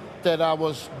that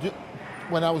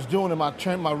when I was doing them, I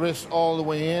turned my wrist all the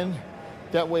way in.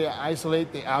 That way I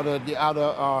isolate the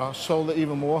outer shoulder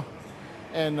even more.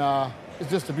 And it's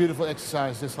just a beautiful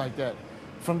exercise just like that.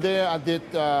 From there, I did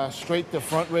straight to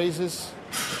front raises,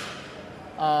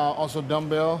 also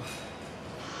dumbbell.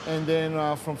 And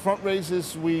then from front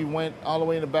raises, we went all the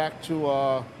way in the back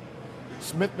to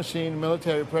Smith machine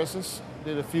military presses.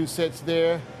 Did a few sets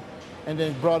there, and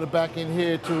then brought it back in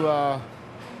here to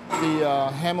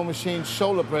the hammer machine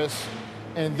shoulder press.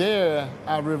 And there,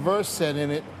 I reverse set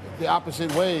in it the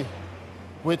opposite way,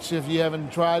 which if you haven't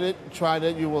tried it,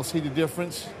 you will see the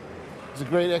difference. It's a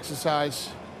great exercise.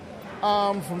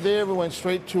 From there, we went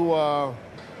straight to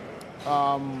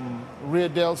rear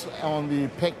delts on the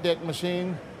pec deck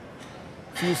machine.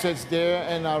 A few sets there,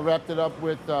 and I wrapped it up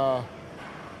with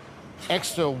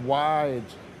extra wide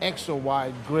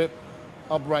grip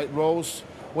upright rows,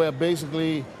 where I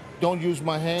basically don't use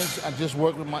my hands. I just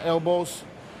work with my elbows,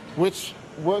 which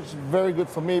works very good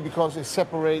for me because it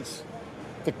separates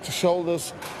the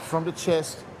shoulders from the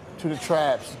chest to the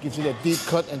traps. It gives you that deep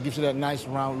cut and gives you that nice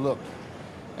round look.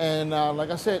 And like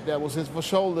I said, that was it for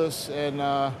shoulders, and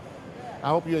I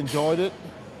hope you enjoyed it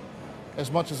as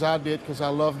much as I did, because I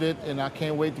loved it, and I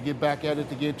can't wait to get back at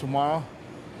it again tomorrow.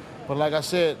 But like I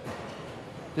said,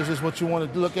 this is what you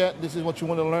want to look at. This is what you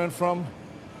want to learn from,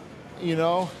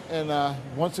 And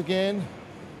once again,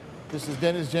 this is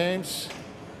Dennis James.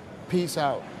 Peace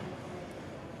out.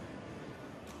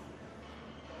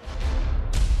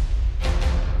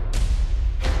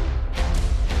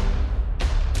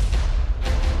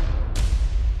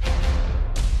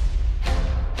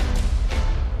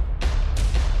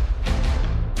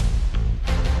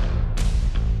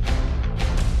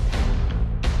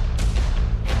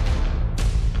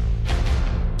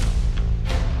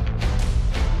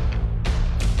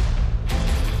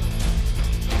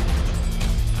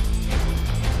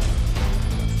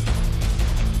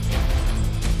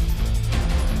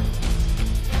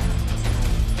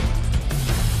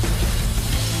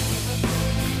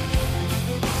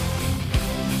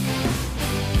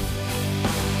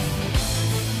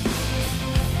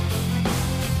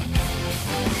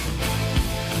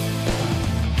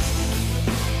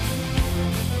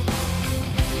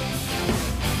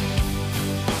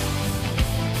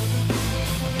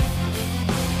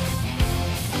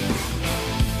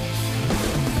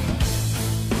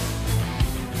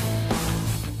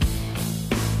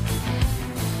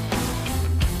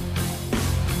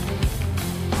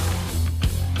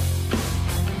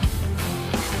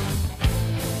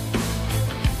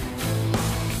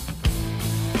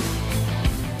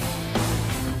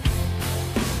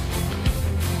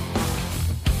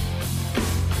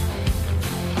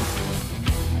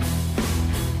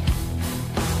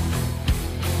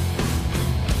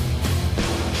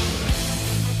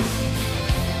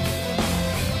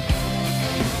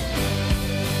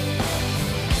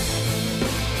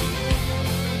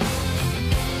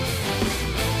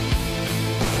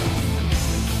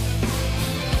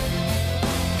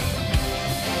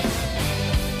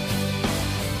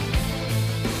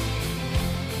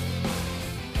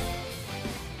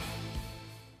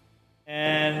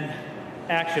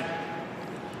 Action.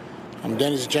 I'm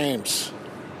Dennis James,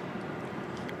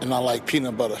 and I like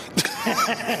peanut butter.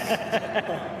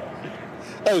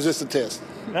 That was just a test.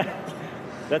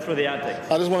 That's for the outtakes.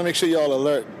 I just want to make sure y'all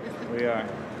alert. We are.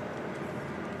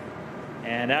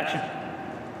 And action.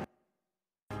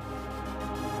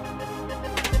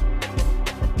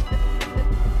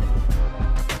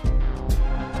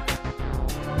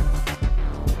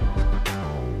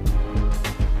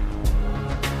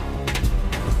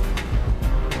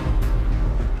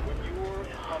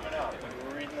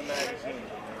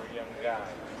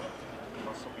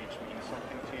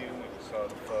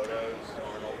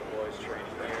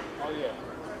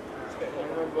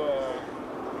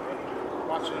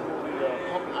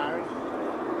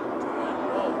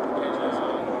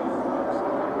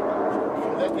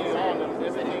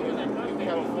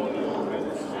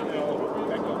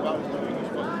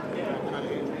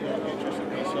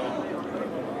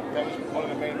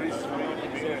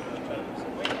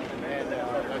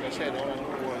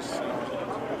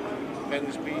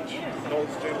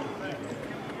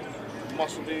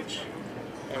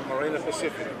 and Marina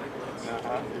Pacific.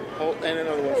 And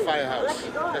another one, Firehouse.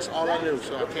 That's all I knew.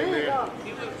 So I came here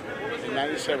in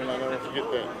 '97. I'll never forget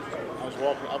that. I was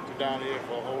walking up and down here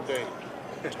for a whole day.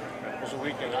 It was a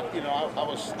weekend. I don't know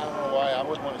why I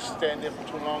wouldn't want to stand there for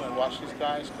too long and watch these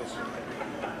guys because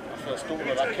I felt stupid,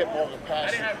 but I kept walking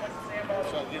past them.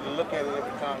 So I get to look at it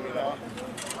every time, you know.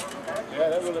 Yeah,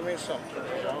 that really means something,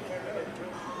 you know.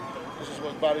 This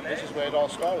is where it all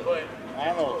started.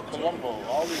 Arnold, Colombo,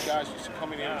 all these guys used to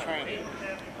come in here and train in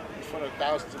front of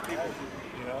thousands of people,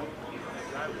 you know.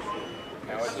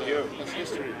 Now it's you. That's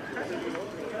history.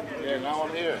 Yeah, now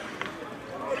I'm here.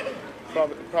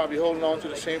 Probably holding on to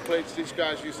the same plates these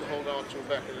guys used to hold on to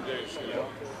back in the days, you know.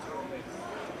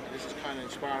 This is kind of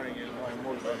inspiring and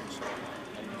motivating. So,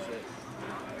 like you said,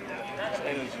 it's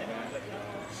energy, man.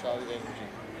 Solid energy.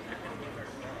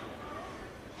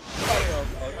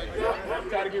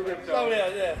 Gotta get ripped off. Oh,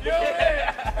 yeah.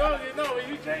 No,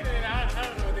 you training it. I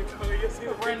don't know what they call it. You see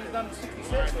what Brandon's done to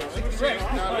 66.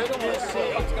 Now let me see.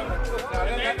 Now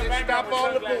let me stop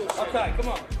all the bullshit. Okay, come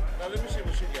on. Now let me see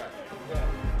what you got.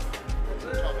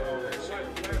 Talking all that shit.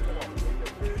 Come on.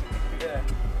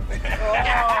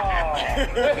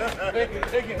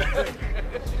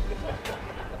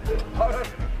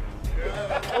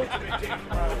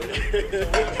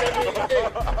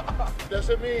 Does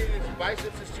it mean his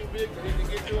biceps is too big for him to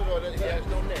get to it, or that he has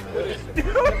no neck? What is it?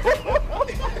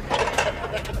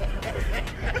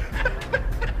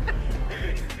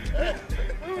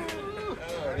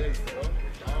 Oh, there you go.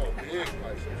 Oh, big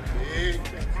biceps. Big.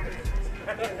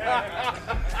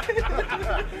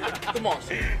 Come on,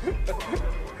 Steve.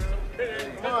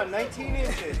 Come on, 19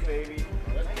 inches, baby.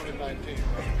 That's more than 19.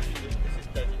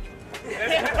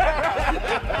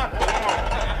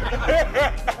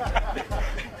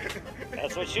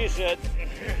 That's what she said.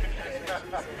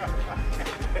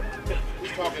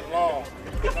 He's talking long.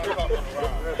 He's not talking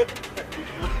around.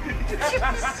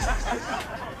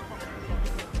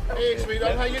 Hey,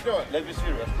 sweetheart, how you doing? Let me see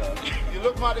the rest of it. You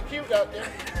look mighty cute out there.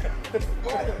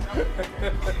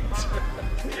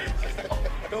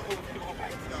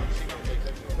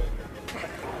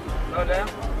 Go down.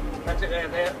 That's it there.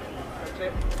 That's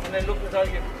it. And then look as though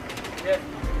you, yeah.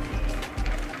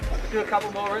 Do a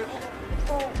couple more reps.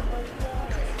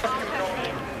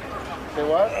 Say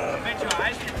what? Mention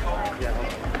ice cream cone.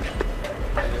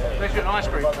 Mention an ice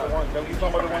cream About the one, you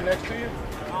talking about the one next to you?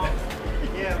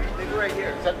 Yeah, they go right here.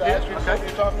 Is that the ice cream cone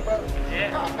you're talking about? Yeah.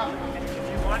 If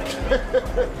you want it.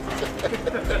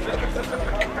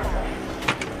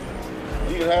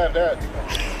 You can have that.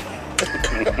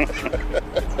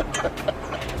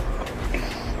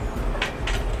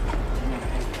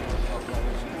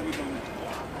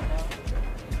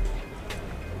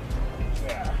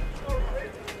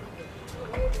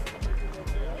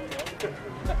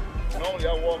 Normally I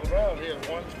walk around here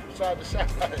one side to side.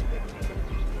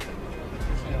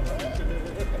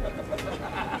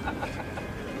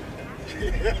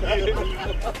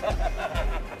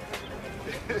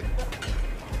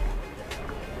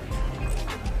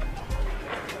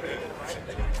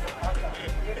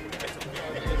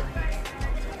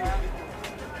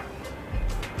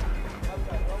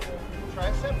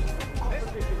 Triceps? A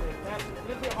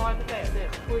little bit higher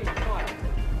there. Squeeze tight.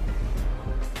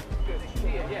 Good.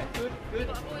 Here, yeah. Good.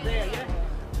 There, yeah.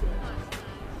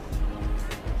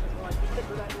 Right, just stick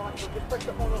with that light. Just press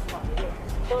the on off button. Yeah.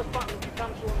 First button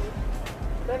comes on.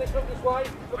 Then it's look this way.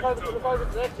 Look over.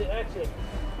 That's it.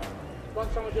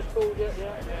 Like someone just pulled you,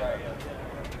 yeah.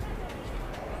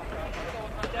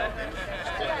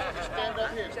 Stand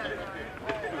up here.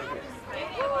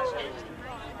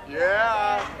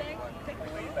 Yeah.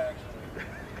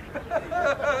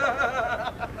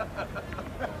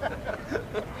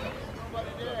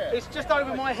 It's just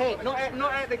over my head, not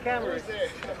at the camera.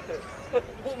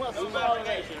 Come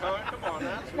on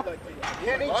now.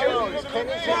 Kenny Jones.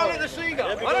 Smile at the seagull.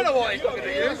 I don't know why he's looking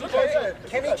at you.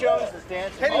 Kenny Jones is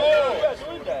dancing.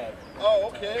 Oh,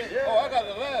 okay. Oh, I got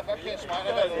to laugh. I can't smile. I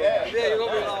got to laugh. Yeah, you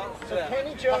got me laugh. So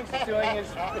Kenny Jones is doing his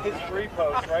free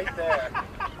post right there.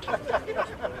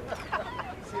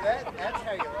 See that? That's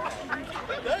how you laugh.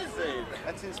 Does he?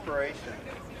 That's inspiration.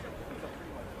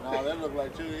 No, that looked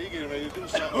like he getting ready to do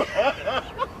something. I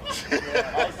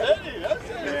said it.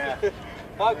 Yeah.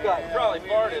 Okay, probably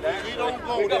farted. We don't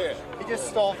go there. He just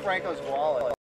stole Franco's wallet.